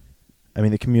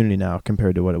community now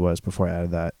compared to what it was before I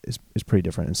added that is pretty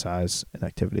different in size and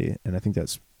activity, and I think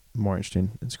that's more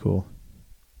interesting. It's cool.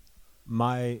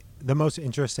 The most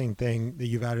interesting thing that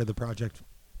you've added to the project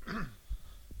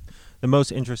the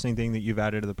most interesting thing that you've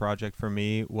added to the project for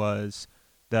me was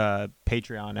the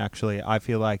Patreon. Actually, I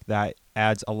feel like that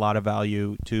adds a lot of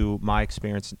value to my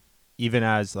experience, even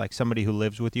as like somebody who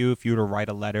lives with you. If you were to write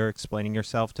a letter explaining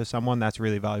yourself to someone, that's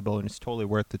really valuable, and it's totally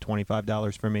worth the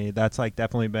 $25 for me. That's like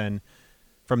definitely been,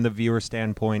 from the viewer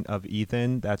standpoint of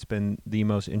Ethan, that's been the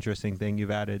most interesting thing you've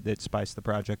added that spiced the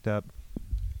project up.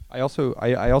 I also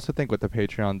think with the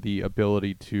Patreon, the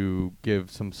ability to give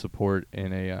some support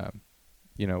in a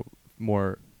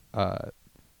more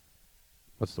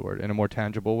in a more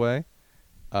tangible way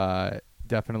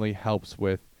definitely helps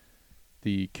with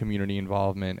the community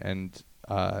involvement and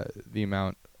the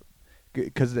amount,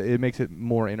 because it makes it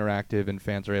more interactive and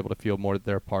fans are able to feel more that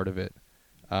they're part of it.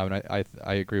 And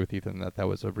I agree with Ethan that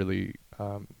was a really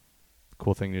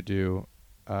cool thing to do,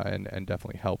 and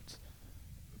definitely helped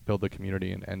build the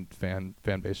community and fan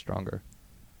base stronger.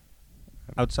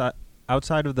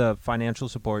 Outside of the financial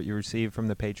support you received from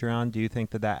the Patreon, do you think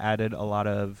that added a lot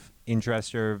of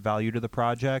interest or value to the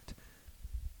project?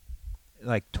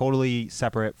 Like, totally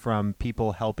separate from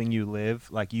people helping you live,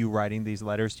 like you writing these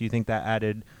letters, do you think that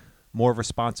added more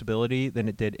responsibility than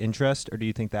it did interest, or do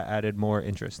you think that added more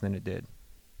interest than it did?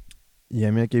 Yeah,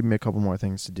 it gave me a couple more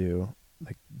things to do.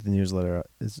 Like, the newsletter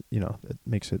is, it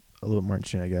makes it a little more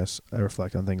interesting, I guess. I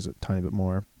reflect on things a tiny bit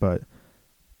more. But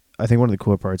I think one of the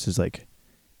cooler parts is, like,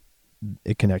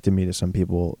 it connected me to some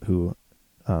people who,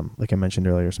 like I mentioned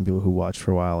earlier, some people who watched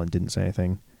for a while and didn't say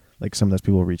anything. Like, some of those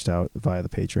people reached out via the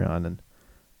Patreon, and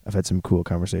I've had some cool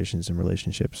conversations and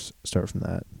relationships start from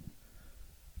that.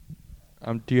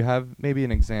 Do you have maybe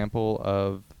an example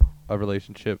of a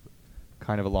relationship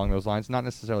kind of along those lines? Not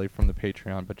necessarily from the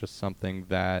Patreon, but just something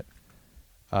that,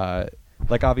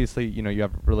 like, obviously, you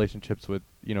have relationships with,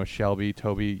 Shelby,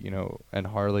 Toby, and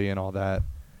Harley and all that.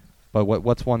 But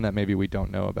what's one that maybe we don't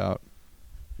know about?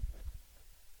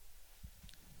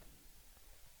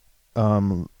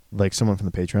 Like someone from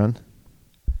the Patreon?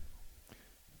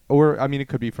 Or, it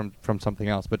could be from something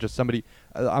else, but just somebody,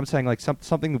 I'm saying, like,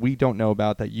 something we don't know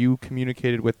about that you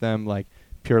communicated with them, like,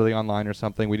 purely online or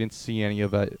something. We didn't see any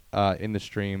of it in the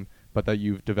stream, but that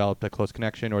you've developed a close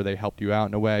connection, or they helped you out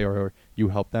in a way, or you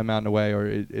helped them out in a way,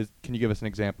 or can you give us an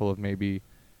example of maybe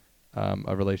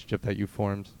a relationship that you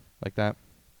formed like that?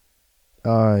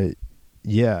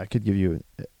 Yeah, I could give you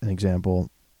an example.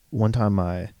 one time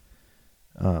my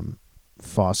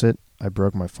faucet, I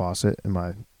broke my faucet in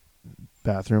my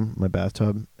bathroom, my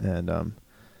bathtub, and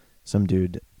some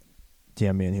dude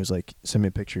DM'd me and he was like, send me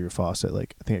a picture of your faucet,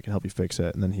 like I think I can help you fix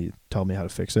it. And then he told me how to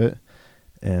fix it,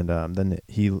 and then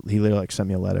he literally like sent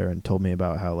me a letter and told me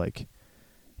about how like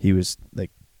he was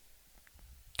like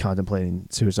contemplating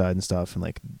suicide and stuff, and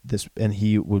like this, and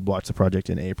he would watch the project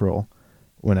in April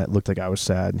when it looked like I was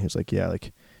sad, and he was like, yeah,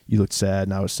 like you looked sad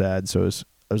and I was sad, so I was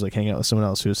like hanging out with someone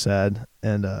else who was sad,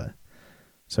 and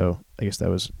so I guess that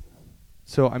was.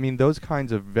 So I mean, those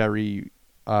kinds of very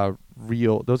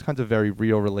real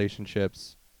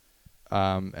relationships,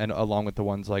 and along with the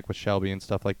ones like with Shelby and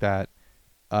stuff like that,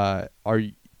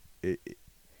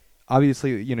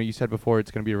 obviously, you know, you said before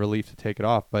it's going to be a relief to take it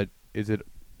off, but is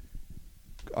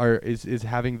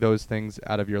having those things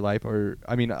out of your life, or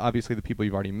I mean, obviously the people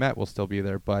you've already met will still be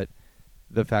there, but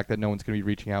the fact that no one's going to be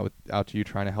reaching out to you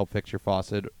trying to help fix your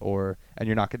faucet,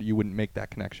 and you wouldn't make that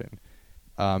connection.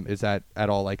 Is that at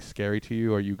all like scary to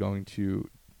you? Are you going to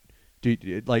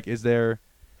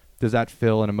does that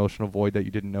fill an emotional void that you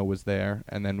didn't know was there,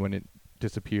 and then when it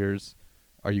disappears,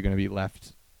 are you going to be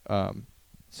left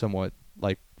somewhat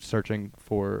like searching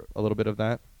for a little bit of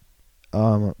that?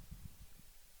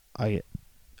 I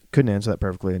couldn't answer that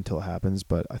perfectly until it happens,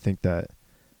 but I think that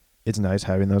it's nice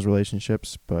having those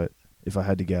relationships. But if I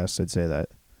had to guess, I'd say that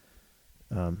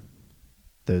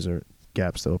those are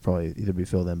gaps that will probably either be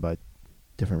filled in by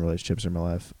different relationships in my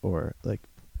life, or like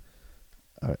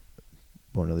I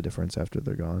won't know the difference after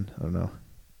they're gone. I don't know.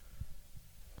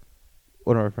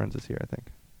 One of our friends is here, I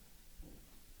think.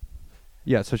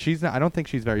 Yeah, so I don't think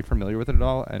she's very familiar with it at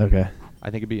all, and Okay.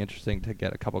 I think it'd be interesting to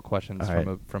get a couple questions All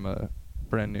right. from a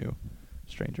brand new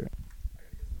stranger.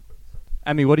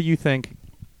 Emmy, what do you think?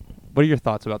 What are your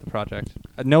thoughts about the project?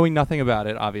 Knowing nothing about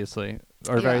it, obviously,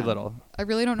 or very Yeah. little. I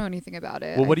really don't know anything about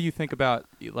it. Well, what do you think about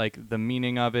like the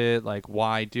meaning of it? Like,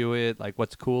 why do it? Like,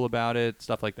 what's cool about it?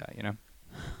 Stuff like that, you know?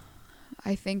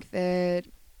 I think that,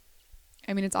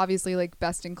 I mean, it's obviously like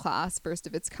best in class, first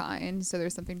of its kind. So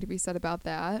there's something to be said about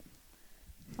that.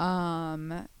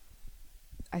 I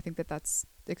think that that's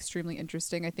extremely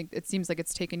interesting. I think it seems like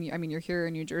it's taken you, I mean, you're here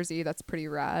in New Jersey. That's pretty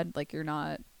rad. Like, you're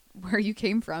not where you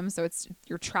came from. So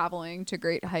you're traveling to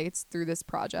great heights through this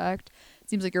project. It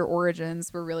seems like your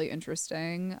origins were really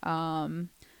interesting. I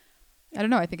don't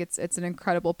know. I think it's an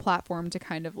incredible platform to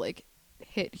kind of like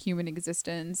hit human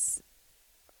existence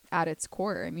at its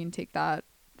core. I mean, take that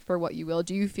for what you will.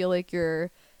 Do you feel like you're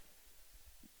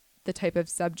the type of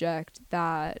subject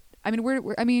that, I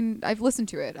mean, I've listened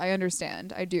to it. I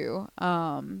understand. I do.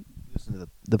 Listen to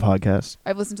the podcast.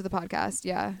 I've listened to the podcast.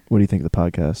 Yeah. What do you think of the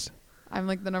podcast? I'm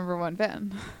like the number one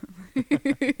fan.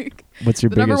 What's your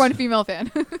the biggest? number one female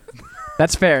fan.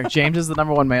 That's fair. James is the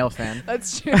number one male fan.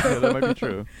 That's true. Yeah, that might be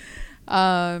true.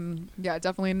 Yeah,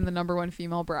 definitely in the number one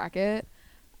female bracket.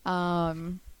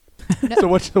 So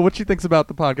what she thinks about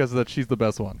the podcast is that she's the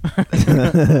best one.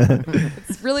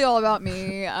 It's really all about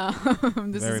me.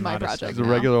 This Very is my modest. project. She's a now.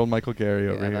 regular old Michael Gary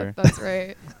over Yeah, here. that's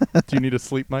right. Do you need a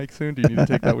sleep mic soon? Do you need to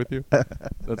take that with you?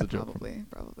 That's a joke.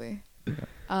 Probably.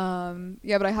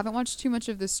 Yeah, but I haven't watched too much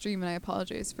of this stream, and I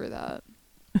apologize for that.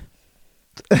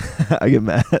 I get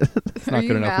mad. It's not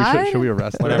good enough. Should we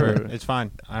arrest her? Whatever. or- It's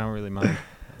fine. I don't really mind.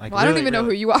 Like, Well, I don't really, even know who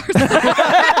really. you are.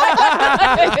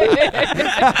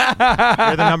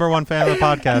 You're the number one fan of the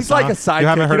podcast. He's like a huh? sidekick. You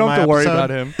haven't heard don't my have to worry episode? about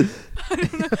him.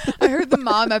 I heard the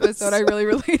mom episode. I really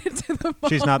related to the mom.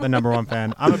 She's not the number one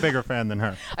fan. I'm a bigger fan than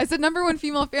her. I said number one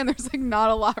female fan. There's like not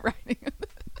a lot writing.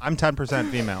 I'm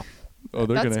 10% female. Oh,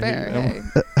 they're That's gonna fair. hate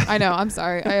him. Hey. I know. I'm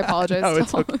sorry. I apologize. No, to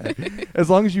it's all. okay. As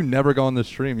long as you never go on the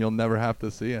stream, you'll never have to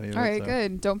see any of it. All right, so.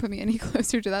 good. Don't put me any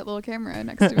closer to that little camera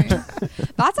next to me.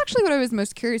 That's actually what I was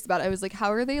most curious about. I was like,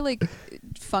 how are they like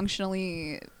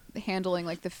functionally handling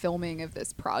like the filming of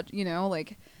this project? You know,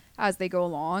 like as they go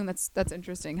along. That's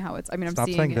interesting. How it's. I mean, Stop I'm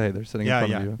seeing saying it. they. They're sitting in Yeah,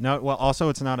 front yeah. of you. No, well, also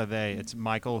it's not a they. It's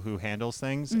Michael who handles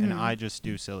things, and Mhm. I just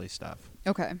do silly stuff.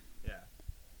 Okay, Yeah.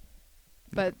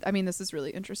 but I mean, this is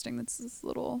really interesting. That's this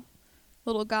little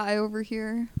guy over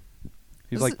here.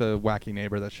 He's This like is- the wacky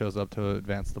neighbor that shows up to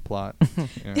advance the plot.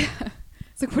 Yeah.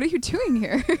 It's like, what are you doing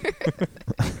here?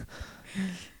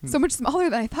 So much smaller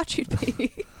than I thought you'd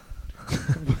be.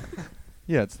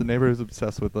 Yeah, it's the neighbor who's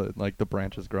obsessed with the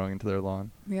branches growing into their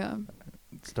lawn. Yeah.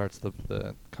 It starts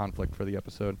the conflict for the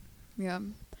episode. Yeah.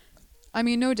 I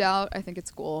mean, no doubt. I think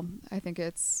it's cool. I think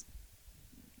it's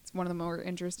one of the more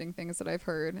interesting things that I've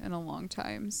heard in a long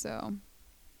time. So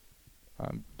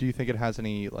Do you think it has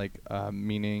any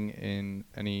meaning in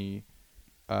any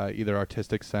either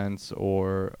artistic sense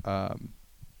or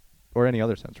any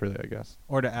other sense, really? I guess.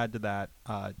 Or to add to that,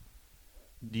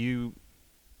 do you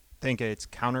think it's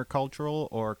countercultural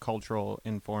or cultural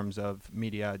in forms of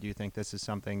media? Do you think this is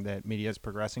something that media is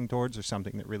progressing towards, or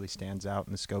something that really stands out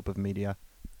in the scope of media?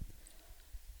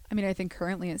 I mean, I think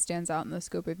currently it stands out in the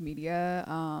scope of media.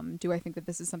 Do I think that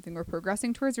this is something we're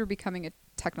progressing towards? We're becoming a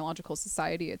technological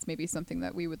society. It's maybe something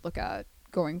that we would look at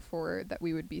going forward, that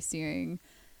we would be seeing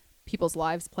people's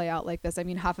lives play out like this. I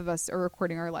mean, half of us are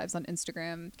recording our lives on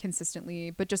Instagram consistently,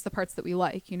 but just the parts that we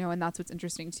like, you know, and that's what's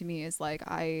interesting to me is like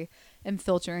I am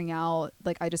filtering out,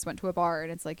 like I just went to a bar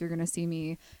and it's like you're going to see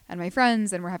me and my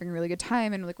friends and we're having a really good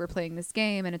time and like we're playing this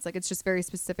game and it's like it's just very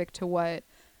specific to what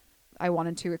I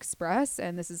wanted to express,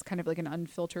 and this is kind of like an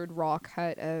unfiltered raw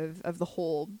cut of the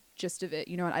whole gist of it,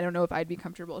 you know, and I don't know if I'd be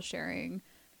comfortable sharing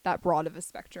that broad of a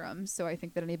spectrum. So I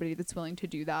think that anybody that's willing to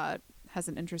do that has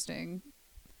an interesting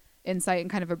insight and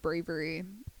kind of a bravery,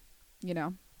 you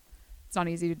know. It's not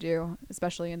easy to do,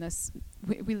 especially in this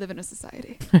we live in a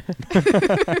society.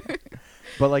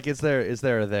 But like, is there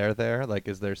a there? Like,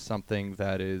 is there something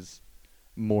that is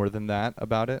more than that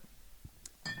about it?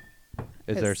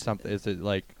 Is there something? Is it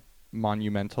like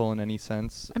monumental in any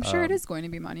sense? I'm sure it is going to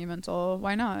be monumental.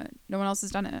 Why not? No one else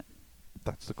has done it.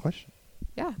 That's the question.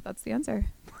 Yeah, that's the answer.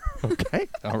 Okay.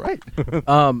 All right.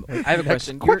 I have a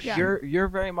question. question. You're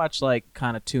very much like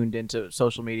kind of tuned into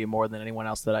social media more than anyone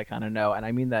else that I kind of know, and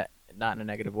I mean that not in a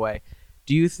negative way.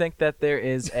 Do you think that there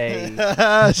is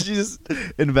a She just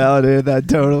invalidated that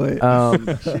totally.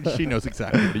 she knows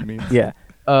exactly what he means. yeah?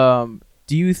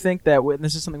 Do you think that and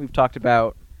this is something we've talked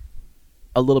about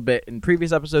a little bit in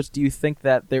previous episodes? Do you think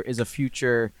that there is a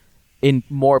future in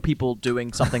more people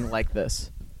doing something like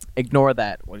this? Ignore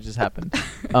that. What just happened?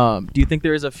 Do you think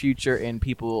there is a future in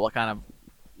people kind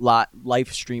of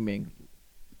live streaming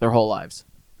their whole lives?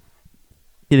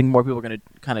 Do you think more people are going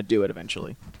to kind of do it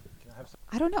eventually?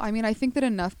 I don't know. I mean, I think that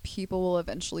enough people will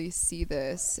eventually see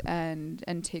this and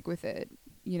take with it,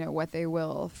 you know, what they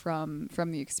will from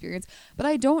the experience. But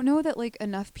I don't know that like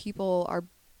enough people are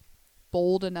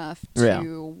bold enough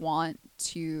to want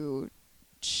to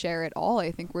share it all.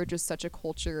 I think we're just such a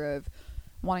culture of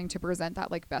wanting to present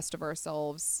that like best of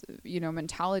ourselves, you know,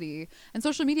 mentality. And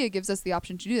social media gives us the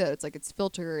option to do that. It's like it's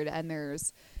filtered and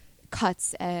there's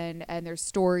cuts and there's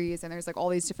stories and there's like all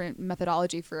these different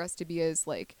methodology for us to be as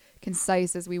like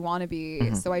concise as we want to be.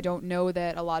 Mm-hmm. So I don't know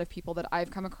that a lot of people that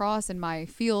I've come across in my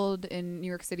field in New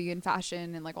York City in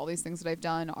fashion and like all these things that I've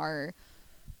done are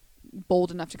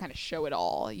bold enough to kind of show it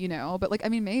all, you know. But like, I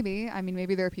mean, maybe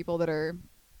there are people that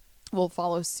will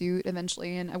follow suit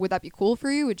eventually. And would that be cool for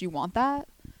you? Would you want that?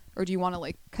 Or do you want to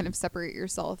like kind of separate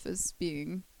yourself as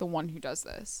being the one who does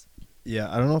this?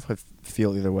 Yeah, I don't know if I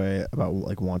feel either way about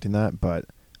like wanting that, but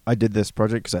I did this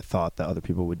project because I thought that other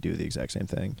people would do the exact same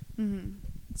thing. Mm-hmm.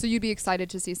 So you'd be excited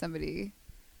to see somebody.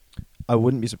 I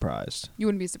wouldn't be surprised. You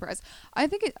wouldn't be surprised. I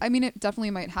think it definitely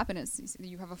might happen. It's,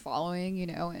 you have a following, you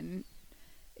know, and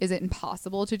is it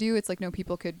impossible to do? It's like, no,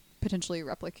 people could potentially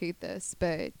replicate this,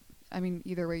 but I mean,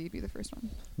 either way, you'd be the first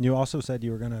one. You also said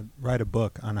you were going to write a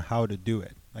book on how to do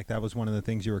it. Like that was one of the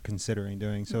things you were considering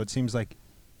doing. So it seems like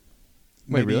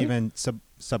maybe really? Even Yeah, I'm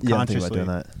subconsciously, thinking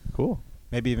about doing that. Cool.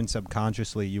 maybe even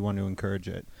subconsciously you want to encourage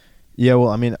it. Yeah, well,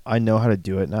 I mean, I know how to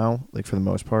do it now, like for the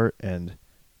most part, and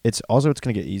it's going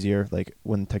to get easier. Like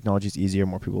when technology is easier,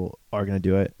 more people are going to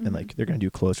do it, and like they're going to do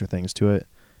closer things to it.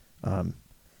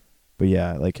 But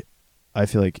yeah, like I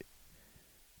feel like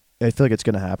it's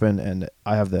going to happen, and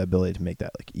I have the ability to make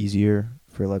that like easier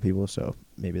for a lot of people. So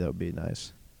maybe that would be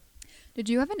nice. Did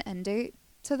you have an end date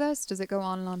to this? Does it go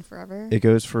on and on forever? It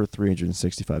goes for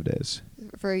 365 days.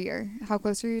 For a year. How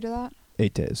close are you to that?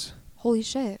 8 days. Holy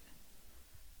shit.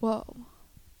 Whoa.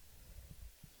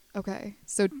 Okay.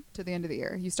 So to the end of the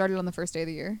year. You started on the first day of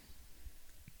the year.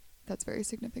 That's very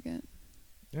significant.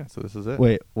 Yeah, so this is it.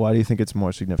 Wait, why do you think it's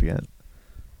more significant?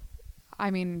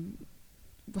 I mean,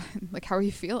 like, how are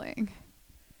you feeling?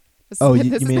 This Oh, has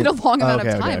you been mean- a long amount of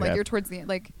okay, time. okay, Like, okay. you're towards the end.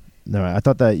 Like, No, I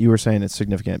thought that you were saying it's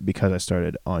significant because I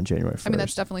started on January 1st. I mean,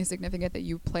 that's definitely significant that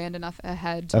you planned enough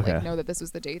ahead to Okay. like know that this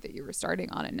was the date that you were starting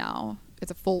on it. Now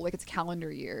it's a full, like, it's a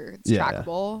calendar year. It's Yeah.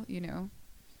 trackable, you know?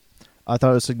 I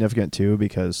thought it was significant too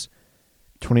because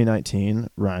 2019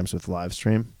 rhymes with live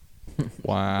stream.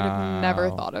 Wow. I would have never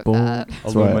thought of Boom. that.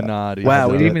 That's why- Illuminati. Wow,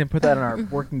 we that. didn't even put that in our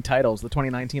working titles. The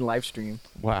 2019 live stream.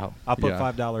 Wow. I'll put Yeah.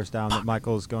 $5 down that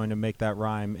Michael's going to make that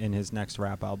rhyme in his next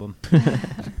rap album.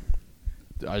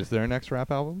 Is there a next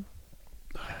rap album?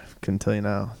 Couldn't tell you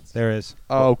now. There is.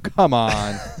 Oh, come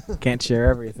on. Can't share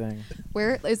everything.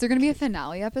 Where is there going to be a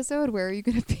finale episode? Where are you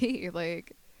going to be?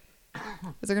 Like,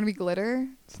 Is there gonna be glitter?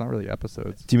 It's not really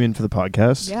episodes. Do you mean for the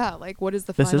podcast? Yeah, like what is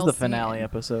the This is final the finale scene?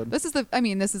 episode. This is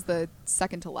the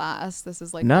second to last. This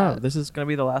is like No, the- this is gonna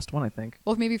be the last one, I think.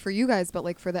 well, maybe for you guys, but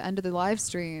like for the end of the live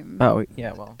stream. Oh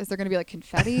yeah, well. Is there gonna be like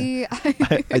confetti?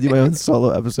 I do my own solo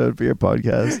episode for your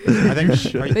podcast. I think.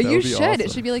 should. Are But you, you would be should. awesome.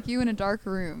 It should be like you in a dark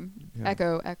room. Yeah.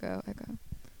 Echo, echo, echo.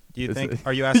 do you Is think? it-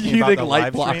 Are you asking You about think the light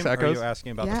live blocks stream? Or are echoes? you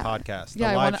asking about Yeah. the podcast?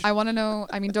 Yeah, The live I want to know.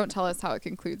 I mean, don't tell us how it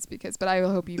concludes but I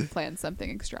hope you plan something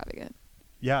extravagant.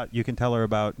 Yeah, you can tell her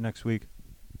about next week.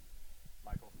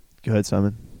 Go ahead,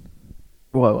 Simon.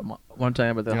 What? One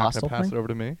time about the You're not hostel gonna pass thing? it over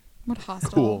to me. What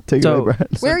hostel? Cool. Take So- it away,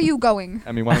 Brad. Where are you going?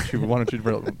 I mean, why don't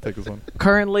you take this one?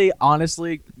 Currently,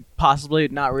 honestly, possibly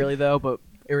not really though, but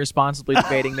irresponsibly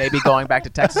debating maybe going back to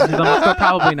Texas, but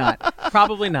probably not.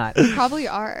 Probably not. Probably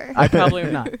are. I probably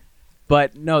am not.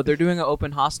 But no, they're doing an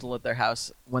open hostel at their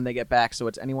house when they get back, so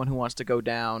it's anyone who wants to go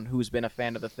down who's been a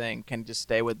fan of the thing can just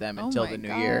stay with them Oh until my the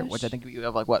new year. Which I gosh. think you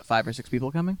have like what 5 or 6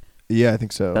 people coming. Yeah, I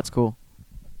think so. That's cool.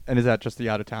 And is that just the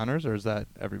out of towners, or is that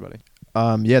everybody?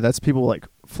 Yeah, that's people like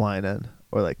flying in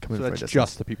or like coming So for a that's distance.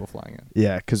 just the people flying in.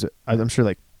 Yeah, because I'm sure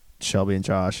like Shelby and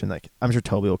Josh and like I'm sure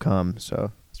Toby will come.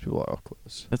 So those people are all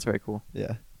close. That's very cool.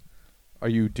 Yeah. Are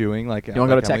you doing like? You want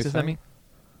to go like to Emily's Texas with thing? me?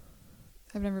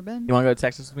 I've never been. You want to go to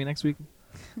Texas with me next week?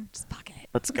 Just bucket it.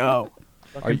 Let's go.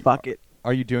 Are you- Bucket.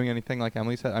 Are you doing anything like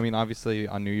Emily said? I mean, obviously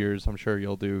on New Year's, I'm sure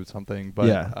you'll do something. But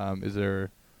Yeah. is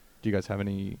there? Do you guys have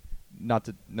any? Not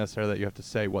to necessarily that you have to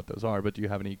say what those are, but do you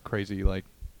have any crazy like,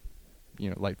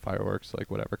 light fireworks, like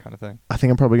whatever kind of thing? I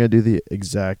think I'm probably gonna do the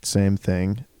exact same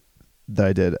thing that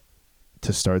I did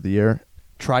to start the year.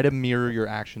 Try to mirror your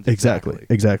actions. Exactly.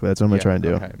 Exactly. That's what I'm gonna try and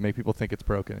do. Okay. Make people think it's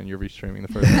broken and you're restreaming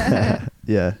the first one.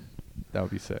 Yeah. That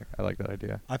would be sick. I like that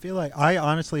idea. I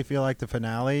honestly feel like the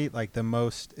finale, like the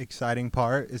most exciting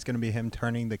part, is going to be him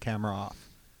turning the camera off.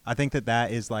 I think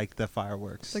that is like the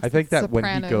fireworks. Like I think that when he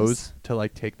Sopranos. goes to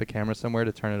like take the camera somewhere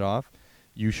to turn it off,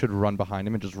 you should run behind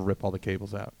him and just rip all the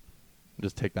cables out. And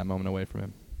just take that moment away from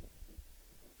him.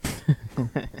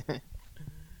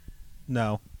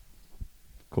 No.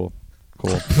 Cool.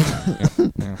 Yeah.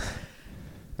 Yeah. It's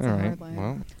All a right. hard line.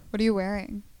 Well, What are you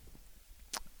wearing?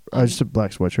 Just a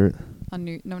black sweatshirt. On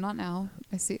New? No, not now.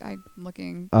 I'm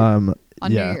looking. On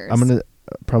On yeah, New Year's. I'm gonna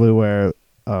probably wear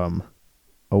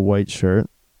a white shirt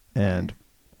and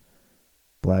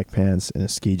black pants and a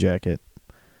ski jacket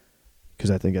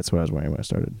because I think that's what I was wearing when I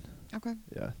started. Okay.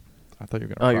 Yeah. I thought you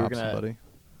were Oh, gonna you were prop gonna- somebody.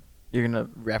 You're gonna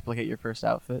replicate your first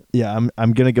outfit. Yeah,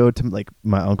 I'm gonna go to like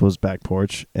my uncle's back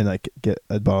porch and like get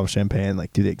a bottle of champagne and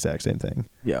like do the exact same thing.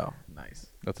 Yo, nice.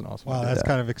 That's an awesome. Wow, idea. that's Yeah.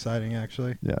 kind of exciting,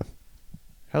 actually. Yeah.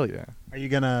 Hell yeah. Are you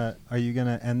gonna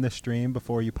end the stream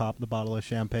before you pop the bottle of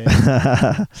champagne?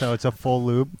 So it's a full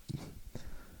loop.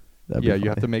 That'd be Yeah, you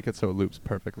have funny. to make it so it loops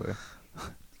perfectly.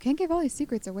 You can't give all these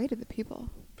secrets away to the people.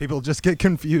 People just get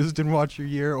confused and watch your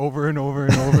year over and over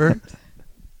and over.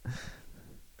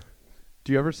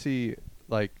 Do you ever see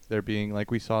like there being like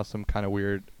we saw some kind of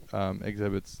weird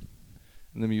exhibits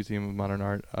in the Museum of Modern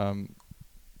Art?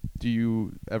 Do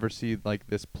you ever see like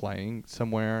this playing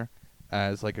somewhere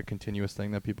as like a continuous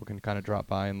thing that people can kind of drop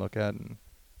by and look at? And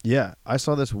Yeah, I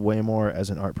saw this way more as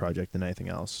an art project than anything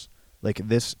else. Like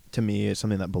this to me is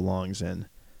something that belongs in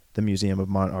the Museum of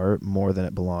Modern Art more than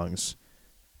it belongs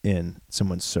in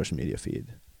someone's social media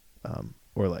feed,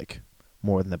 or like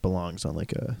more than it belongs on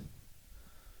like a.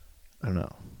 I don't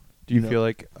know. do you No. feel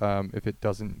like if it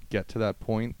doesn't get to that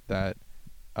point that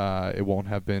it won't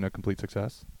have been a complete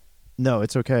success? No,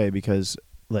 it's okay because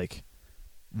like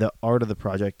the art of the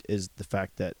project is the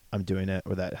fact that I'm doing it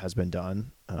or that it has been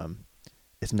done.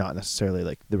 It's not necessarily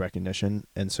like the recognition,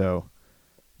 and so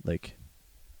like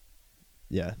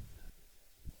yeah.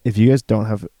 If you guys don't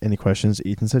have any questions,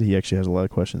 Ethan said he actually has a lot of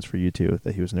questions for you too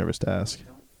that he was nervous to ask.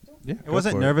 Yeah, It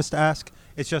wasn't nervous to ask.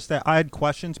 It's just that I had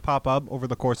questions pop up over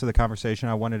the course of the conversation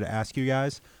I wanted to ask you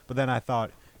guys. But then I thought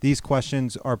these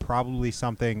questions are probably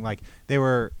something like they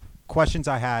were questions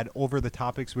I had over the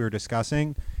topics we were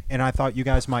discussing. And I thought you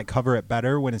guys might cover it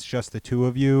better when it's just the two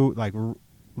of you, like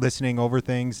listening over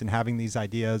things and having these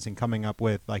ideas and coming up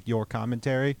with like your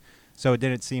commentary. So it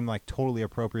didn't seem like totally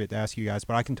appropriate to ask you guys,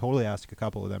 but I can totally ask a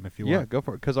couple of them if you Yeah, want. go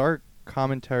for it. Because our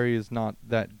commentary is not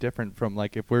that different from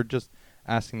like if we're just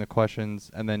asking the questions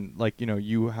and then like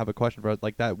you have a question for us,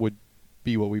 like that would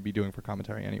be what we'd be doing for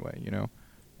commentary anyway.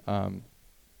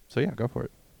 So yeah, go for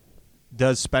it.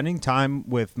 Does spending time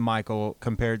with Michael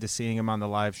compared to seeing him on the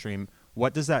live stream,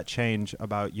 what does that change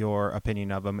about your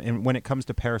opinion of him? And when it comes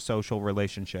to parasocial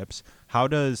relationships, how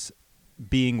does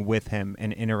being with him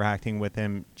and interacting with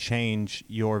him change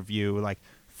your view, like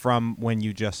from when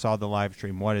you just saw the live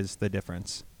stream? What is the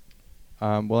difference?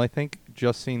 Well, I think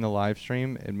just seeing the live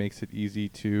stream, it makes it easy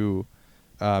to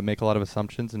make a lot of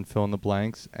assumptions and fill in the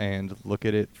blanks and look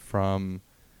at it from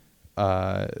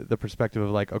the perspective of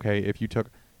like, okay, if you took,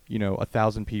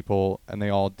 1,000 people and they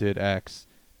all did X,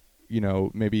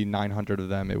 maybe 900 of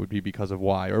them, it would be because of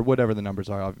Y or whatever the numbers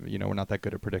are. We're not that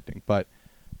good at predicting, but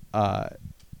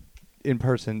in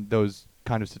person, those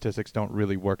kind of statistics don't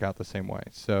really work out the same way.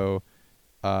 So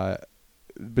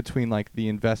between like the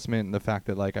investment and the fact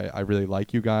that like I really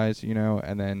like you guys,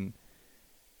 and then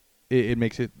it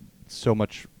makes it so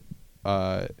much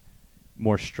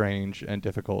more strange and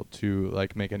difficult to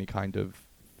like make any kind of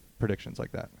predictions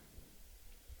like that.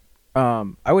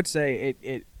 I would say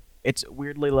it's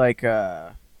weirdly like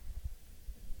I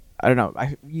don't know.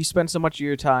 You spend so much of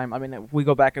your time. I mean, if we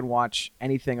go back and watch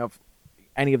anything of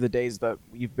any of the days that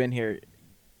you've been here,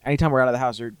 anytime we're out of the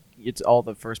house, it's all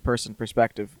the first person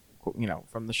perspective,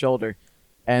 from the shoulder.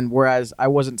 And whereas I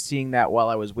wasn't seeing that while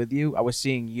I was with you, I was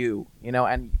seeing you,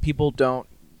 and people don't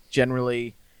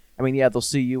generally, I mean, yeah, they'll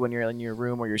see you when you're in your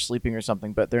room or you're sleeping or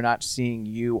something, but they're not seeing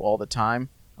you all the time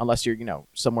unless you're,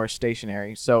 somewhere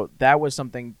stationary. So that was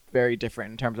something very different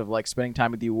in terms of like spending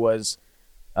time with you was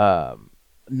no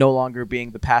longer being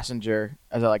the passenger,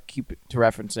 as I like keep to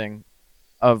referencing,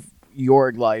 of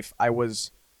your life. I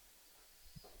was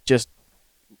just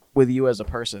with you as a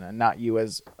person and not you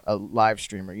as a live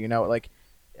streamer, like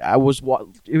it was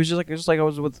just like I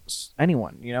was with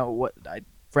anyone,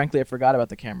 frankly I forgot about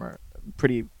the camera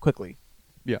pretty quickly,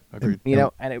 Yeah, agreed.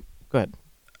 and go ahead.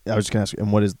 I was just gonna ask,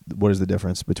 and what is the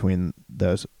difference between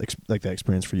those, like that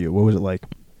experience for you? What was it like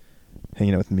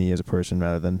hanging out with me as a person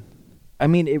rather than? I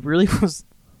mean, it really was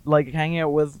like hanging out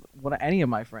with any of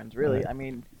my friends, really. Right. I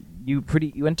mean, you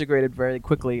integrated very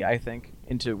quickly, I think,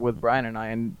 with Brian and I,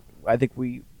 and I think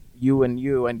you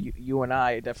and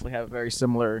I definitely have very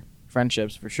similar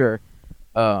friendships for sure.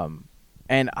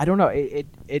 And I don't know,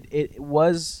 it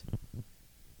was,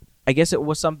 I guess it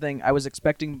was something I was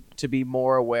expecting to be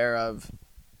more aware of.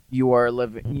 You are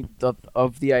living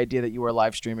of the idea that you were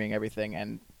live streaming everything,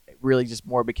 and it really just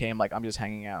more became like I'm just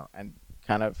hanging out and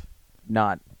kind of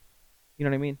not, you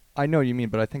know what I mean? I know what you mean,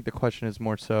 but I think the question is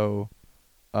more so,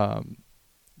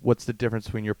 what's the difference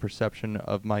between your perception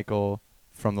of Michael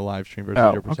from the live stream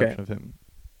versus your perception of him?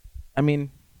 I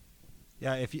mean,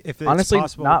 Yeah, if it's honestly,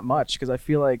 possible, not much, because I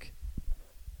feel like,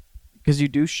 because you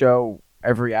do show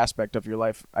every aspect of your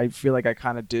life, I feel like I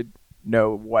kind of did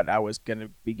know what I was going to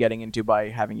be getting into by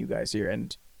having you guys here,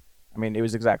 and I mean, it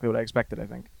was exactly what I expected, I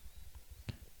think.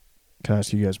 Can I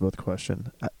ask you guys both a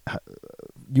question?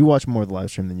 You watch more of the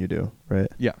live stream than you do, right?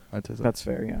 Yeah, I'd say so. That's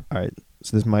fair, yeah. All right.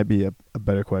 So this might be a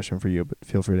better question for you, but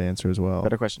feel free to answer as well.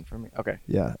 Better question for me. Okay.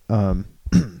 Yeah.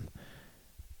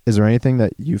 Is there anything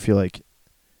that you feel like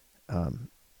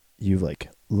you've like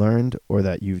learned or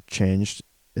that you've changed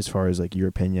as far as like your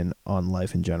opinion on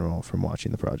life in general from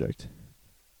watching the project?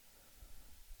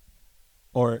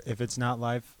 or if it's not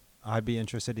live, I'd be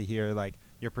interested to hear like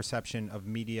your perception of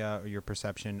media or your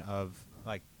perception of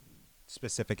like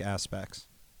specific aspects.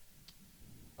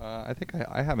 I think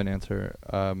I have an answer,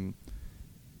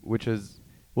 which is,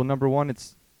 well, number one,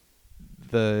 it's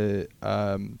the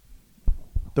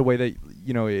way that,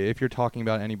 if you're talking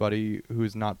about anybody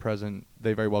who's not present,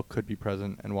 they very well could be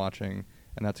present and watching,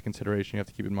 and that's a consideration you have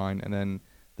to keep in mind. And then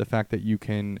the fact that you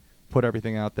can put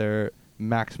everything out there,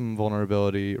 maximum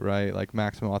vulnerability, right, like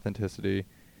maximum authenticity,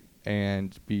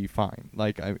 and be fine.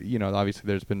 Like, obviously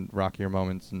there's been rockier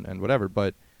moments and whatever,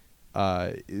 but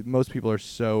most people are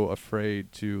so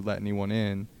afraid to let anyone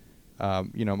in,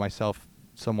 myself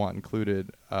somewhat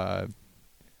included,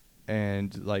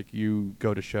 and like you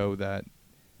go to show that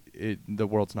the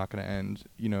world's not going to end,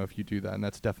 if you do that. And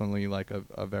that's definitely like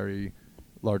a very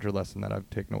larger lesson that I've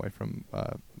taken away from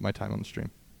my time on the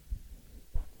stream.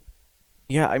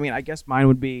 Yeah, I mean, I guess mine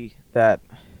would be that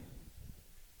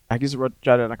I just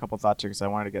jotted down a couple thoughts here because I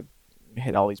wanted to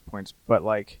hit all these points. But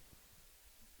like,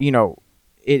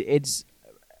 it's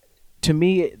to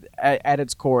me at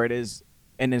its core, it is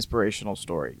an inspirational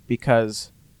story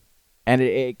because, and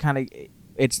it kind of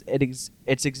its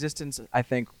existence, I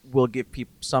think, will give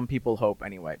some people hope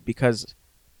anyway. Because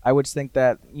I would think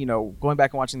that going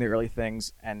back and watching the early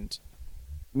things and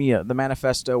the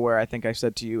manifesto, where I think I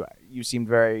said to you, you seemed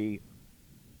very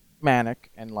manic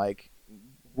and like,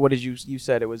 what did you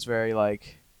said? It was very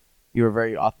like you were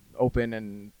very open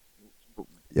and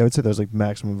Yeah, I would say there's like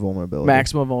maximum vulnerability.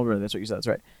 maximum vulnerability. That's what you said. That's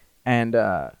right. And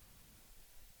I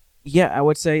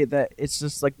would say that it's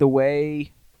just like the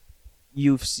way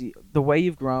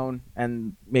you've grown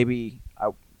and maybe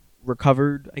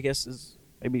recovered, I guess is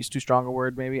maybe it's too strong a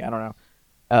word. Maybe I don't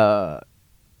know.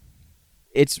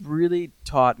 it's really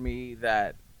taught me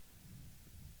that,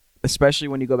 especially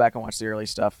when you go back and watch the early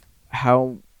stuff,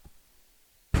 how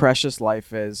precious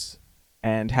life is,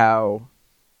 and how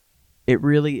it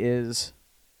really is.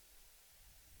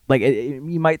 Like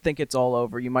you might think it's all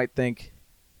over. You might think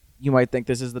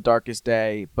this is the darkest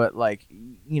day, but like,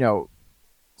 you know,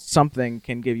 something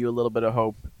can give you a little bit of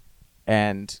hope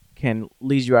and can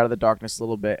lead you out of the darkness a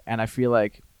little bit. And I feel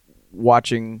like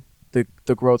watching the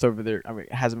growth over there, I mean,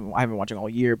 I haven't been watching all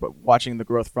year, but watching the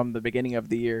growth from the beginning of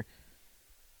the year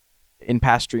in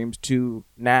past streams to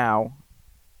now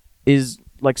is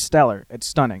like stellar. It's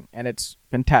stunning and it's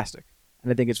fantastic.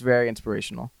 And I think it's very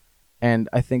inspirational. And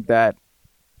I think that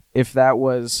if that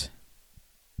was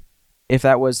to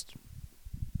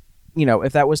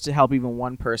help even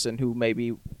one person who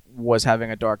maybe was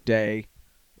having a dark day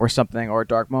or something, or a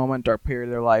dark moment, dark period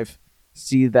of their life,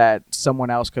 see that someone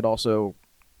else could also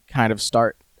kind of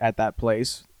start at that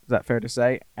place, is that fair to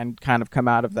say, and kind of come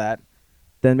out of that,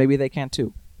 then maybe they can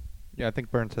too. Yeah, I think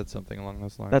Byrne said something along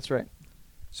those lines. That's right.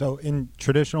 So in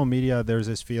traditional media, there's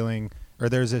this feeling, or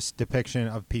there's this depiction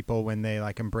of people when they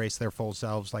like embrace their full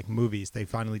selves, like movies. They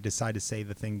finally decide to say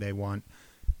the thing they want.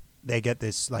 They get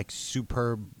this like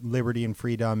superb liberty and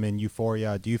freedom and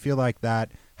euphoria. Do you feel like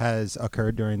that has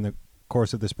occurred during the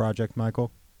course of this project,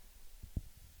 Michael?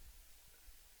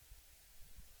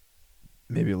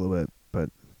 Maybe a little bit, but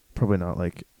probably not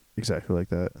like exactly like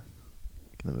that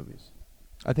in the movies.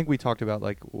 I think we talked about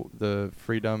like the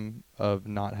freedom of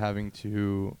not having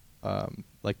to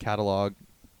like catalog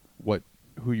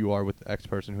who you are with X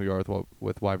person, who you are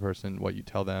with Y person, what you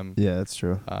tell them. Yeah, that's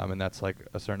true. And that's like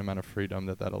a certain amount of freedom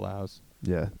that allows.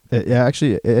 Yeah.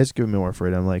 Actually, it has given me more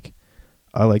freedom. Like,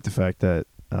 I like the fact that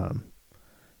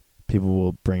people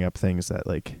will bring up things that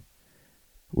like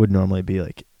would normally be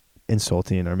like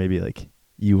insulting, or maybe like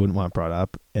you wouldn't want brought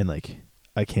up, and like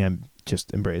I can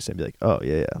just embrace it and be like, oh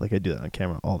yeah, like I do that on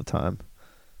camera all the time.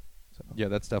 So. Yeah,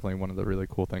 that's definitely one of the really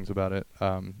cool things about it,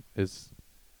 is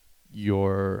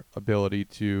your ability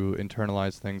to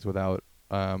internalize things without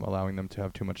allowing them to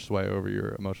have too much sway over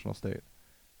your emotional state.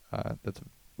 That's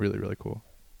really, really cool.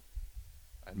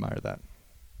 I admire that.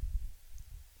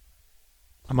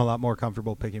 I'm a lot more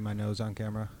comfortable picking my nose on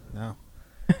camera now.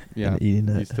 Yeah, and eating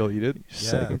it. You still eat it?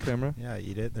 Yeah. On camera? Yeah, I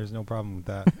eat it. There's no problem with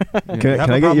that.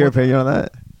 Can I get your opinion on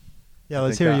that? Yeah,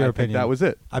 let's hear your opinion. That was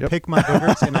it. I pick my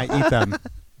boogers and I eat them.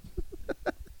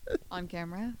 On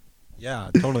camera?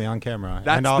 Yeah, totally on camera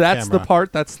and off that's camera. the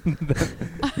part. That's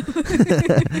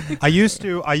I used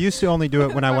to only do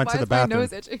it when I went to the bathroom. Why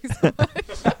is my nose itching so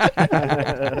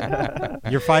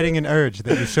much? You're fighting an urge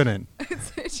that you shouldn't.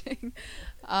 It's itching.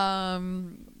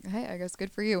 Hey, I guess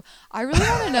good for you. I really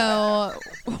want to know.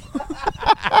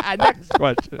 next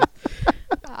question.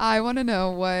 I want to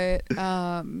know what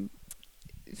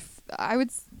I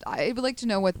would like to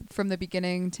know what from the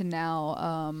beginning to now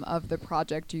of the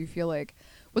project. Do you feel like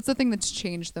what's the thing that's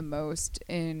changed the most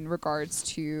in regards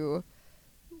to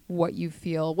what you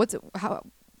feel? How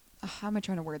am I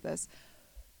trying to word this?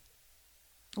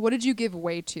 What did you give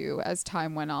way to as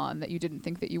time went on that you didn't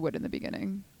think that you would in the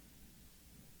beginning?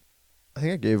 I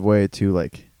think I gave way to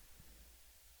like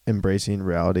embracing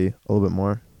reality a little bit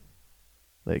more.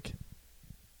 Like,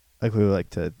 I really like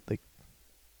to like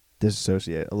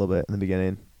disassociate a little bit in the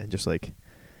beginning and just like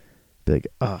be like,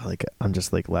 like I'm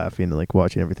just like laughing and like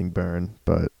watching everything burn.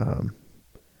 But I'm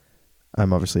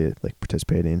obviously like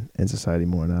participating in society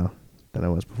more now than I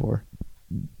was before.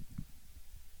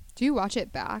 Do you watch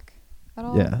it back at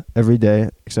all? Yeah, every day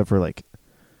except for like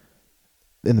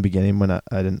in the beginning when I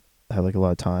didn't have like a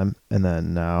lot of time, and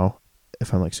then now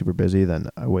if I'm like super busy then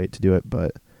I wait to do it.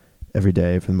 But every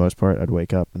day for the most part I'd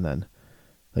wake up and then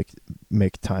like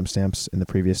make timestamps in the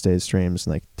previous day's streams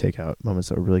and like take out moments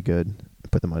that were really good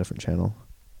and put them on a different channel.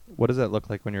 What does that look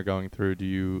like when you're going through? Do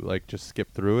you like just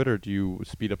skip through it, or do you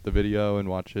speed up the video and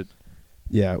watch it?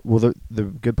 Yeah, well the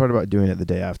good part about doing it the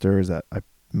day after is that I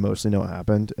mostly know what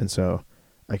happened, and so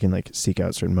I can like seek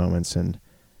out certain moments, and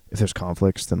if there's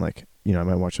conflicts then like, you know, I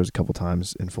might watch those a couple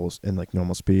times in like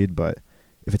normal speed. But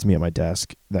if it's me at my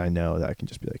desk, then I know that I can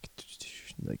just be like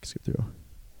skip through.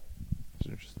 It's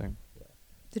interesting.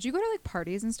 Did you go to like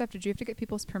parties and stuff? Did you have to get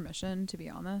people's permission to be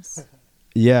on this?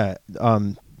 Yeah.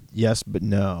 Yes, but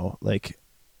no. Like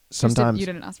sometimes you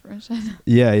didn't ask permission.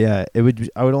 Yeah. I would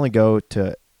only go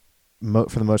to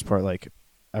for the most part. Like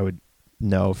I would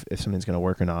know if something's gonna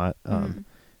work or not. And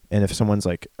if someone's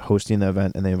like hosting the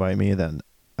event and they invite me, then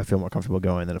I feel more comfortable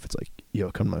going than if it's like, yo,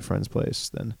 come to my friend's place.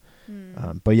 Then,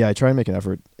 but yeah, I try and make an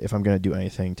effort if I'm gonna do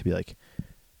anything to be like,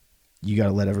 you got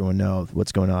to let everyone know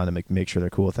what's going on and make sure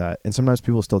they're cool with that. And sometimes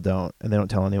people still don't, and they don't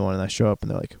tell anyone, and I show up and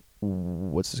they're like,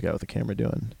 what's this guy with the camera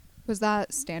doing? Was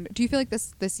that standard? Do you feel like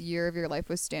this year of your life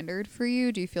was standard for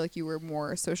you? Do you feel like you were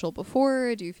more social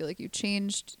before? Do you feel like you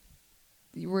changed?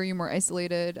 Were you more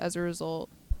isolated as a result?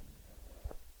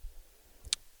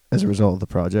 As a result of the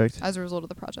project? As a result of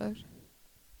the project?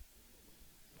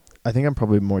 I think I'm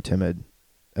probably more timid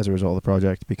as a result of the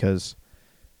project because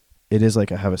it is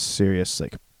like I have a serious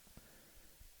like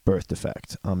birth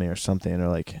defect on me or something, or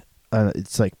like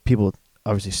it's like people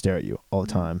obviously stare at you all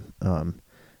the time.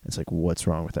 It's like, what's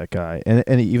wrong with that guy?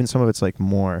 And even some of it's like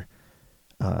more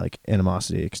like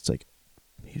animosity. It's like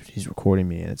he's recording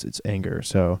me, and it's anger.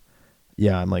 So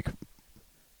yeah, I'm like,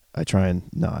 I try and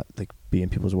not like be in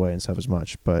people's way and stuff as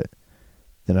much, but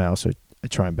then I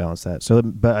try and balance that. So,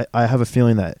 but I have a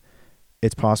feeling that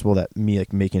it's possible that me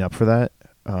like making up for that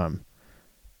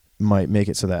might make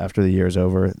it so that after the year is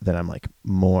over, that I'm like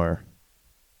more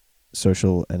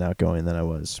social and outgoing than I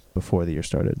was before the year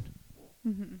started.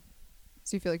 Mm-hmm.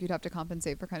 So you feel like you'd have to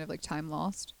compensate for kind of like time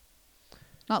lost?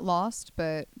 Not lost,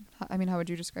 but I mean, how would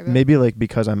you describe it? Maybe like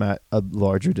because I'm at a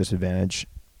larger disadvantage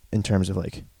in terms of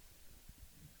like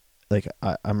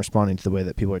I'm responding to the way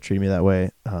that people are treating me that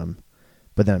way.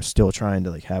 But then I'm still trying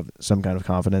to like have some kind of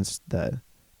confidence that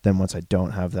then once I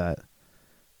don't have that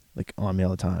like on me all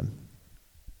the time.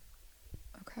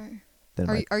 Okay.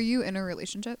 Then Are you in a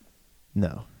relationship?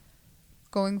 No.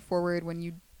 Going forward,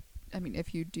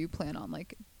 if you do plan on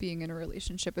like being in a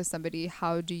relationship with somebody,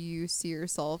 how do you see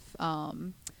yourself?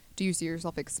 Do you see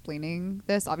yourself explaining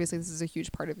this? Obviously, this is a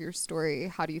huge part of your story.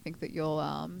 How do you think that you'll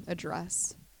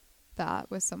address that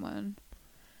with someone?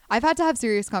 I've had to have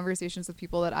serious conversations with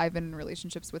people that I've been in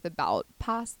relationships with about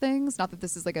past things. Not that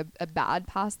this is like a bad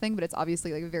past thing, but it's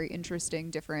obviously like a very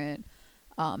interesting, different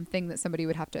thing that somebody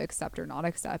would have to accept or not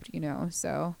accept,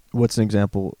 so. What's an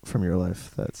example from your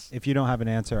life that's... If you don't have an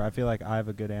answer, I feel like I have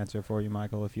a good answer for you,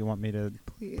 Michael, if you want me to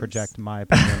Please. project my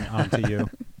opinion onto you.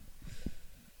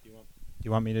 Do you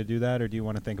want me to do that, or do you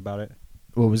want to think about it?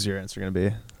 What was your answer going to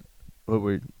be? What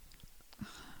were...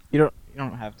 You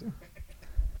don't have to.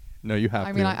 No, you have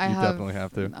I to. mean, You I definitely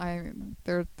have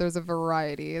to. There's a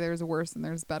variety. There's worse and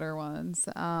there's better ones.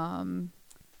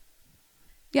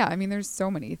 Yeah, I mean, there's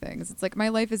so many things. It's like my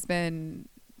life has been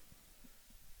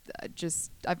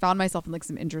I found myself in like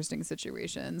some interesting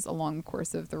situations along the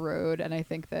course of the road. And I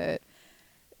think that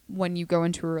when you go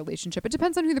into a relationship, it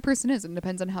depends on who the person is and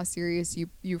depends on how serious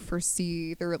you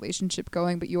foresee the relationship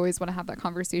going. But you always want to have that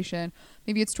conversation.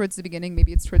 Maybe it's towards the beginning,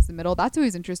 maybe it's towards the middle. That's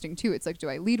always interesting too. It's like, do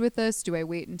I lead with this? Do I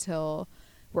wait until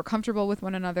we're comfortable with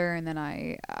one another and then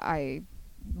I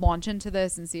launch into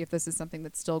this and see if this is something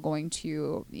that's still going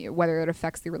to, whether it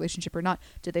affects the relationship or not?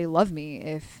 Do they love me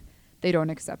if they don't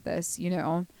accept this?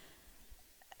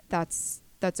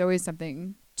 That's always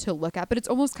something to look at. But it's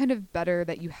almost kind of better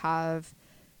that you have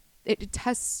it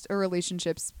tests a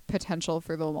relationship's potential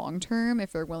for the long term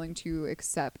if they're willing to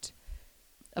accept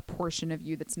a portion of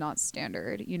you that's not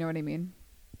standard. You know what I mean?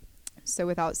 So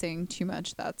without saying too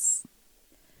much, that's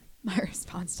my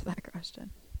response to that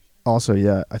question. Also,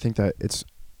 yeah, I think that it's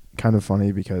kind of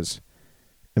funny because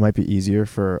it might be easier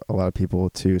for a lot of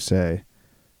people to say,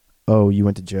 oh, you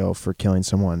went to jail for killing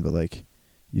someone, but like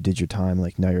you did your time,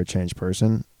 like now you're a changed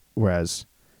person. Whereas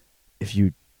if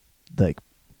you like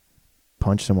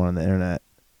punch someone on the internet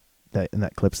and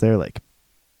that clip's there, like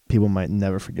people might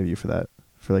never forgive you for that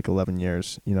for like 11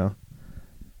 years,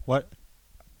 What?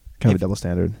 Kind of a double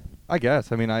standard. I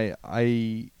guess. I mean,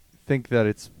 I think that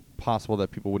it's possible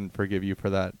that people wouldn't forgive you for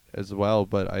that as well,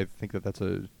 but I think that that's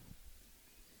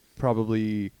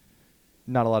probably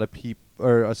not a lot of people,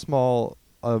 or a small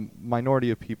minority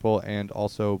of people, and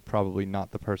also probably not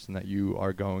the person that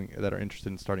that are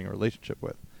interested in starting a relationship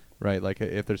with, right? Like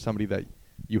if there's somebody that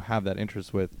you have that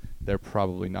interest with, they're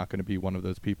probably not going to be one of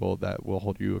those people that will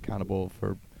hold you accountable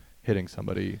for hitting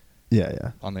somebody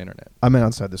on the internet. I mean,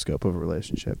 outside the scope of a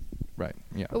relationship. Right,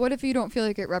 yeah. But what if you don't feel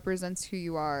like it represents who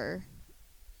you are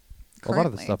currently? A lot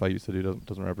of the stuff I used to do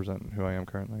doesn't represent who I am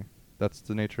currently. That's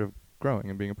the nature of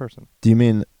growing and being a person. Do you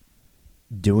mean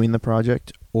doing the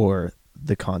project or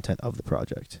the content of the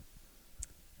project?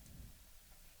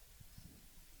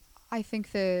 I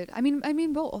think that I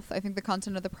mean both. I think the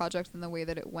content of the project and the way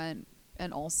that it went,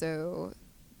 and also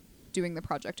doing the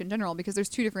project in general, because there's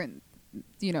two different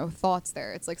thoughts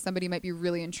there. It's like somebody might be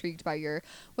really intrigued by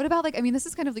what about like, I mean, this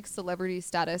is kind of like celebrity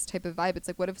status type of vibe. It's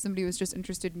like, what if somebody was just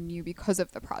interested in you because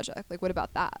of the project? Like, what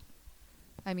about that?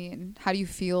 I mean, how do you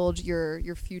field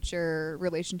your future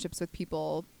relationships with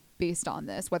people based on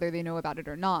this, whether they know about it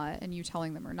or not, and you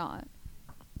telling them or not?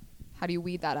 How do you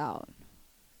weed that out?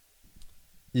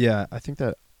 Yeah, I think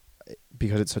that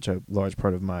because it's such a large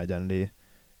part of my identity,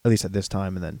 at least at this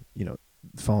time, and then,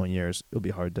 the following years, it'll be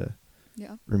hard to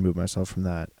Yeah. remove myself from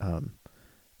that.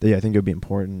 But yeah, I think it would be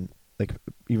important, like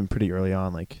even pretty early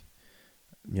on, like,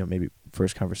 you know, maybe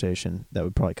first conversation that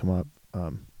would probably come up.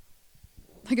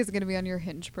 Like, is it going to be on your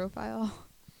Hinge profile?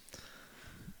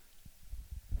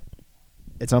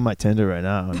 It's on my Tinder right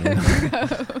now. I mean,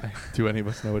 Do any of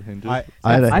us know what Hinge is? I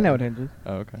had a- I know what Hinge is.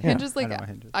 Oh, okay. Yeah, Hinge is I like, know what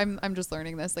Hinge is. I'm just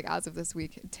learning this like as of this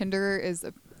week. Tinder is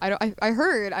I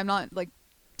heard, I'm not like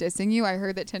dissing you. I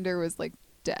heard that Tinder was like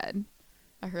dead.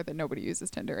 I heard that nobody uses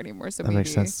Tinder anymore. So that maybe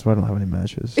makes sense. That's why I don't have any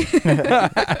matches.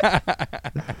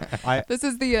 this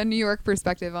is the New York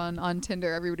perspective on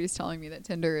Tinder. Everybody's telling me that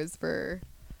Tinder is for,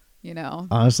 you know.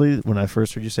 Honestly, when I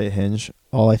first heard you say Hinge,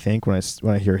 all I think when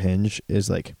I hear Hinge is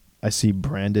like I see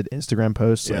branded Instagram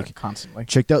posts like Constantly.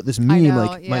 checked out this meme know,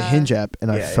 like my yeah. Hinge app,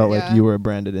 and I Yeah, felt yeah. like you were a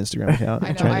branded Instagram account. I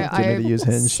know. trying to get me to use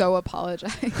Hinge. So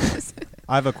apologize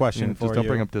I have a question for just don't you.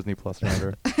 bring up Disney Plus,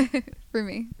 remember? for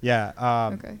me. Yeah.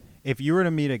 Okay. If you were to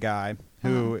meet a guy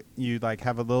who Uh-huh. you like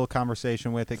have a little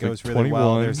conversation with, it It's like goes really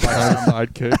well. 21, There's like some,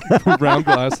 sidekick, round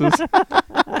glasses,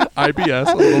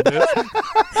 IBS a little bit.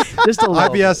 Just a little.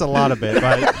 IBS a lot of it,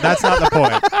 but that's not the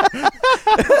point.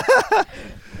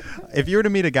 If you were to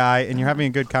meet a guy and you're having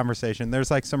a good conversation,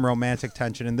 there's like some romantic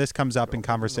tension, and this comes up in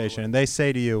conversation, and they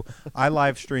say to you, I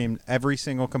live streamed every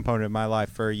single component of my life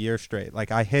for a year straight.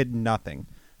 Like, I hid nothing.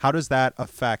 How does that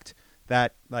affect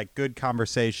that like good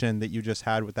conversation that you just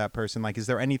had with that person? Like, is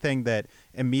there anything that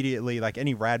immediately, like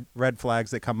any red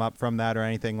flags that come up from that or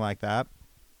anything like that?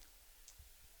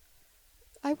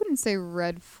 I wouldn't say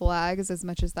red flags as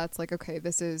much as that's like, okay,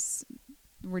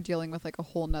 we're dealing with like a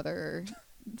whole nother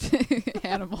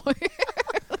animal. Like,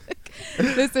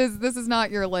 this is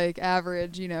not your like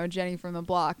average, you know, Jenny from the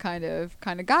block kind of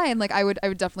guy. And like I would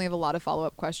definitely have a lot of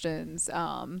follow-up questions.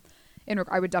 I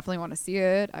would definitely want to see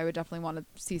it. I would definitely want to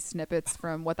see snippets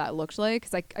from what that looked like,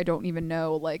 because I don't even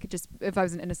know, like, just if I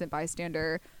was an innocent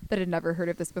bystander that had never heard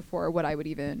of this before, what I would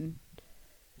even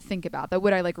think about that.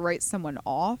 Would I like write someone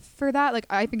off for that? Like,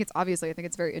 I think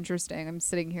it's very interesting. I'm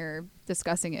sitting here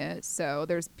discussing it, so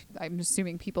I'm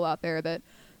assuming people out there that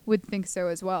would think so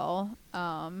as well.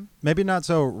 Maybe not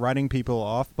so writing people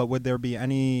off, but would there be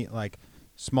any like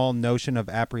small notion of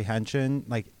apprehension?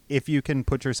 Like, if you can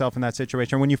put yourself in that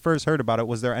situation, when you first heard about it,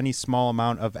 was there any small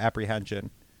amount of apprehension?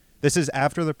 This is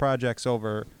after the project's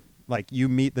over. Like, you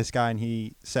meet this guy and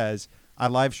he says, I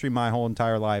live stream my whole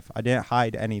entire life. I didn't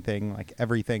hide anything. Like,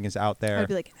 everything is out there. I'd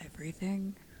be like,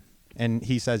 everything. And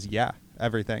he says, yeah,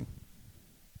 everything.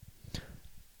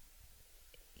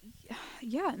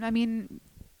 Yeah, I mean,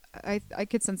 I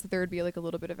could sense that there would be like a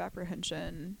little bit of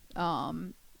apprehension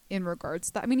in regards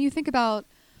to that. I mean, you think about,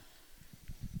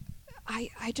 I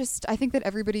think that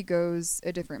everybody goes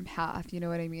a different path. You know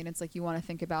what I mean? It's like you want to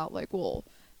think about like, well,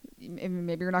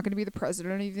 maybe you're not going to be the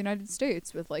president of the United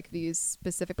States with like these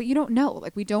specific, but you don't know.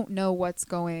 Like, we don't know what's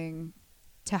going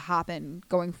to happen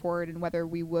going forward and whether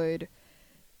we would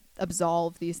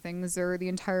absolve these things or the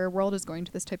entire world is going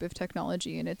to this type of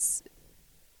technology. And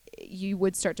you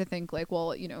would start to think like,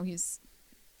 well, you know, is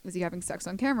he having sex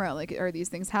on camera? Like, are these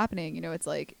things happening? You know, it's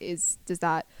like,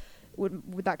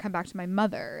 would that come back to my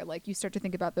mother? Like, you start to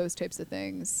think about those types of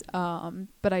things.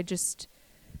 But I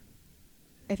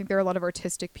think there are a lot of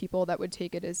artistic people that would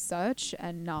take it as such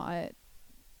and not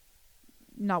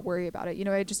worry about it. You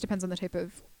know, it just depends on the type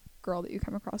of girl that you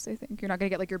come across. I think you're not gonna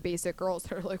get like your basic girls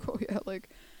that are like, oh yeah, like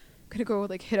gonna go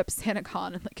like hit up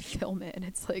SantaCon and like film it. And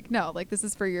it's like, no, like this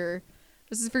is for your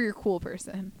cool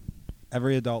person.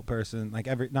 Every adult person, like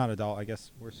not adult, I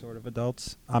guess we're sort of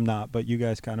adults. I'm not, but you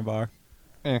guys kind of are.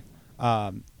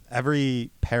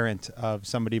 Every parent of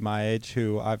somebody my age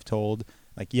who I've told,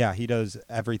 like, yeah, he does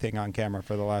everything on camera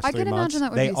for the last 3 I can months. imagine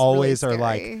that would They be always really are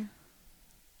like, scary.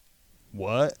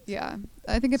 what? Yeah,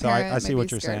 I think a So I parent see might what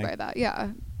be you're scared saying. by that.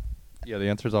 Yeah, Yeah, the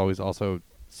answer is always also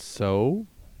so.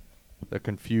 They're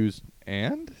confused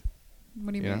and?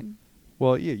 what do you Yeah. mean?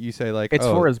 Well, you say like, It's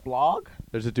oh, for his blog.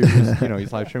 there's a dude who's,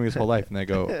 he's live streaming his whole life, and they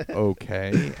go,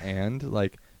 okay, and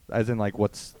like, as in like,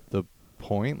 what's the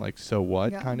point? Like, so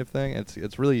what Yeah. kind of thing?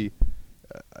 It's really,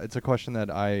 it's a question that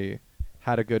I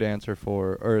had a good answer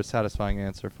for, or a satisfying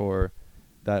answer for,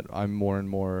 that I'm more and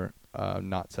more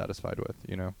not satisfied with.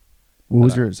 You know. What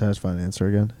was Uh, your satisfying answer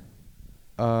again?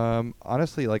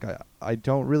 Honestly, like I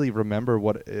don't really remember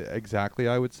what exactly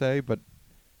I would say, but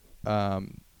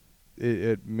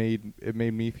it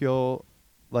made me feel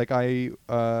like I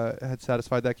had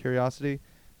satisfied that curiosity.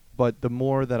 But the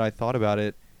more that I thought about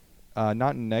it,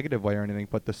 not in a negative way or anything,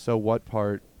 but the so what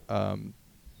part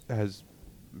has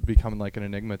become like an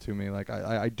enigma to me. Like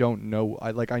I don't know.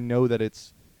 I know that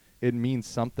it means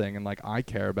something, and like I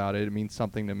care about it. It means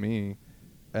something to me.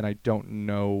 and I don't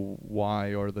know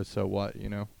why or the so what, you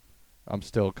know. I'm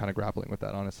still kind of grappling with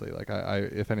that, honestly. Like, I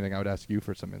if anything, I would ask you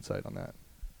for some insight on that.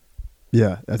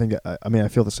 Yeah, I think I mean I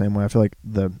feel the same way. I feel like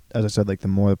as I said, like the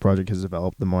more the project has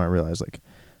developed, the more I realize like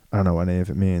I don't know what any of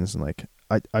it means, and like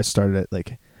I started it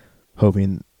like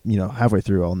hoping, you know, halfway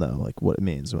through I'll know like what it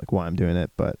means and like why I'm doing it,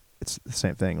 but it's the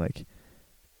same thing. Like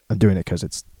I'm doing it because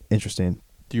it's interesting.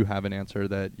 Do you have an answer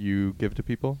that you give to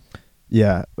people?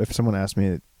 Yeah, if someone asks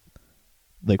me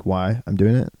like why I'm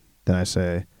doing it, then I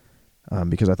say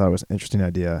because I thought it was an interesting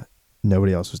idea.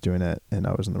 Nobody else was doing it, and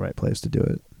I was in the right place to do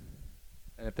it.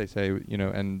 And if they say, you know,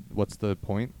 and what's the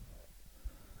point?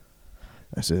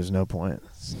 I say there's no point.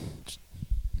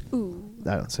 Ooh.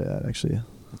 I don't say that actually.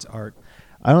 It's art.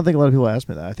 I don't think a lot of people ask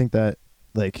me that. I think that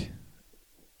like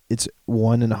it's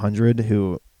 1 in 100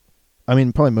 who, I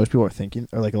mean, probably most people are thinking,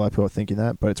 or like a lot of people are thinking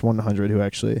that, but it's 1 in 100 who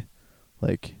actually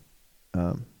like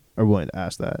are willing to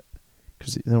ask that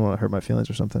because they don't want to hurt my feelings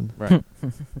or something. Right.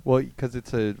 Well, because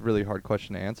it's a really hard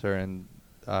question to answer, and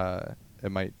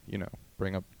it might, you know,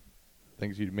 bring up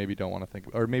things you maybe don't want to think,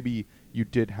 or maybe you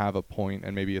did have a point,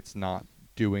 and maybe it's not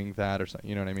doing that or something.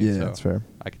 You know what I mean? Yeah, so that's fair.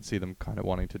 I can see them kind of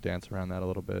wanting to dance around that a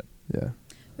little bit. Yeah.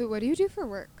 Wait, what do you do for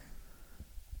work?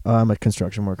 I'm a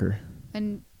construction worker.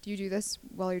 And do you do this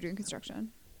while you're doing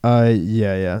construction?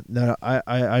 Yeah. No, I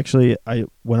actually I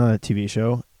went on a TV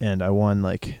show and I won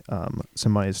like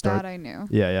some money to start. That I knew.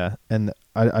 Yeah. And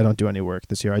I don't do any work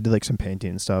this year. I did like some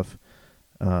painting and stuff.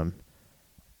 And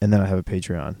then I have a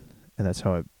Patreon, and that's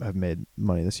how I've made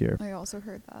money this year. I also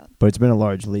heard that. But it's been a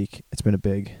large leak. It's been a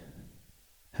big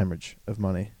hemorrhage of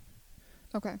money.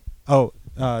 Okay. Oh,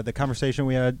 the conversation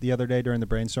we had the other day during the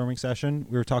brainstorming session,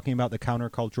 we were talking about the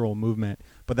countercultural movement,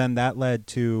 but then that led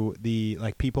to the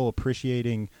like people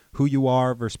appreciating who you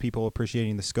are versus people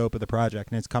appreciating the scope of the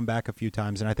project, and it's come back a few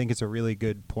times, and I think it's a really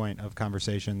good point of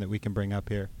conversation that we can bring up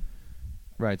here.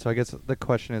 Right. So I guess the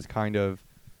question is kind of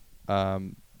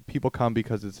people come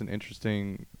because it's an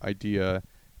interesting idea,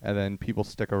 and then people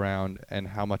stick around, and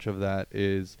how much of that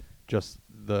is just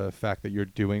the fact that you're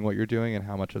doing what you're doing, and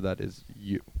how much of that is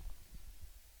you?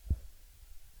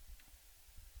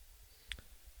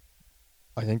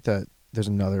 I think that there's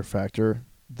another factor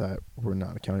that we're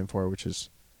not accounting for, which is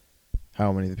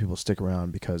how many of the people stick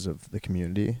around because of the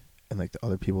community and like the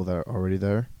other people that are already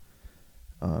there.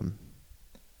 But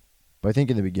I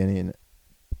think in the beginning,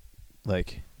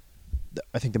 like,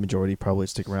 I think the majority probably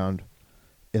stick around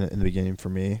in the beginning for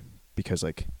me because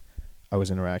like I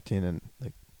was interacting, and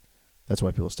like that's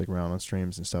why people stick around on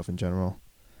streams and stuff in general.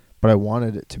 But I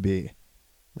wanted it to be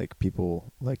like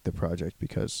people like the project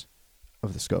because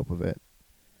of the scope of it.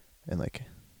 And like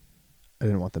I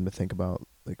didn't want them to think about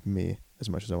like me as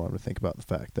much as I wanted to think about the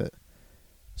fact that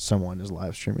someone is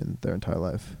live streaming their entire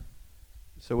life.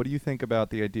 So what do you think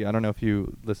about the idea? I don't know if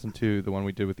you listened to the one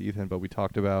we did with Ethan, but we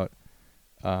talked about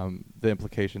the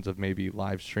implications of maybe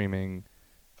live streaming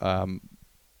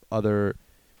other,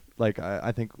 like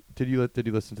I think did you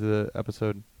listen to the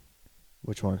episode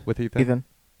Which one? with Ethan? Ethan.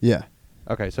 Yeah.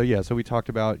 Okay, so we talked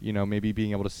about, you know, maybe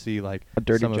being able to see like A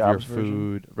Dirty some Jobs of your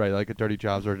food, right? Like a Dirty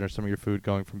Jobs version, or some of your food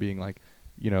going from being like,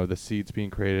 you know, the seeds being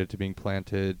created to being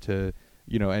planted to,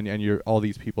 you know, and you're all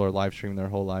these people are live streaming their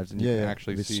whole lives, and you can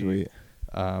actually It'd be see sweet.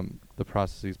 the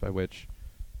processes by which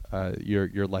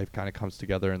your life kind of comes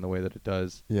together in the way that it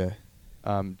does. Yeah.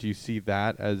 Do you see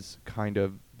that as kind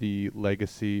of the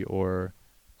legacy or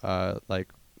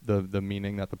like the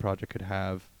meaning that the project could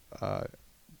have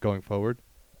going forward?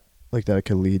 Like that it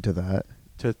could lead to that.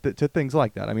 To things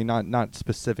like that. I mean, not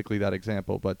specifically that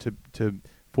example, but to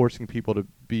forcing people to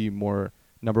be more,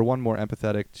 number one, more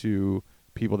empathetic to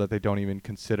people that they don't even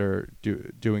consider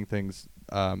doing things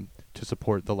to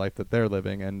support the life that they're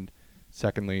living, and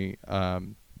secondly,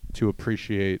 to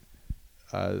appreciate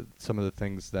some of the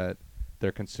things that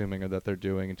they're consuming or that they're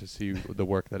doing, and to see the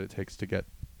work that it takes to get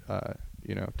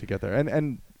to get there,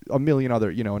 and a million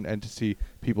other, you know, and to see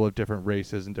people of different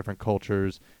races and different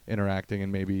cultures interacting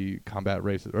and maybe combat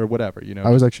races or whatever, you know.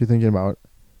 I was actually thinking about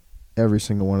every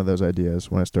single one of those ideas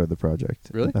when I started the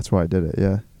project. Really? That's why I did it.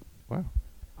 Yeah. Wow.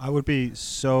 I would be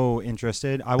so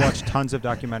interested. I watched tons of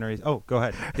documentaries. Oh, go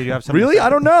ahead. Did you have something? Really? I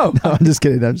don't know. No, I'm just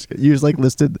kidding. You just like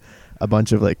listed a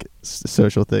bunch of like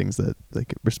social things that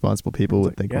like responsible people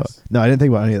would think about. No, I didn't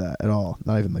think about any of that at all.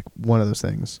 Not even like one of those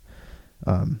things.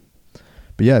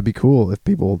 But yeah, it'd be cool if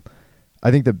people.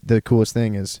 I think the coolest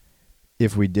thing is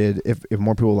if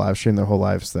more people live stream their whole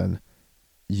lives, then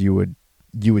you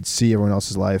would see everyone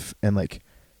else's life, and like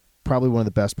probably one of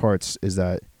the best parts is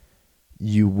that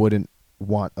you wouldn't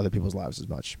want other people's lives as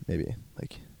much. Maybe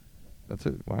like That's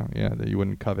it. Wow. Yeah, that you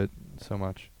wouldn't covet so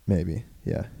much. maybe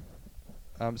yeah.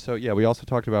 So yeah, we also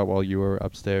talked about while you were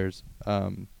upstairs.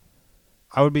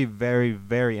 I would be very,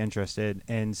 very interested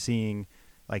in seeing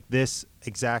like this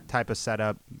exact type of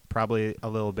setup, probably a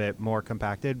little bit more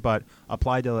compacted, but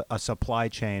applied to a supply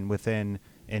chain within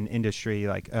an industry,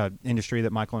 like industry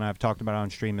that Michael and I have talked about on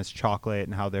stream is chocolate,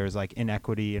 and how there's like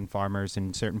inequity in farmers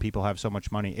and certain people have so much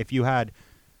money. If you had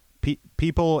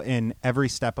people in every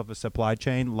step of a supply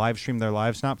chain live stream their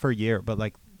lives, not for a year, but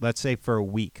like let's say for a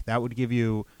week, that would give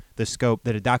you the scope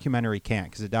that a documentary can't,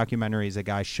 because a documentary is a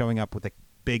guy showing up with a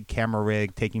big camera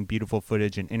rig, taking beautiful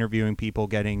footage and interviewing people,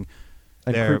 getting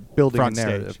And their building front a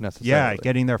narrative stage. necessarily. Yeah,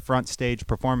 getting their front stage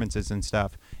performances and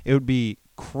stuff. It would be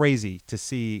crazy to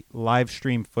see live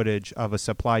stream footage of a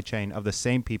supply chain of the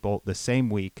same people the same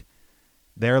week,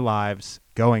 their lives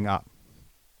going up.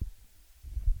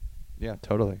 Yeah,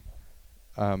 totally.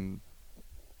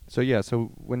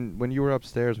 So when you were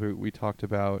upstairs, we talked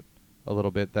about a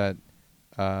little bit that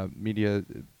media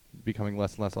becoming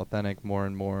less and less authentic, more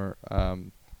and more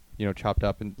chopped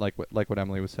up, and like what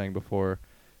Emily was saying before.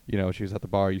 She was at the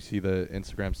bar, you see the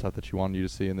Instagram stuff that she wanted you to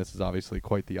see, and this is obviously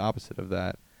quite the opposite of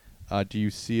that. Do you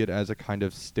see it as a kind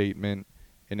of statement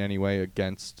in any way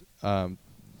against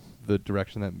the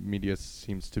direction that media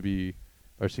seems to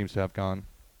have gone?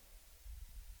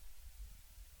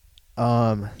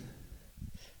 I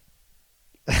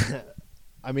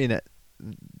mean,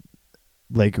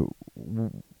 like,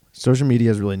 social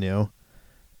media is really new,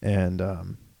 and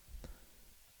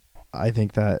I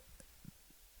think that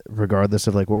regardless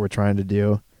of like what we're trying to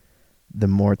do, the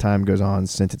more time goes on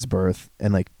since its birth,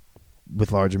 and like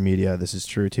with larger media, this is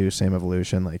true too, same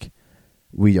evolution, like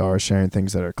we are sharing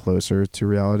things that are closer to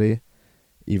reality,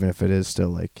 even if it is still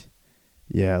like,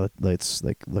 yeah, let's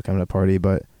like look, I'm at a party.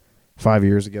 But 5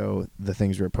 years ago, the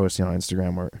things we were posting on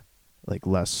Instagram were like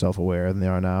less self-aware than they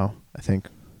are now. I think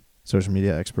social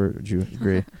media expert, would you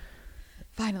agree?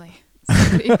 Finally,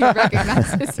 somebody who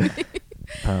recognizes me.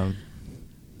 um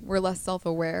We're less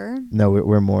self-aware. no,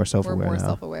 we're more self-aware We're more now.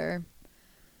 self-aware.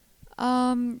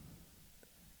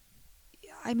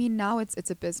 I mean, now it's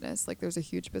a business. Like, there's a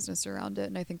huge business around it,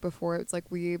 and I think before it's like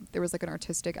there was like an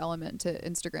artistic element to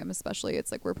Instagram, especially.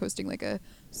 It's like we're posting like a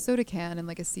soda can and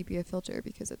like a sepia filter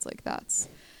because it's like that's,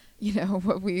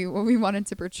 what we wanted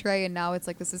to portray. And now it's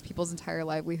like this is people's entire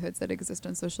livelihoods that exist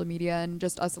on social media, and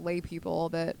just us lay people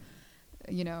that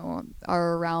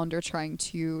are around or trying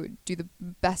to do the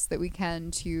best that we can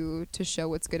to show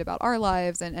what's good about our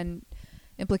lives and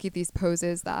implicate these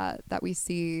poses that we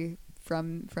see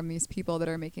from these people that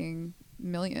are making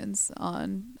millions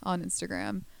on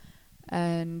Instagram.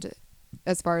 And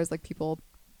as far as like people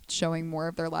showing more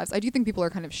of their lives, I do think people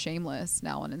are kind of shameless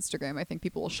now on Instagram. I think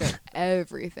people will show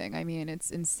everything. I mean,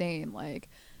 it's insane. Like,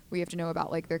 we have to know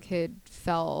about like their kid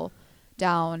fell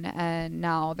down and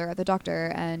now they're at the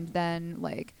doctor, and then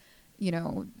like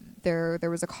there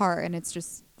was a car, and it's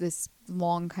just this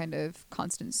long kind of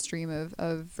constant stream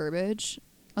of verbiage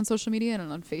on social media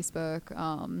and on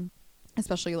Facebook,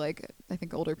 especially like I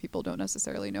think older people don't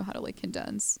necessarily know how to like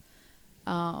condense.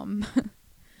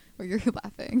 Or you're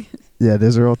laughing. Yeah,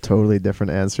 those are all totally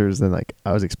different answers than like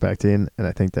I was expecting, and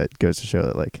I think that goes to show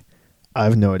that like I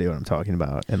have no idea what I'm talking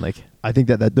about, and like I think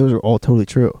that those are all totally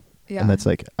true. Yeah. And that's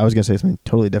like, I was going to say something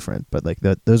totally different, but like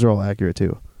those are all accurate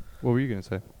too. What were you gonna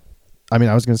say? I mean,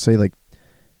 I was going to say like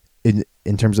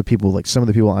in terms of people, like some of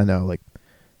the people I know, like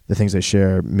the things they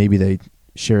share, maybe they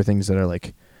share things that are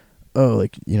like, oh,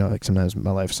 like, like sometimes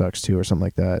my life sucks too, or something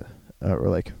like that. Or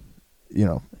like,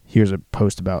 here's a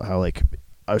post about how like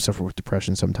I suffer with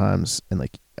depression sometimes. And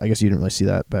like, I guess you didn't really see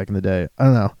that back in the day. I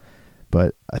don't know.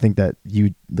 But I think that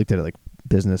you looked at it like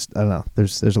business. I don't know.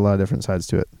 There's a lot of different sides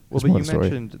to it. Well, There's but more you to the story.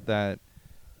 mentioned that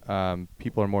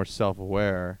people are more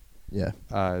self-aware. Yeah.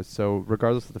 So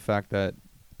regardless of the fact that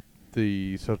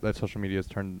that social media has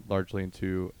turned largely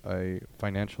into a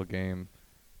financial game,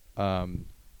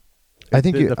 I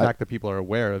think the fact that people are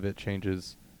aware of it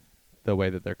changes the way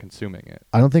that they're consuming it.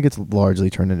 I don't think it's largely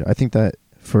turned into. I think that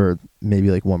for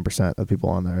maybe like 1% of people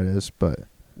on there it is, but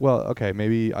Well, okay,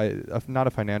 maybe not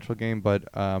a financial game, but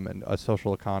a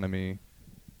social economy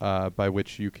by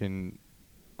which you can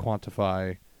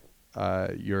quantify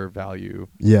your value.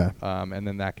 yeah, And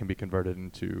then that can be converted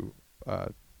into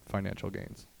financial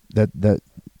gains. that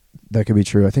could be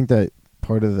true. I think that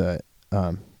part of that,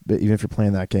 but even if you're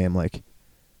playing that game, like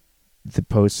the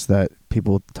posts that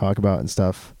people talk about and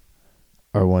stuff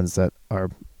are ones that are,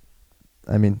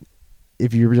 I mean,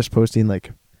 if you're just posting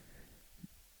like,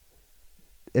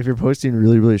 if you're posting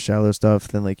really, really shallow stuff,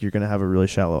 then like you're going to have a really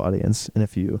shallow audience. And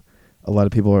if a lot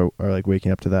of people are like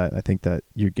waking up to that, I think that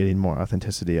you're getting more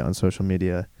authenticity on social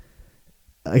media.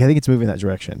 Like, I think it's moving that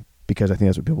direction because I think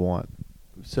that's what people want.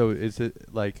 So is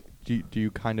it like do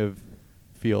you kind of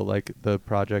feel like the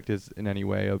project is in any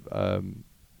way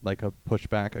like a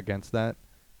pushback against that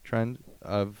trend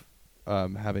of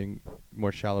having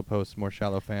more shallow posts, more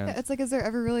shallow fans? Yeah, it's like, is there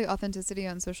ever really authenticity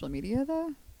on social media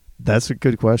though? That's a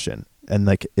good question. And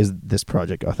like, is this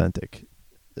project authentic?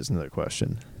 Is another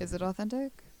question. Is it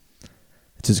authentic?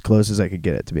 It's as close as I could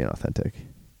get it to being authentic.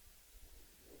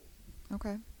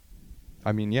 Okay.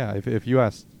 I mean, yeah. If you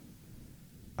ask,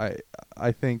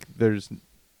 I think there's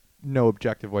no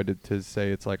objective way to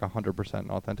say it's like 100%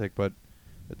 authentic, but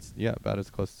it's about as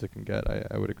close as it can get.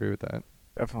 I would agree with that.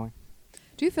 Definitely.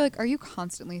 Do you feel like, are you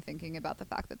constantly thinking about the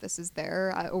fact that this is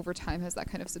there? Over time, has that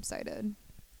kind of subsided?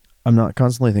 I'm not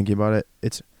constantly thinking about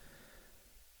it.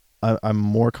 I'm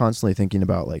more constantly thinking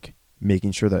about like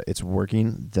making sure that it's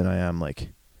working than I am like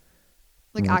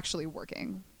Actually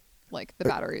working, like the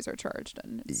batteries are charged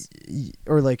and it's,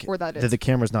 or like or that that is the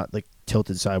camera's not like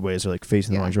tilted sideways or like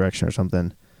facing the Yeah. wrong direction or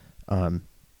something.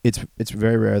 It's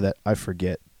very rare that I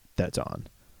forget that it's on.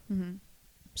 mm-hmm.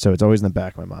 So it's always in the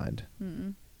back of my mind. Mm-hmm.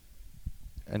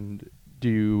 And do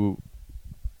you?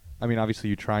 I mean, obviously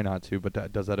you try not to,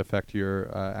 but does that affect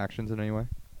your actions in any way?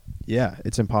 Yeah,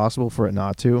 it's impossible for it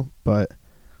not to, but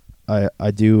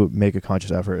I do make a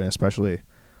conscious effort, and especially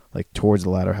like towards the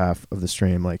latter half of the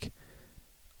stream, like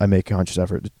I make a conscious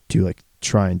effort to like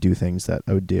try and do things that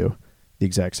I would do the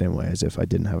exact same way as if I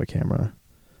didn't have a camera.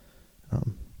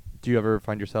 Do you ever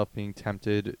find yourself being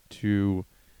tempted to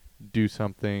do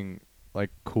something like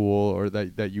cool or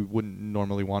that you wouldn't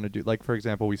normally want to do? Like, for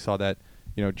example, we saw that,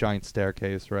 giant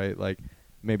staircase, right? Like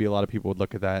maybe a lot of people would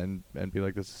look at that and be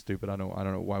like, this is stupid. I don't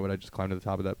know. Why would I just climb to the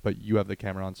top of that? But you have the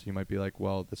camera on, so you might be like,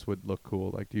 well, this would look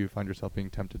cool. Like, do you find yourself being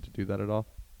tempted to do that at all?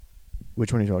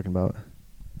 Which one are you talking about?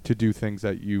 To do things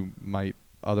that you might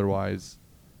otherwise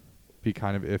be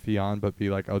kind of iffy on, but be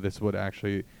like, oh, this would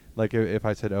actually, like if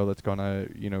I said, oh, let's go on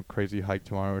a, crazy hike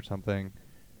tomorrow or something,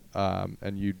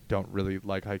 and you don't really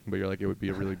like hiking, but you're like, it would be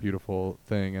a really beautiful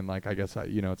thing. And like, I guess,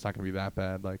 it's not going to be that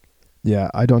bad. Like, Yeah,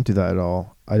 I don't do that at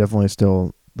all. I definitely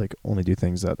still like only do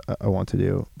things that I want to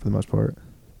do for the most part.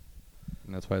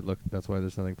 and that's why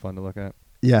there's nothing fun to look at.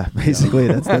 Yeah, basically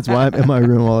that's why I'm in my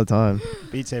room all the time.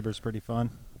 Beat Saber's pretty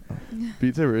fun.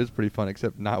 Beat Saber is pretty fun,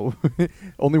 except not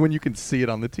only when you can see it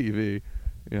on the TV.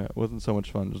 Yeah, it wasn't so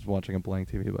much fun just watching a blank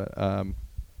TV. But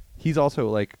he's also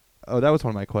like, oh, that was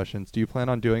one of my questions. Do you plan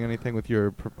on doing anything with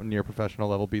your near professional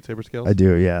level Beat Saber skills? I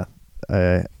do, yeah.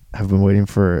 I have been waiting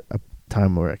for a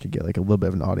time where I could get like a little bit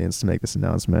of an audience to make this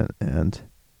announcement, and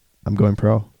I'm going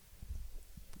pro.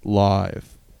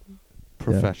 Live,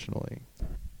 professionally.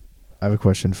 I have a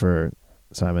question for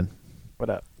Simon. What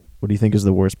up? What do you think is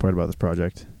the worst part about this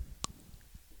project?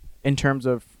 In terms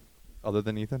of, Other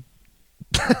than Ethan?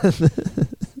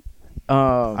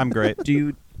 I'm great. do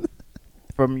you,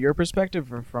 from your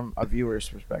perspective or from a viewer's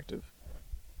perspective?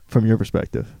 From your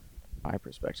perspective, My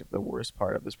perspective, the worst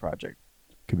part of this project.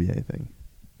 could be anything.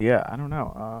 Yeah, I don't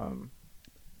know.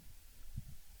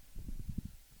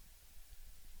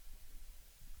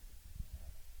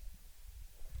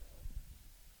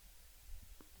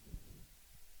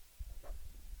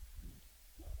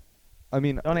 I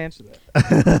mean, Don't answer that.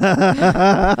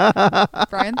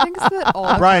 Brian thinks that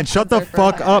all Brian, shut the questions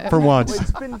are fuck up for him. once.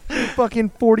 it's been fucking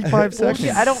 45 seconds.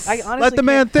 I honestly Let the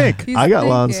man think. He's I got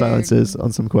long thinking. silences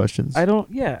on some questions. I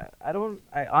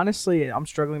honestly, I'm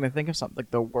struggling to think of something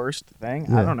like the worst thing.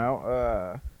 Yeah. I don't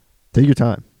know. Take your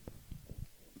time.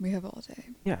 We have all day.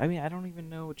 Yeah, I mean, I don't even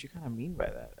know what you kind of mean by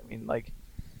that. I mean, like,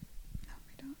 No,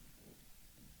 we don't.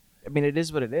 I mean, it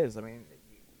is what it is. I mean,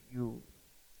 you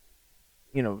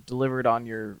know, delivered on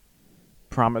your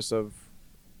promise of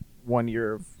 1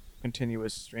 year of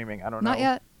continuous streaming. I don't know. Not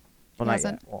yet. Well, He not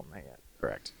hasn't. yet. Well, not yet.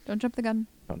 Correct. Don't jump the gun.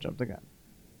 Don't jump the gun.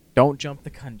 Don't jump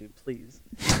the gun, dude, please.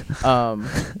 um,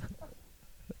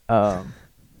 I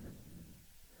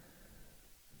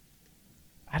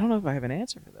don't know if I have an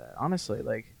answer for that, honestly.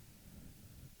 Like,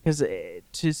 because it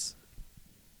just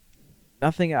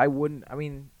nothing. I wouldn't. I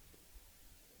mean,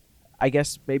 I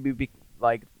guess maybe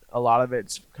like a lot of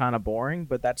it's kind of boring,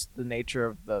 but that's the nature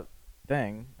of the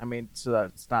thing. I mean, so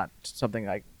that's not something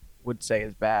I would say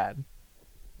is bad,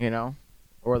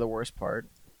 or the worst part.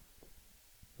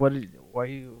 Why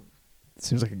you?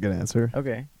 Seems like a good answer.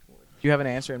 Okay. Do you have an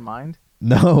answer in mind?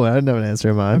 No, I didn't have an answer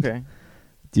in mind. Okay.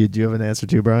 Do you have an answer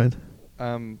too, Brian?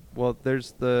 Well,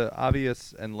 there's the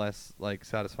obvious and less like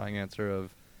satisfying answer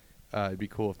of it'd be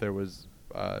cool if there was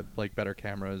like better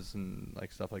cameras and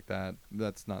like stuff like that.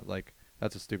 That's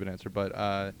a stupid answer, but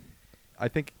I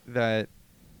think that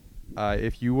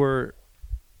if you were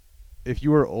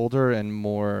older and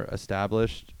more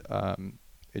established,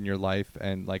 in your life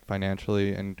and like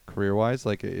financially and career wise,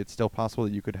 like it's still possible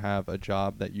that you could have a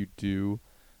job that you do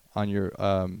on your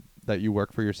that you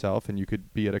work for yourself, and you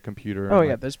could be at a computer Oh and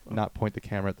yeah, like, there's not point the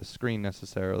camera at the screen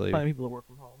necessarily. plenty of people that work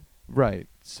from home. Right.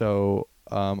 So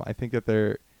I think that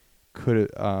there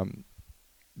could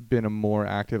been a more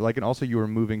active, like, and also you were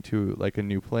moving to like a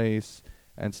new place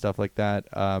and stuff like that.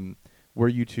 Were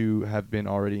you to have been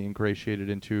already ingratiated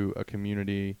into a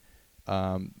community,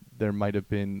 there might have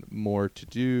been more to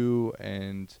do.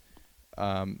 And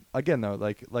again, though,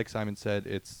 like Simon said,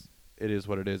 it is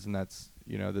what it is, and that's,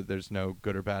 you know, that there's no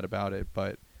good or bad about it.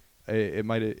 But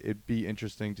it'd be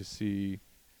interesting to see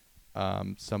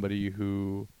somebody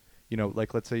who, you know,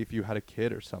 like, let's say if you had a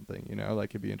kid or something, you know,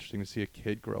 like, it'd be interesting to see a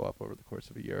kid grow up over the course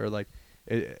of a year. Or like,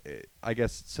 I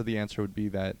guess, so the answer would be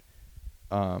that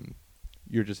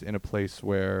you're just in a place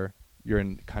where you're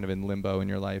in kind of in limbo in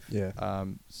your life. Yeah.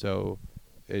 So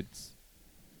it's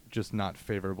just not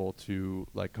favorable to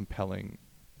like compelling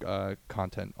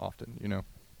content often, you know.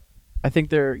 I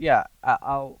think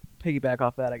I'll piggyback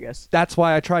off that, I guess. That's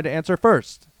why I tried to answer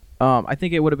first. I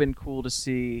think it would have been cool to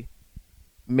see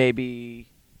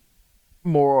maybe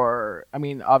more. I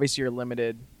mean, obviously you're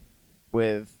limited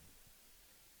with,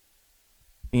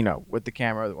 you know, with the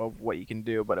camera of what you can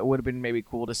do, but it would have been maybe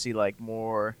cool to see like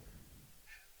more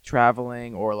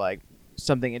traveling, or like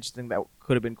something interesting that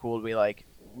could have been cool to be like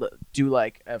do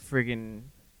like a friggin'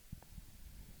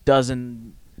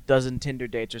 dozen Tinder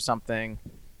dates or something,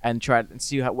 and try and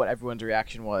see what everyone's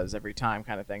reaction was every time,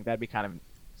 kind of thing. That'd be kind of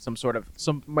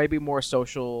some maybe more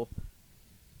social,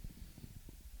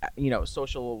 you know,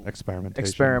 social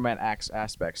Experimentation.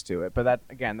 aspects to it. But that,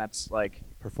 again, that's like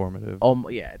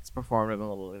Performative. yeah, it's performative and a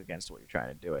little bit against what you're trying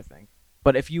to do, I think.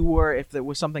 But if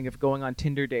going on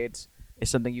Tinder dates is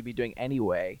something you'd be doing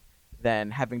anyway, then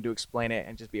having to explain it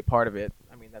and just be a part of it,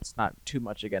 I mean, that's not too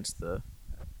much against the.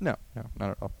 No,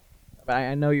 not at all. But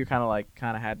I know you kind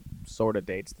of had sort of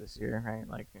dates this year, right?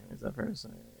 Like, is that fair to say?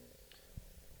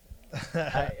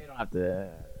 You don't have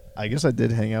to. I guess I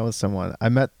did hang out with someone. I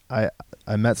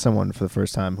met someone for the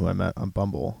first time who I met on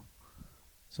Bumble.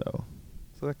 So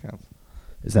that counts.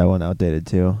 is that one outdated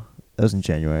too? That was in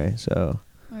January. So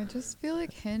I just feel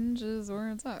like Hinge is where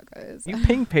it's at, guys. You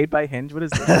being paid by Hinge? What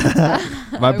is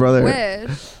this? my brother. I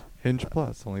wish. Hinge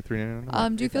Plus, only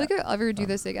 $3.99. Do you feel like I'll ever do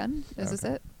this again? Is this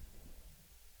it?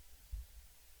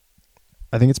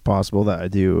 I think it's possible that I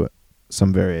do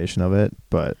some variation of it,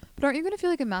 but But aren't you going to feel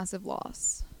like a massive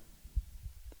loss?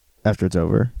 after it's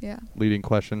over, Yeah. Leading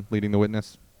the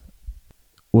witness.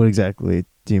 what exactly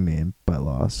do you mean by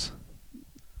loss?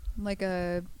 Like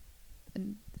an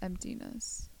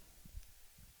emptiness.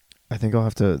 I think I'll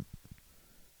have to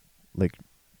like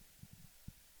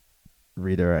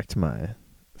redirect my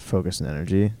focus and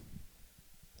energy.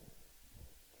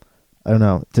 I don't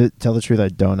know. To tell the truth, I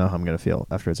don't know how I'm gonna feel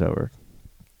after it's over.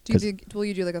 Will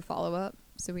you do like a follow-up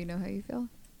so we know how you feel?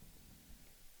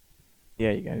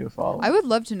 Yeah, you gotta do a follow. I would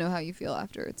love to know how you feel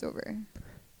after it's over.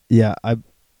 Yeah,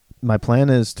 my plan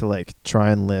is to like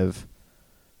try and live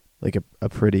like a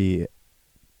pretty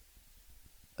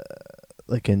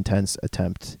like intense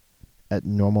attempt at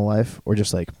normal life, or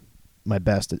just like my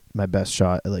best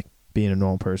shot at like being a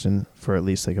normal person for at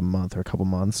least like a month or a couple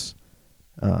months,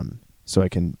 so I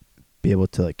can be able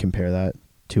to like compare that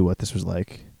to what this was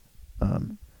like,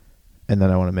 and then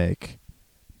I want to make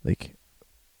like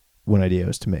one idea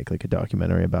was to make like a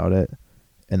documentary about it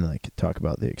and like talk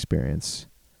about the experience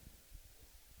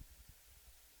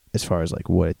as far as like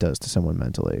what it does to someone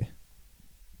mentally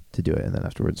to do it, and then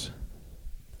afterwards.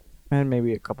 And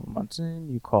maybe a couple months in,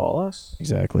 you call us.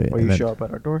 Exactly. Or and you then, show up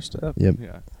at our doorstep. Yep.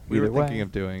 Yeah. We were Either thinking way.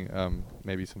 of doing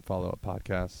maybe some follow-up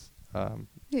podcasts. Yeah,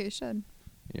 you should.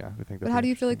 Yeah, we think. But how do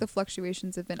you feel like the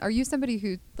fluctuations have been? Are you somebody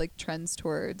who like trends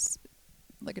towards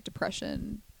like a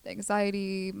depression,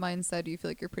 anxiety mindset? Do you feel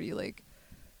like you're pretty like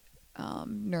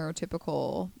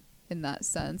neurotypical in that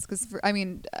sense? Because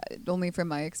only from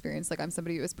my experience, like I'm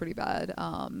somebody who has pretty bad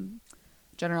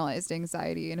generalized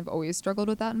anxiety and have always struggled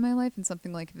with that in my life, and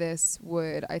something like this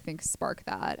would, I think, spark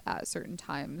that at certain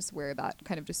times where that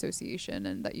kind of dissociation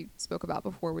and that you spoke about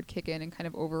before would kick in and kind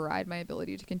of override my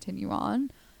ability to continue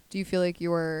on. Do you feel like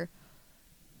your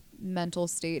mental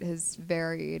state has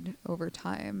varied over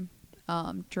time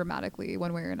dramatically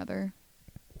one way or another?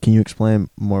 Can you explain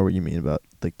more what you mean about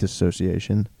like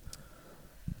dissociation?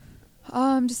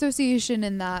 Dissociation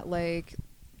in that like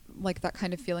that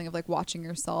kind of feeling of like watching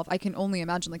yourself. I can only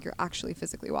imagine like you're actually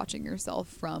physically watching yourself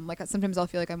from like, sometimes I'll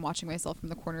feel like I'm watching myself from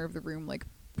the corner of the room like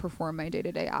perform my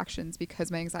day-to-day actions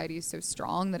because my anxiety is so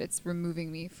strong that it's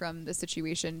removing me from the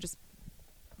situation. Just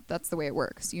that's the way it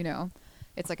works, you know.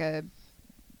 It's like a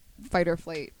fight or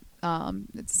flight.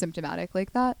 It's symptomatic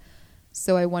like that.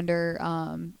 So I wonder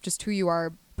just who you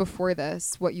are before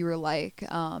this, what you were like,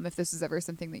 if this was ever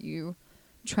something that you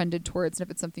trended towards, and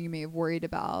if it's something you may have worried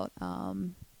about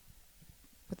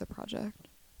with the project.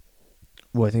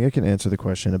 Well, I think I can answer the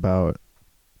question about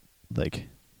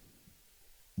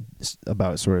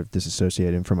about sort of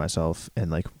disassociating from myself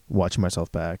and like watching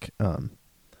myself back.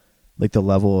 Like the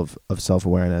level of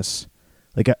self-awareness,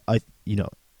 like I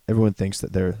everyone thinks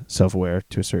that they're self-aware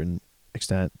to a certain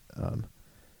extent.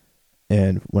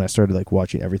 And when I started like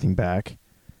watching everything back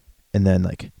and then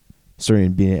like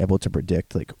starting being able to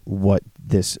predict like what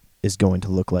this is going to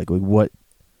look like what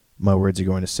my words are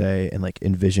going to say, and like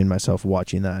envision myself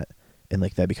watching that, and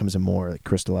like that becomes a more like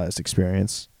crystallized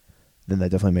experience, then that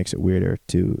definitely makes it weirder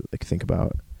to like think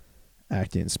about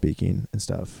acting and speaking and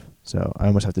stuff. So I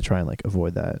almost have to try and like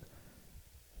avoid that.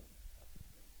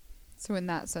 So in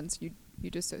that sense, you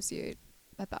dissociate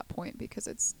at that point because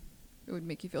it would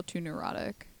make you feel too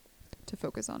neurotic to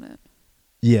focus on it.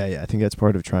 Yeah, I think that's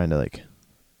part of trying to like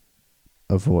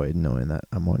avoid knowing that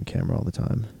I'm on camera all the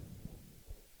time.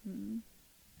 Mm.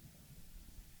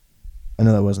 I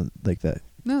know that wasn't like that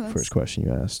No, that's first question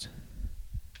you asked.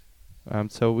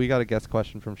 So we got a guest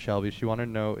question from Shelby. She wanted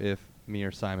to know if me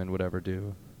or Simon would ever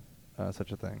do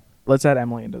such a thing. Let's add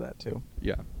Emily into that too,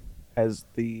 Yeah. as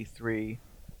the three.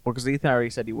 Well, because Ethan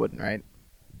already said he wouldn't, right?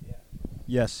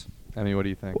 Yes. I mean, what do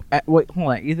you think? Wait,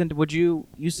 hold on, Ethan. Would you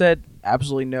said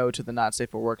absolutely no to the not safe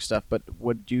for work stuff, but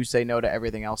would you say no to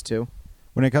everything else too?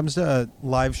 When it comes to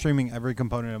live streaming every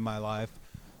component of my life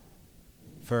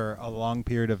for a long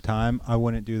period of time, I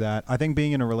wouldn't do that. I think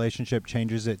being in a relationship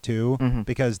changes it too,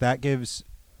 because that gives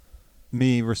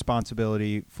me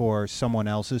responsibility for someone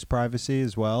else's privacy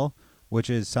as well, which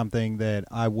is something that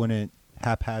I wouldn't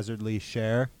haphazardly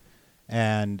share.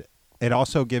 And it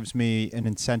also gives me an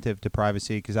incentive to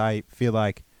privacy, because I feel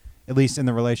like, at least in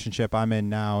the relationship I'm in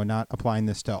now, not applying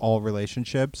this to all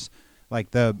relationships,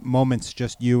 like the moments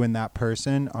just you and that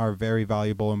person are very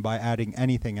valuable. And by adding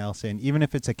anything else in, even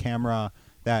if it's a camera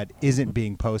that isn't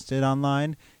being posted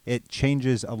online, it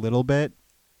changes a little bit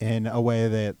in a way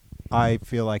that I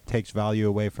feel like takes value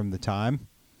away from the time.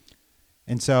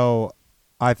 And so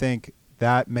I think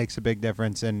that makes a big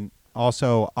difference. And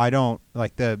also, I don't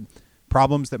like the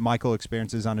problems that Michael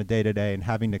experiences on a day-to-day and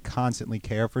having to constantly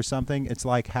care for something. It's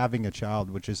like having a child,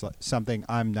 which is like something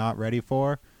I'm not ready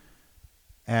for.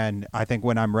 And I think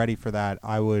when I'm ready for that,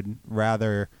 I would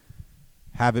rather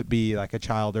have it be like a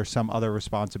child or some other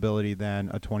responsibility than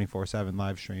a 24/7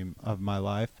 live stream of my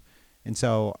life. And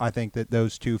so I think that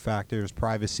those two factors,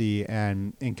 privacy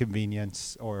and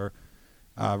inconvenience or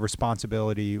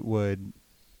responsibility, would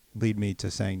lead me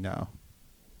to saying no.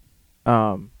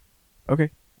 Okay,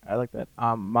 I like that.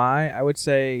 I would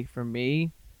say for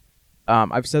me,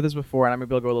 I've said this before, and I'm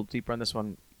maybe I'll go a little deeper on this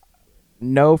one.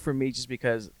 No, for me, just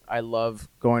because I love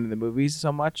going to the movies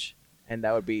so much, and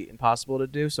that would be impossible to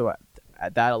do. So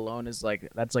that alone is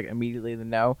that's immediately the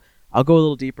no. I'll go a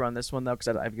little deeper on this one though,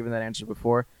 because I've given that answer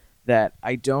before. That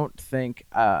I don't think,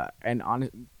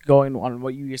 and going on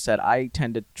what you just said, I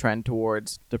tend to trend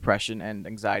towards depression and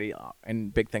anxiety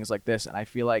and big things like this. And I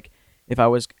feel like if I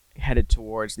was headed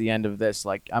towards the end of this,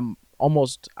 like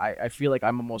I feel like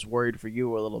I'm almost worried for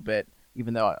you a little bit,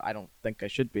 even though I don't think I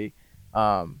should be.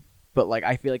 But like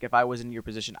I feel like if I was in your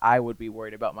position, I would be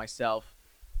worried about myself,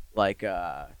 like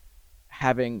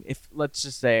if let's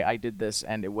just say I did this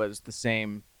and it was the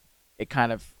same, it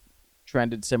kind of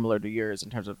trended similar to yours in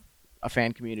terms of a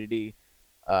fan community,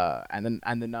 and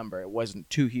the number. It wasn't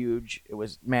too huge. It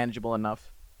was manageable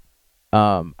enough.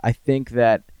 I think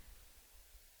that,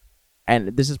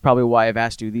 and this is probably why I've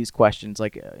asked you these questions,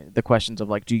 like the questions of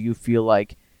like, do you feel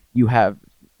like you have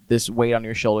this weight on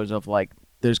your shoulders of like,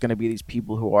 there's going to be these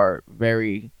people who are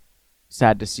very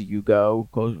sad to see you go,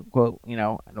 quote unquote, and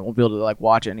won't be able to like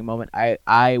watch at any moment.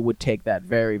 I would take that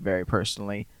very, very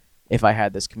personally if I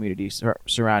had this community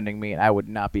surrounding me, and I would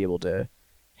not be able to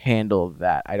handle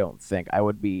that. I don't think I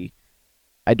would be.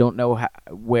 I don't know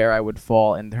where I would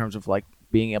fall in terms of like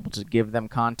being able to give them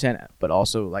content, but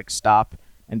also like stop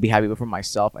and be happy for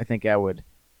myself. I think I would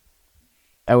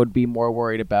be more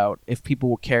worried about if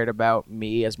people cared about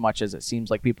me as much as it seems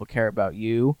like people care about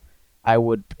you. I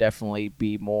would definitely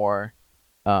be more.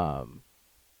 And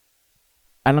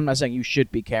I'm not saying you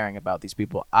should be caring about these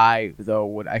people. I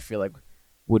feel like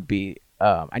would be,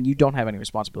 and you don't have any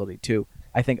responsibility too.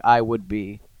 I think I would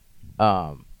be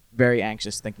very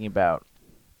anxious thinking about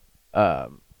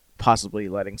possibly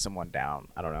letting someone down.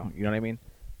 I don't know. You know what I mean?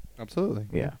 Absolutely.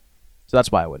 Yeah. So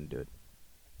that's why I wouldn't do it.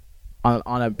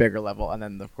 On a bigger level, and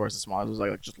then of course the smallest was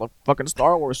like just love fucking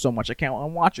Star Wars so much I can't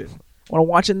watch it. Want to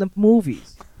watch it in the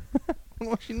movies. I'm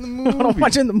watching the I want movie. to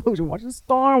watch it in the movies. I'm watching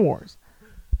Star Wars.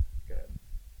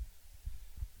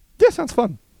 Yeah, sounds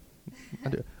fun. I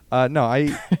do. No,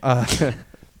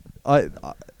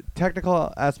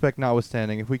 technical aspect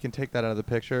notwithstanding, if we can take that out of the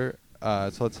picture,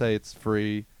 so let's say it's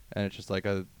free and it's just like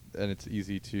and it's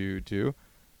easy to do.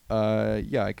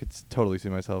 Yeah, I could totally see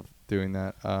myself doing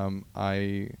that.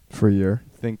 I For a year.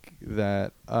 think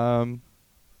that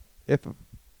if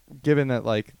given that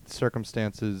like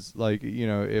circumstances, like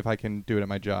if I can do it at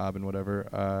my job and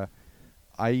whatever,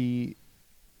 I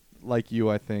like you,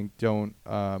 I think, don't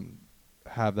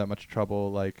have that much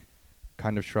trouble like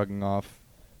kind of shrugging off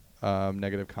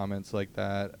negative comments like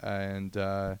that, and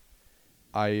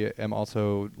I am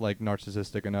also like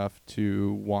narcissistic enough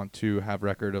to want to have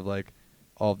record of like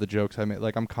all of the jokes I make.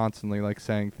 Like I'm constantly like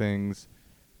saying things.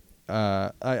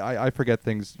 I forget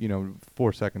things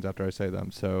 4 seconds after I say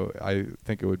them, so I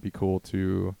think it would be cool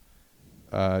to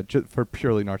for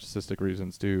purely narcissistic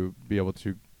reasons to be able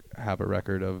to have a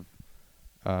record of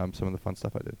some of the fun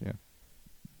stuff I did. Yeah,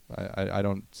 I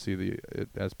don't see it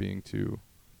as being too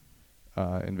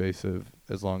invasive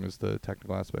as long as the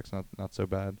technical aspect's not so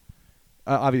bad.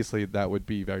 Obviously, that would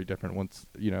be very different once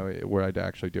where I'd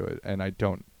actually do it, and I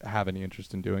don't have any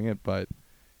interest in doing it. But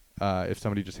if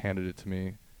somebody just handed it to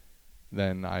me,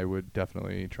 then I would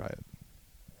definitely try it.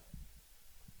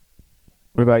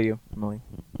 What about you, Emily?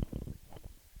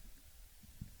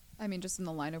 I mean, just in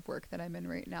the line of work that I'm in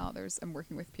right now, I'm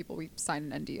working with people. We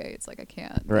sign an NDA. It's like I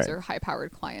can't. Right. These are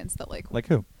high-powered clients that like. Like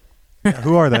who? Yeah,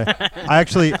 who are they? I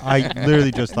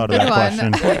literally just thought of Good that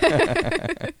one.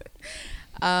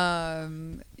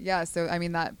 question. Yeah. So I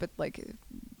mean that, but like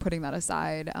putting that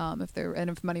aside,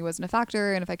 if money wasn't a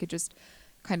factor, and if I could just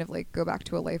kind of like go back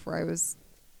to a life where I was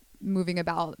moving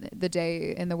about the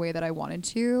day in the way that I wanted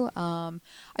to, I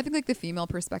think like the female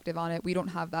perspective on it, we don't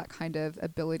have that kind of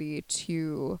ability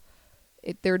to.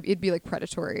 It'd be like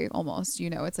predatory almost,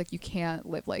 it's like you can't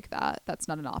live like that. That's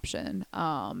not an option.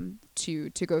 To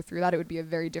go through that, it would be a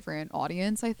very different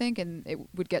audience, I think, and it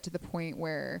would get to the point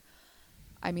where,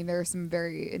 I mean, there are some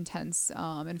very intense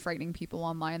and frightening people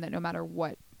online that no matter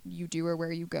what you do or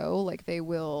where you go, like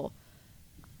they'll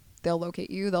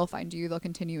locate you, they'll find you, they'll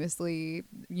continuously,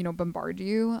 bombard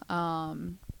you.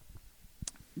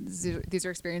 These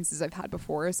are experiences I've had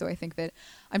before, so I think that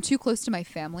I'm too close to my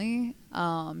family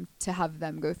to have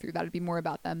them go through that. It'd be more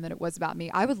about them than it was about me.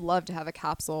 I would love to have a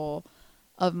capsule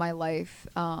of my life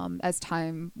as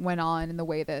time went on, in the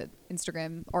way that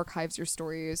Instagram archives your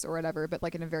stories or whatever, but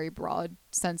like in a very broad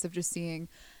sense of just seeing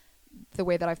the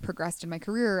way that I've progressed in my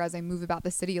career as I move about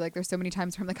the city. Like there's so many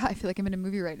times where I'm like, I feel like I'm in a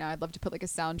movie right now. I'd love to put like a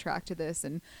soundtrack to this.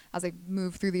 And as I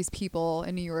move through these people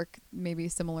in New York, maybe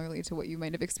similarly to what you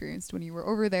might have experienced when you were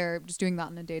over there, just doing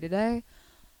that in a day to day.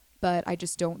 But I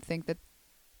just don't think that,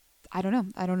 I don't know.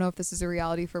 I don't know if this is a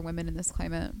reality for women in this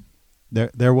climate.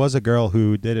 There was a girl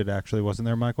who did it, actually, wasn't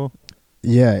there, Michael?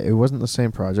 Yeah, it wasn't the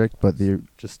same project, but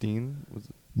Justine was.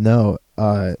 no,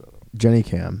 Jenny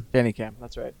Cam. Danny Cam.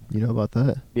 That's right. You know about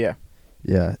that? Yeah.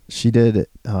 Yeah, she did.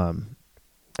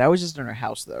 That was just in her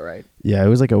house, though, right? Yeah, it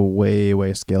was like a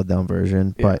way scaled down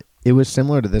version, Yeah. but it was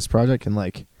similar to this project in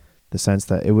like the sense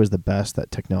that it was the best that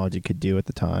technology could do at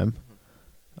the time.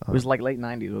 It was like late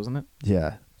 90s, wasn't it?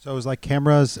 Yeah, So it was like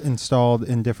cameras installed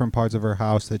in different parts of her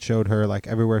house that showed her like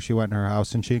everywhere she went in her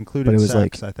house, and she included But it was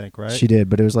sex, like- I think, right? she did,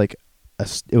 but it was like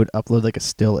it would upload like a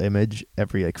still image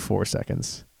every like 4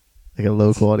 seconds, like a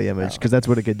low quality image, because that's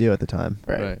what it could do at the time.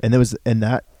 Right. And that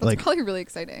That's like probably really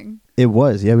exciting. it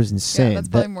was, yeah, it was insane. Yeah, that's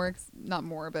That- probably not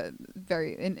more, but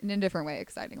very in a different way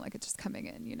exciting. Like it's just coming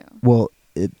in, well,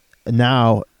 it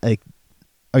now like,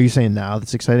 are you saying now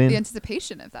that's exciting? the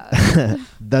anticipation of that.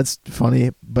 That's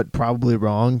funny, but probably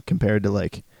wrong compared to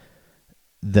like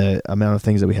the amount of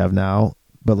things that we have now.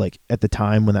 But like at the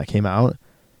time when that came out,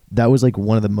 that was like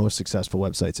one of the most successful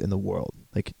websites in the world.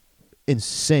 Like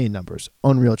insane numbers,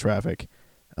 unreal traffic.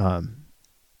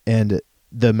 And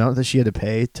the amount that she had to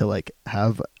pay to like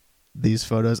have these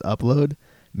photos upload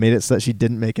made it so that she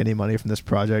didn't make any money from this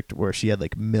project, where she had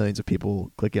like millions of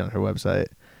people clicking on her website,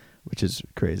 which is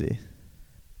crazy.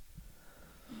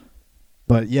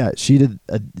 But yeah, she did.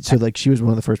 So like, she was one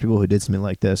of the first people who did something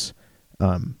like this,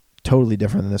 totally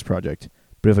different than this project.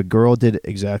 But if a girl did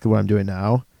exactly what I'm doing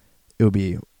now, it would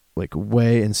be like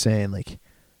way insane, like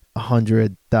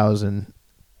 100,000,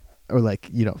 or like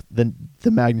the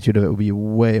magnitude of it would be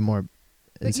way more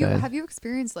But insane have you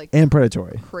experienced like and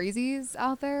predatory. crazies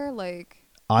out there? Like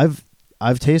I've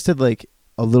tasted like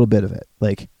a little bit of it,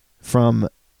 like from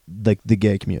like the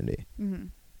gay community,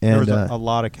 mhm. there and was a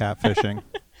lot of catfishing.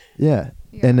 yeah.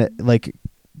 Yeah. And like,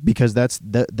 because that's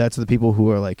the people who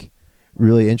are like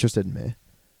really interested in me.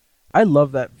 I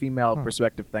love that female Huh.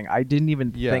 perspective thing. I didn't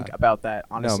even Yeah. think about that,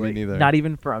 honestly. me neither. Not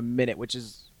even for a minute, which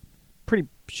is pretty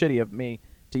shitty of me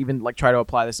to even like try to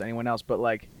apply this to anyone else, but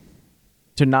like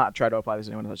to not try to apply this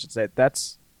to anyone else, I should say.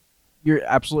 You're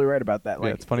absolutely right about that. Yeah,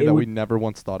 Like it's funny it that would, we never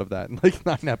once thought of that in like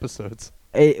 9 episodes.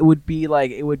 it would be like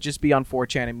it would just be on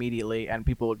 4chan immediately, and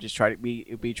people would just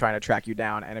be trying to track you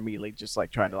down and immediately just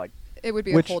like trying to like It would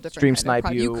be Which a whole different stream kind of snipe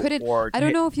problem. you. couldn't. Or I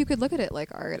don't know if you could look at it like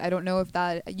art. I don't know if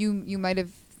that you might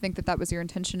have think that was your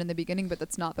intention in the beginning, but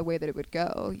that's not the way that it would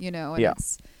go. You know, and Yeah.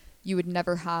 you would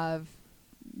never have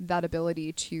that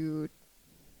ability to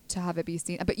have it be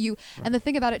seen. But and the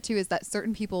thing about it too is that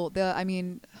certain people,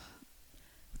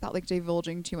 without like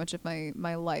divulging too much of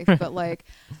my life, but like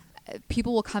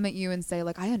people will come at you and say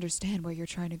like, I understand where you're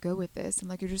trying to go with this, and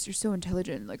like you're so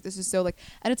intelligent, like this is so like,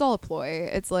 and it's all a ploy.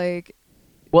 It's like,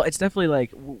 well, it's definitely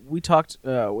like we talked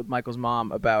with Michael's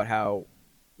mom about how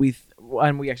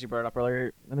and we actually brought it up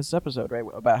earlier in this episode, right?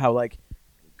 About how like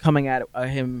coming at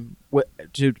him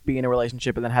to be in a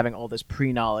relationship and then having all this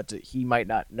pre-knowledge that he might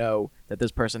not know that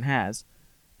this person has,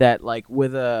 that like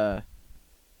with a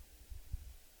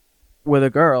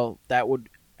girl that would,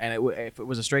 and if it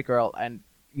was a straight girl and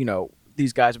you know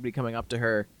these guys would be coming up to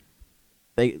her,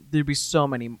 there'd be so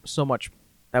much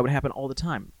that would happen all the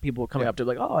time. People coming up to her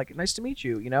like, oh, like nice to meet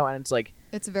you, you know, and it's like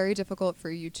it's very difficult for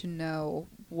you to know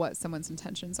what someone's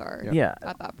intentions are. yeah.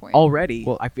 At that point. Already,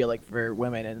 Well- I feel like for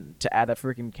women and to add a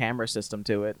freaking camera system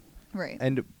to it. Right.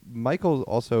 And Michael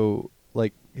also,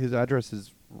 like, his address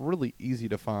is really easy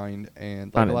to find, and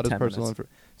like Found a in lot of 10 personal minutes.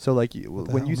 info. So like the when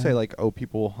hell, you say man? like, oh,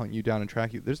 people will hunt you down and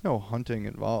track you, there's no hunting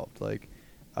involved. Like,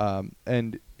 and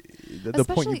the point you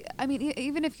Especially, I mean,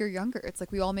 even if you're younger, it's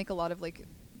like we all make a lot of like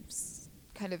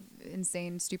kind of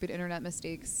insane, stupid internet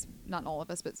mistakes. Not all of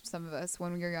us, but some of us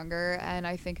when we were younger. And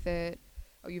I think that,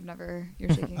 you're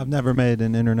shaking. I've never made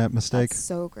an internet mistake. That's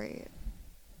so great.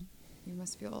 You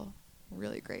must feel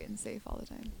really great and safe all the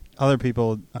time. Other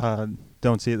people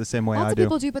don't see it the same way Lots I of do.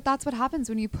 people do, but that's what happens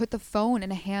when you put the phone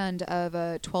in a hand of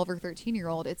a 12 or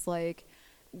 13-year-old. It's like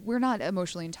we're not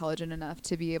emotionally intelligent enough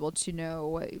to be able to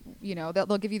know, you know,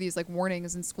 they'll give you these like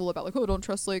warnings in school about like, oh, don't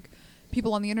trust like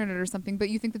people on the internet or something, but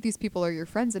you think that these people are your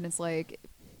friends, and it's like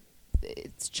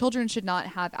children should not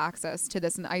have access to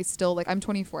this. And I still like, I'm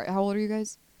 24. How old are you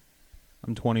guys?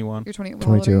 I'm 21. You're 20. How old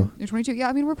are you? 22. You're 22. Yeah,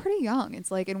 I mean, we're pretty young.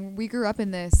 It's like, and we grew up in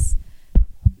this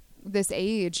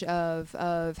age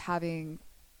of having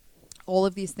all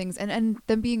of these things and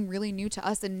them being really new to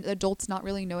us, and adults not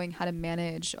really knowing how to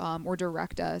manage or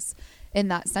direct us in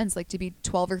that sense. Like to be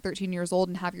 12 or 13 years old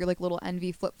and have your like little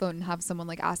Envy flip phone and have someone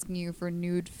like asking you for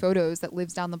nude photos that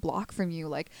lives down the block from you.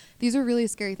 Like these are really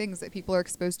scary things that people are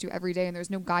exposed to every day, and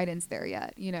there's no guidance there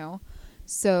yet, you know?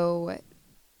 So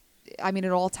I mean,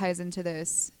 it all ties into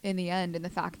this in the end, and the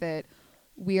fact that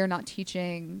we are not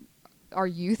teaching our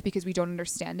youth, because we don't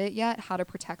understand it yet, how to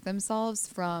protect themselves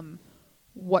from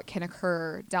what can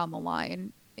occur down the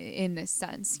line in this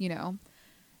sense, you know?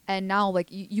 And now, like,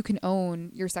 you can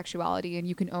own your sexuality, and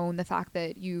you can own the fact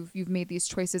that you've made these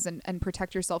choices and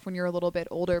protect yourself when you're a little bit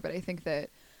older. But I think that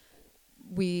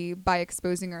by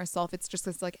exposing ourselves, it's just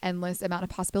this like endless amount of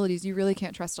possibilities. You really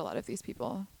can't trust a lot of these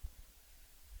people.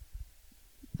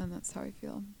 And that's how I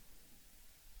feel.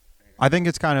 I think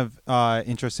it's kind of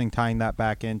interesting tying that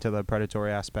back into the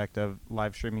predatory aspect of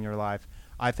live streaming your life.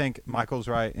 I think Michael's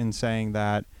right in saying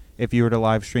that if you were to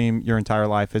live stream your entire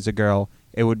life as a girl,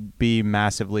 it would be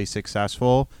massively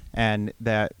successful, and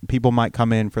that people might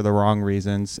come in for the wrong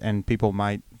reasons, and people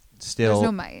might still There's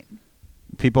no might.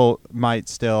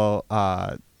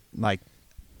 like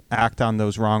act on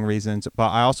those wrong reasons. But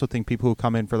I also think people who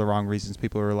come in for the wrong reasons,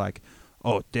 people who are like,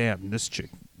 oh damn, this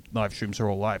chick live streams her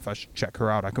whole life, I should check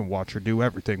her out, I can watch her do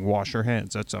everything, wash her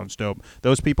hands, that sounds dope.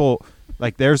 Those people,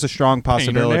 like, there's a strong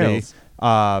possibility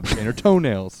paint her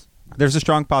toenails. there's a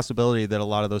strong possibility that a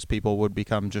lot of those people would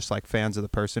become just like fans of the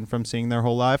person from seeing their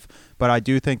whole life. But I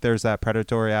do think there's that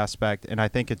predatory aspect, and I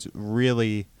think it's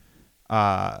really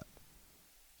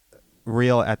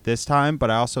real at this time.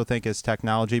 But I also think as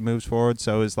technology moves forward,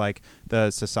 so is like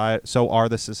so are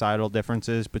the societal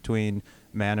differences between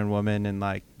man and woman, and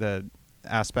like the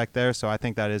aspect there. So I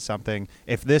think that is something,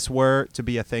 if this were to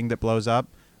be a thing that blows up,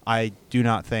 I do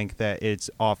not think that it's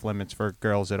off limits for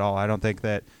girls at all. I don't think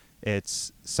that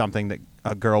it's something that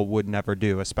a girl would never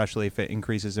do, especially if it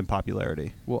increases in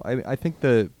popularity. Well, I think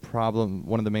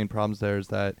one of the main problems there is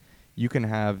that you can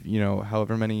have, you know,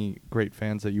 however many great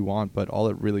fans that you want, but all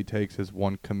it really takes is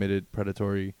one committed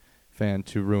predatory fan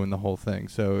to ruin the whole thing.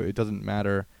 So it doesn't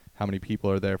matter how many people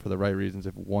are there for the right reasons.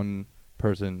 If one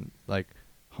person like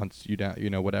hunts you down, you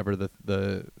know, whatever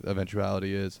the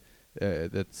eventuality is,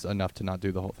 that's enough to not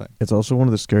do the whole thing. It's also one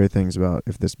of the scary things about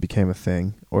if this became a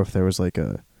thing, or if there was like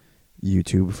a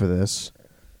YouTube for this,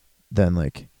 then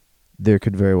like there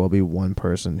could very well be one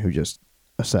person who just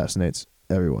assassinates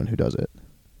everyone who does it.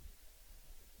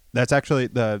 That's actually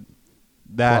that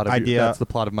Plot of idea. that's the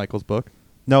plot of Michael's book.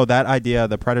 No, that idea,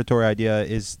 the predatory idea,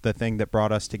 is the thing that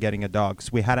brought us to getting a dog.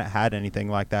 'Cause we hadn't had anything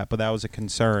like that, but that was a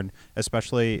concern,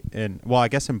 especially I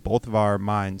guess in both of our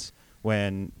minds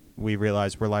when we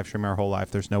realized we're live streaming our whole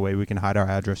life. There's no way we can hide our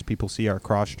address. People see our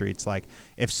cross streets. Like,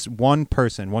 if one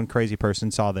crazy person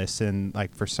saw this and,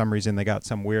 like, for some reason they got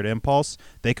some weird impulse,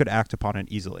 they could act upon it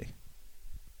easily.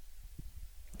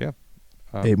 Yeah.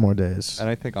 8 more days. And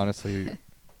I think, honestly,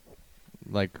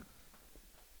 like,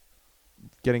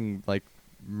 getting, like,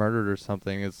 murdered or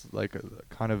something is, like,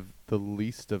 kind of the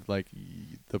least of, like,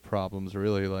 the problems,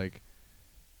 really. Like,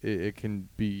 it can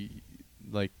be,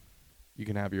 like, you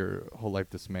can have your whole life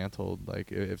dismantled,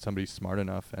 like, if somebody's smart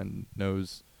enough and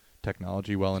knows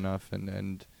technology well enough,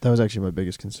 and That was actually my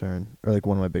biggest concern, or like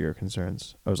one of my bigger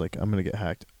concerns. I was like, I'm going to get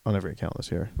hacked on every account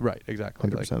this year. right, exactly.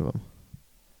 100% Like, of them.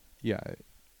 yeah.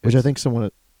 Which I it's- think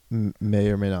someone may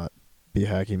or may not be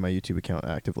hacking my YouTube account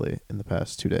actively in the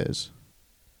past 2 days.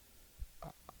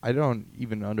 I don't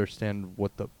even understand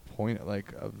what the point,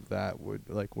 like, of that would,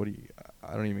 like, what do you,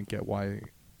 I don't even get why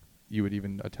you would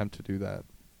even attempt to do that.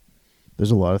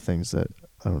 There's a lot of things that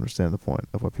I don't understand the point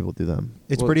of why people do them.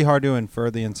 It's Well- pretty hard to infer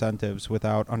the incentives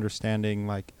without understanding,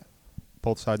 like,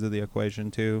 both sides of the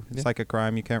equation, too. It's Yeah. like a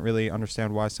crime. You can't really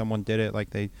understand why someone did it. Like,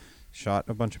 they shot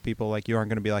a bunch of people. Like, you aren't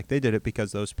going to be like, they did it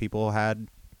because those people had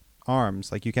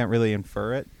arms. Like, you can't really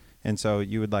infer it. And so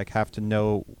you would, like, have to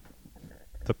know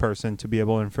the person to be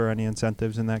able to infer any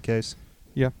incentives in that case.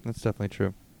 Yeah, that's definitely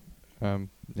true.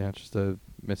 Yeah, it's just a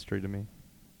mystery to me.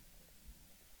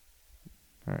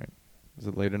 All right. Is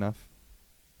it late enough?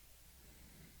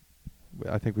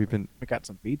 I think we've been... We got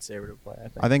some Beat Saber to play.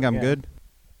 I think I'm Yeah. good.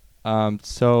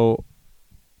 So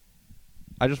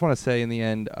I just want to say in the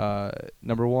end,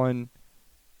 number one,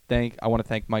 I want to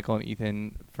thank Michael and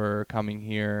Ethan for coming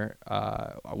here.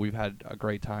 We've had a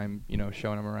great time,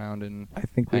 showing them around and I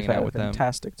think we've hanging out had a with them.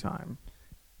 fantastic time.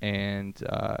 And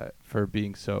for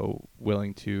being so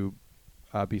willing to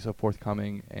be so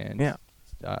forthcoming and Yeah.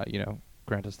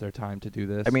 grant us their time to do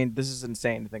this. I mean, this is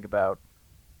insane to think about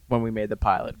when we made the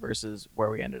pilot versus where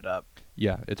we ended up.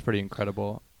 yeah, it's pretty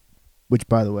incredible. Which,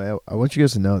 by the way, I want you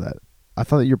guys to know that I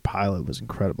thought that your pilot was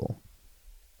incredible.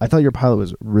 I thought your pilot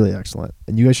was really excellent,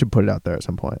 and you guys should put it out there at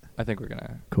some point. I think we're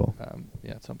gonna, Cool.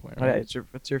 at some point. Oh, yeah, right?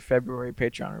 it's your February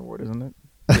Patreon reward, isn't it?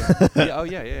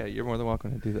 Yeah. You're more than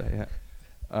welcome to do that.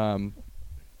 Yeah.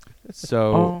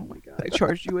 So Oh my god! I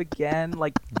charged you again.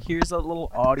 Like, here's a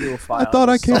little audio file. I thought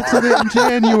I canceled it in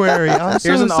January. I'm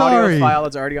Here's so an sorry. audio file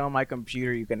that's already on my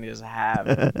computer. You can just have.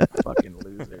 Fucking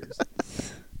losers.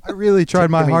 I really tried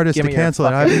my Give me- hardest give to me your cancel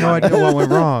it. I have fucking no money. idea what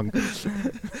went wrong.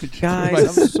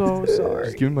 Guys, I'm so sorry.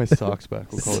 just give me my socks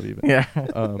back. We'll call it even. Yeah.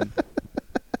 Um,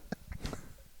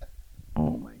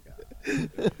 Oh my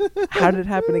god. How did it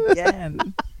happen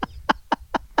again?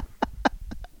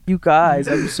 You guys,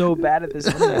 I'm so bad at this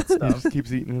internet he stuff. just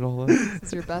keeps eating it all up.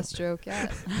 It's your best joke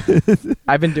yet.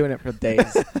 I've been doing it for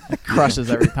days. It crushes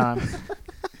every time.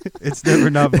 It's never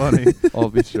not funny. All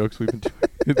of these jokes we've been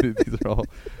doing, these are all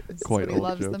This is quite what he old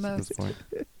loves jokes the at most. this point.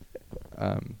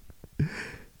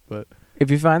 But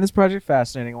If you find this project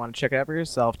fascinating and want to check it out for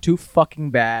yourself, too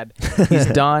fucking bad. He's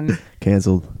done.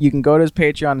 Canceled. You can go to his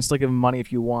Patreon and still give him money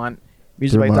if you want.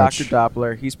 Music by Pretty much. Dr.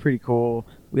 Doppler. He's pretty cool.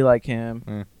 We like him.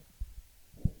 eh.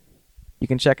 You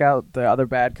can check out the other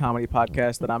bad comedy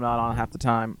podcast that I'm not on half the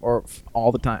time or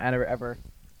all the time, ever.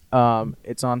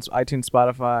 It's on iTunes,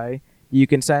 Spotify. You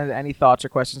can send any thoughts or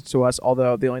questions to us,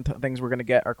 although the only things we're going to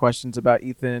get are questions about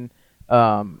Ethan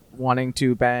wanting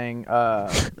to bang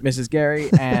Mrs. Gary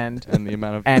and and the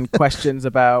amount of and questions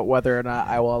about whether or not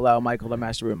I will allow Michael to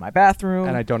masturbate in my bathroom.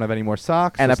 and I don't have any more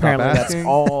socks. And so stop apparently that's asking.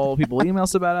 all people email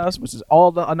us about us, which is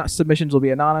all the submissions will be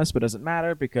anonymous, but doesn't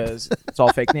matter because it's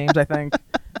all fake names, I think.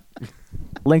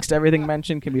 Links to everything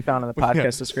mentioned can be found in the Yeah.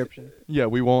 podcast description. Yeah,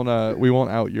 we won't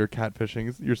out your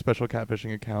catfishing, your special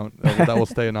catfishing account. That will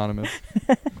stay anonymous.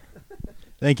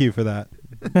 Thank you for that.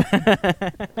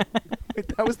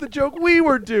 Wait, that was the joke we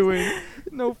were doing.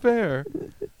 No fair.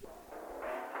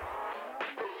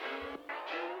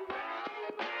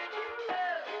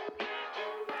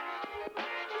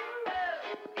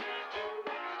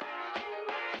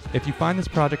 If you find this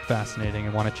project fascinating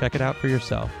and want to check it out for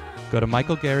yourself, go to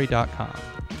michaelgarry.com.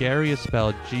 Gary is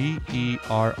spelled Gerry.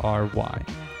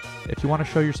 If you want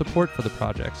to show your support for the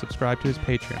project, subscribe to his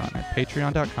Patreon at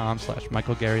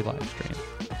patreon.com/michaelgarrylivestream.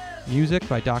 Music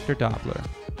by Dr. Doppler.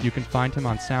 You can find him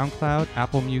on SoundCloud,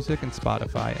 Apple Music, and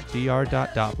Spotify at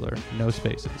dr.doppler, no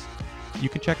spaces. You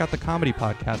can check out the comedy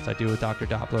podcast I do with Dr.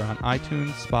 Doppler on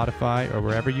iTunes, Spotify, or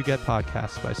wherever you get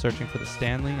podcasts by searching for The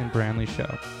Stanley and Branley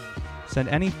Show. Send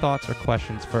any thoughts or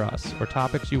questions for us or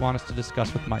topics you want us to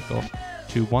discuss with Michael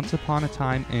to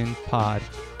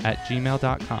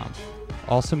onceuponatimeinpod@gmail.com.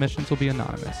 All submissions will be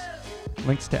anonymous.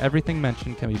 Links to everything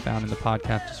mentioned can be found in the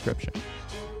podcast description.